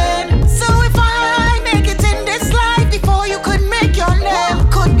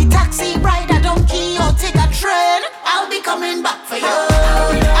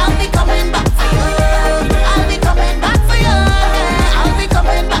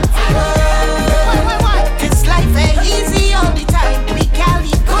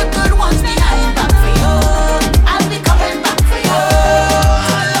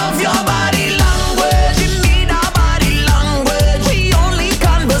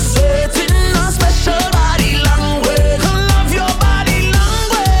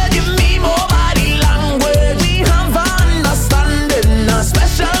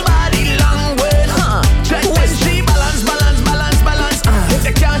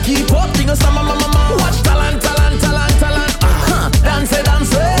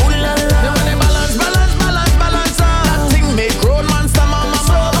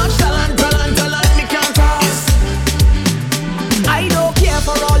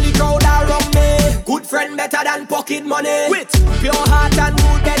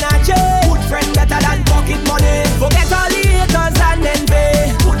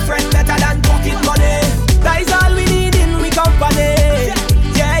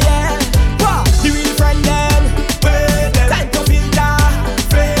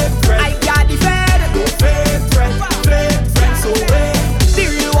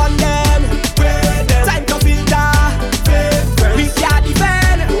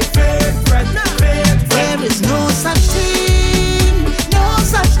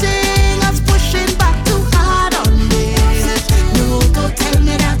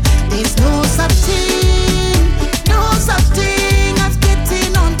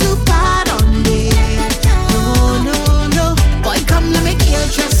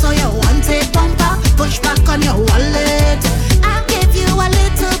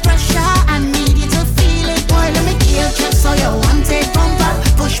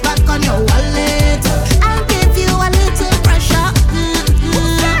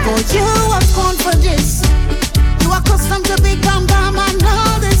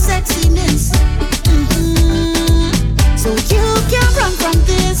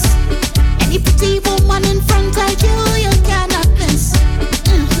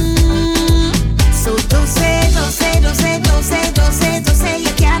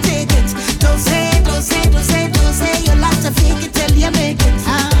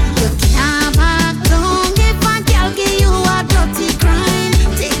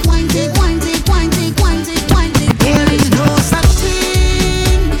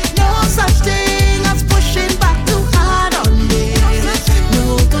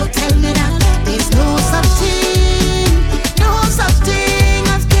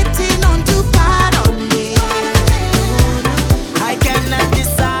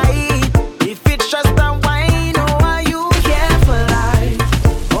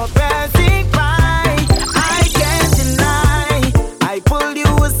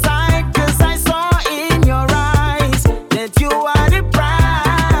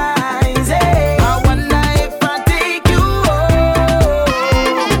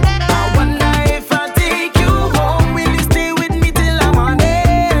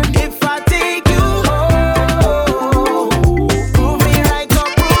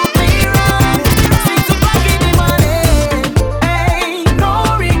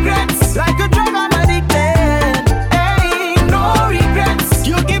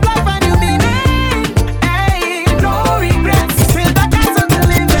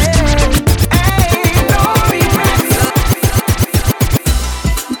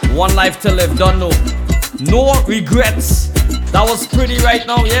 life to live, don't know. No regrets. That was pretty right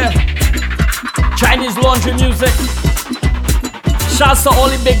now, yeah. Chinese laundry music. Shouts to all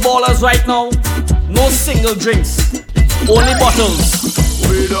the big ballers right now. No single drinks, only bottles.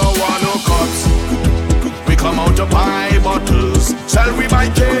 We don't want no cups. We come out to buy bottles. Sell we buy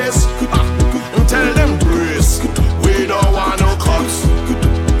case. And tell them brace. We don't want no cups.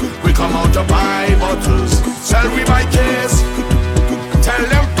 We come out to buy bottles. Sell we buy case. Tell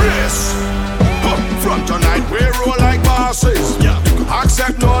them brace. From tonight we roll like bosses.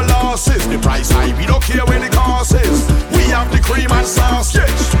 Accept no losses. The price high, we don't care where the cost is. We have the cream and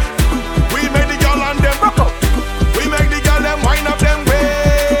sausage. We make the girl and them rock up. We make the girl them wind up them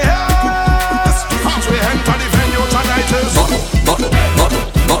ways. As we enter the venue tonight is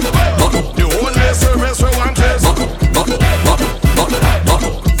the only service we want is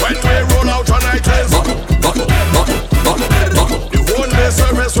when we roll out tonight is the only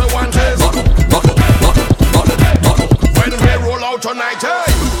service we want is when we roll out tonight. Hey,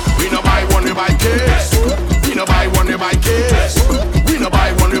 we no buy one, we buy case. We no buy one, we buy case. We no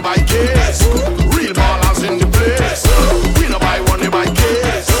buy one, we buy case. Real ballers in the place. We no buy one, we buy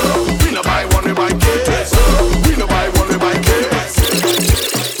case. We no buy one, we buy case. We no buy one, we buy case.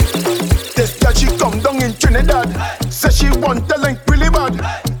 This girl she come down in Trinidad. Says she want the link really bad.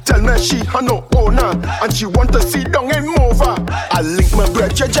 Tell me she had no owner and she want to see down in Mova. I link my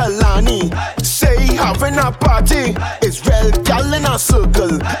brother Jalani. Say he having a party. Israel gal in a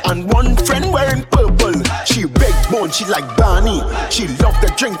circle and one friend wearing purple. She big bone, she like Barney. She love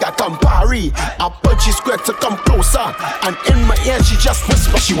the drink at Campari. I put she square to come closer and in my ear she just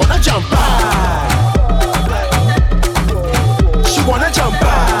whisper she wanna jump high. She wanna jump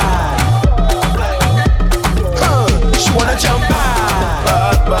high. She wanna jump high.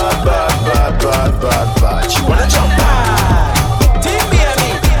 Bad, bad, bad, bad, bad, bad, bad. She wanna jump high. Team Miami.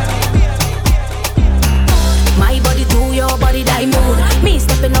 My body to your body, die mood. Me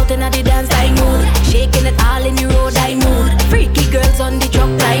stepping out in the dance, die mood. Shaking it all in the road, die mood. Freaky girls on the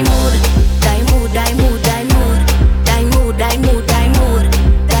truck, die mood. Die mood, die mood, die mood. Die mood, die mood, die mood.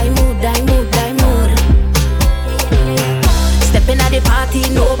 Die mood, die mood, die mood. Stepping at the party,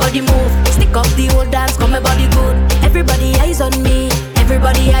 nobody move. Stick up the old dance, come my body good. Everybody eyes on me.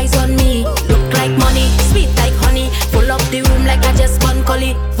 Everybody eyes on me. Look like money, sweet like honey. Full up the room like I just spun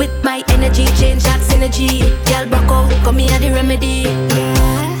collie. With my energy, change that synergy. Girl, broke out, come here the remedy.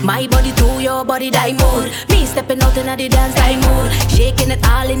 My body to your body, die mood. Me stepping out in the dance, die mood. Shaking it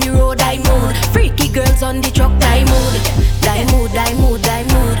all in the road, die mood. Freaky girls on the truck, die mood. Die mood, die mood, die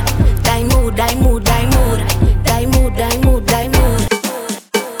mood. Die mood, die mood, die mood. Die mood, die mood, die mood.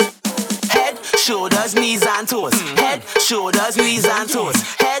 Head, shoulders, knees and toes. Head, shoulders, knees and toes.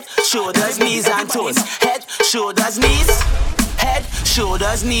 Head, shoulders, knees and toes. Head, shoulders, knees. Head,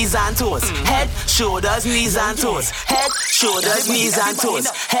 shoulders, knees and toes. Head, shoulders, knees and toes. Head, shoulders, knees and toes.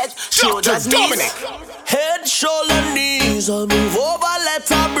 Head, shoulders, knees. Head, shoulder, knees, move over, let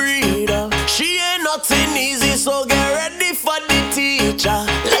her breathe. She ain't nothing easy, so get ready for the teacher.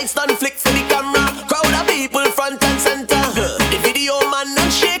 Lights done flick for the camera, crowd of people front and center. The video man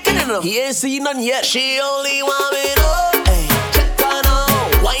not shaking enough, he ain't seen none yet. She only want me up, hey, check on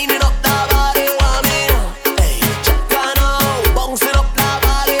out, winding up the body, want me up, hey, check on out, bouncing up the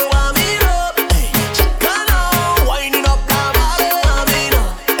body, want me up, hey, check on out, winding up the body, want me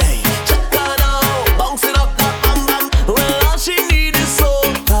up, hey, check on out, bouncing up the bam bam. Well, all she need is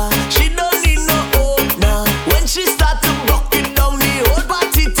soca, she don't need no owner. When she start to rock it down, the whole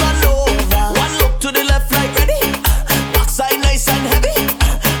party turn over. One look to the left like ready, backside nice and heavy.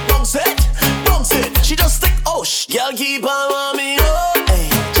 Bounce it, she just stick. Oh, girl keep on want me up, hey,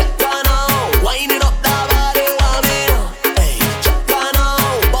 check on out, winding up the body, want me up, hey, check on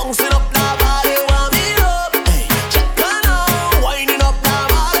out, bouncing up the body, want me up, hey, check on out, winding up the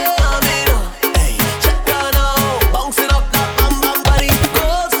body, want me up, hey, check on out, bouncing up the bam bam. Body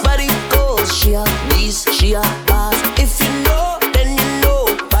goes, she a beast, she a boss. If you know, then you know.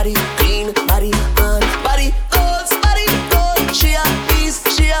 Body clean, body on, body goes, she a beast,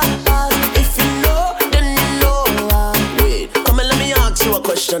 she a boss. If you know, then you know. Wait, come and let me ask you a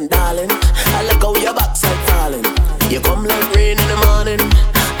question, darling. I like how your backside falling. You come like rain in the morning,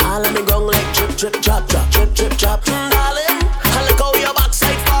 all on the ground like drip, drip, drop, drop, drip, drip, drop. Darling, I like how your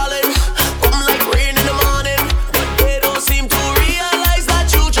backside falling. Come like rain in the morning, but they don't seem to realize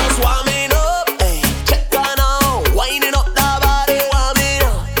that you just want me up. Hey, check on out, winding up the body, want me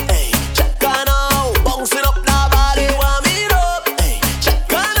up. Hey, check on out, bouncing up the body, want me up. Hey, check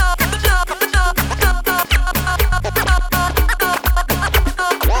on out.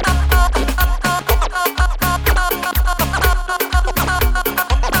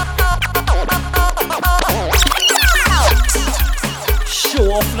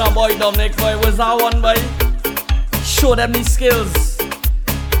 Dominic, boy. Was that one, boy? Show them the skills.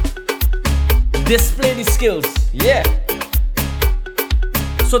 Display the skills. Yeah.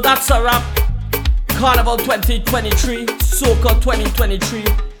 So that's a wrap. Carnival 2023, Soca 2023.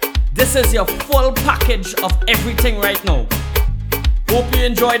 This is your full package of everything right now. Hope you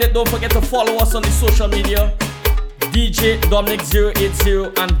enjoyed it. Don't forget to follow us on the social media. DJ Dominic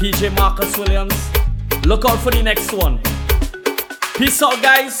 080 and DJ Marcus Williams. Look out for the next one. Peace out,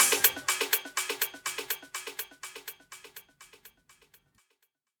 guys.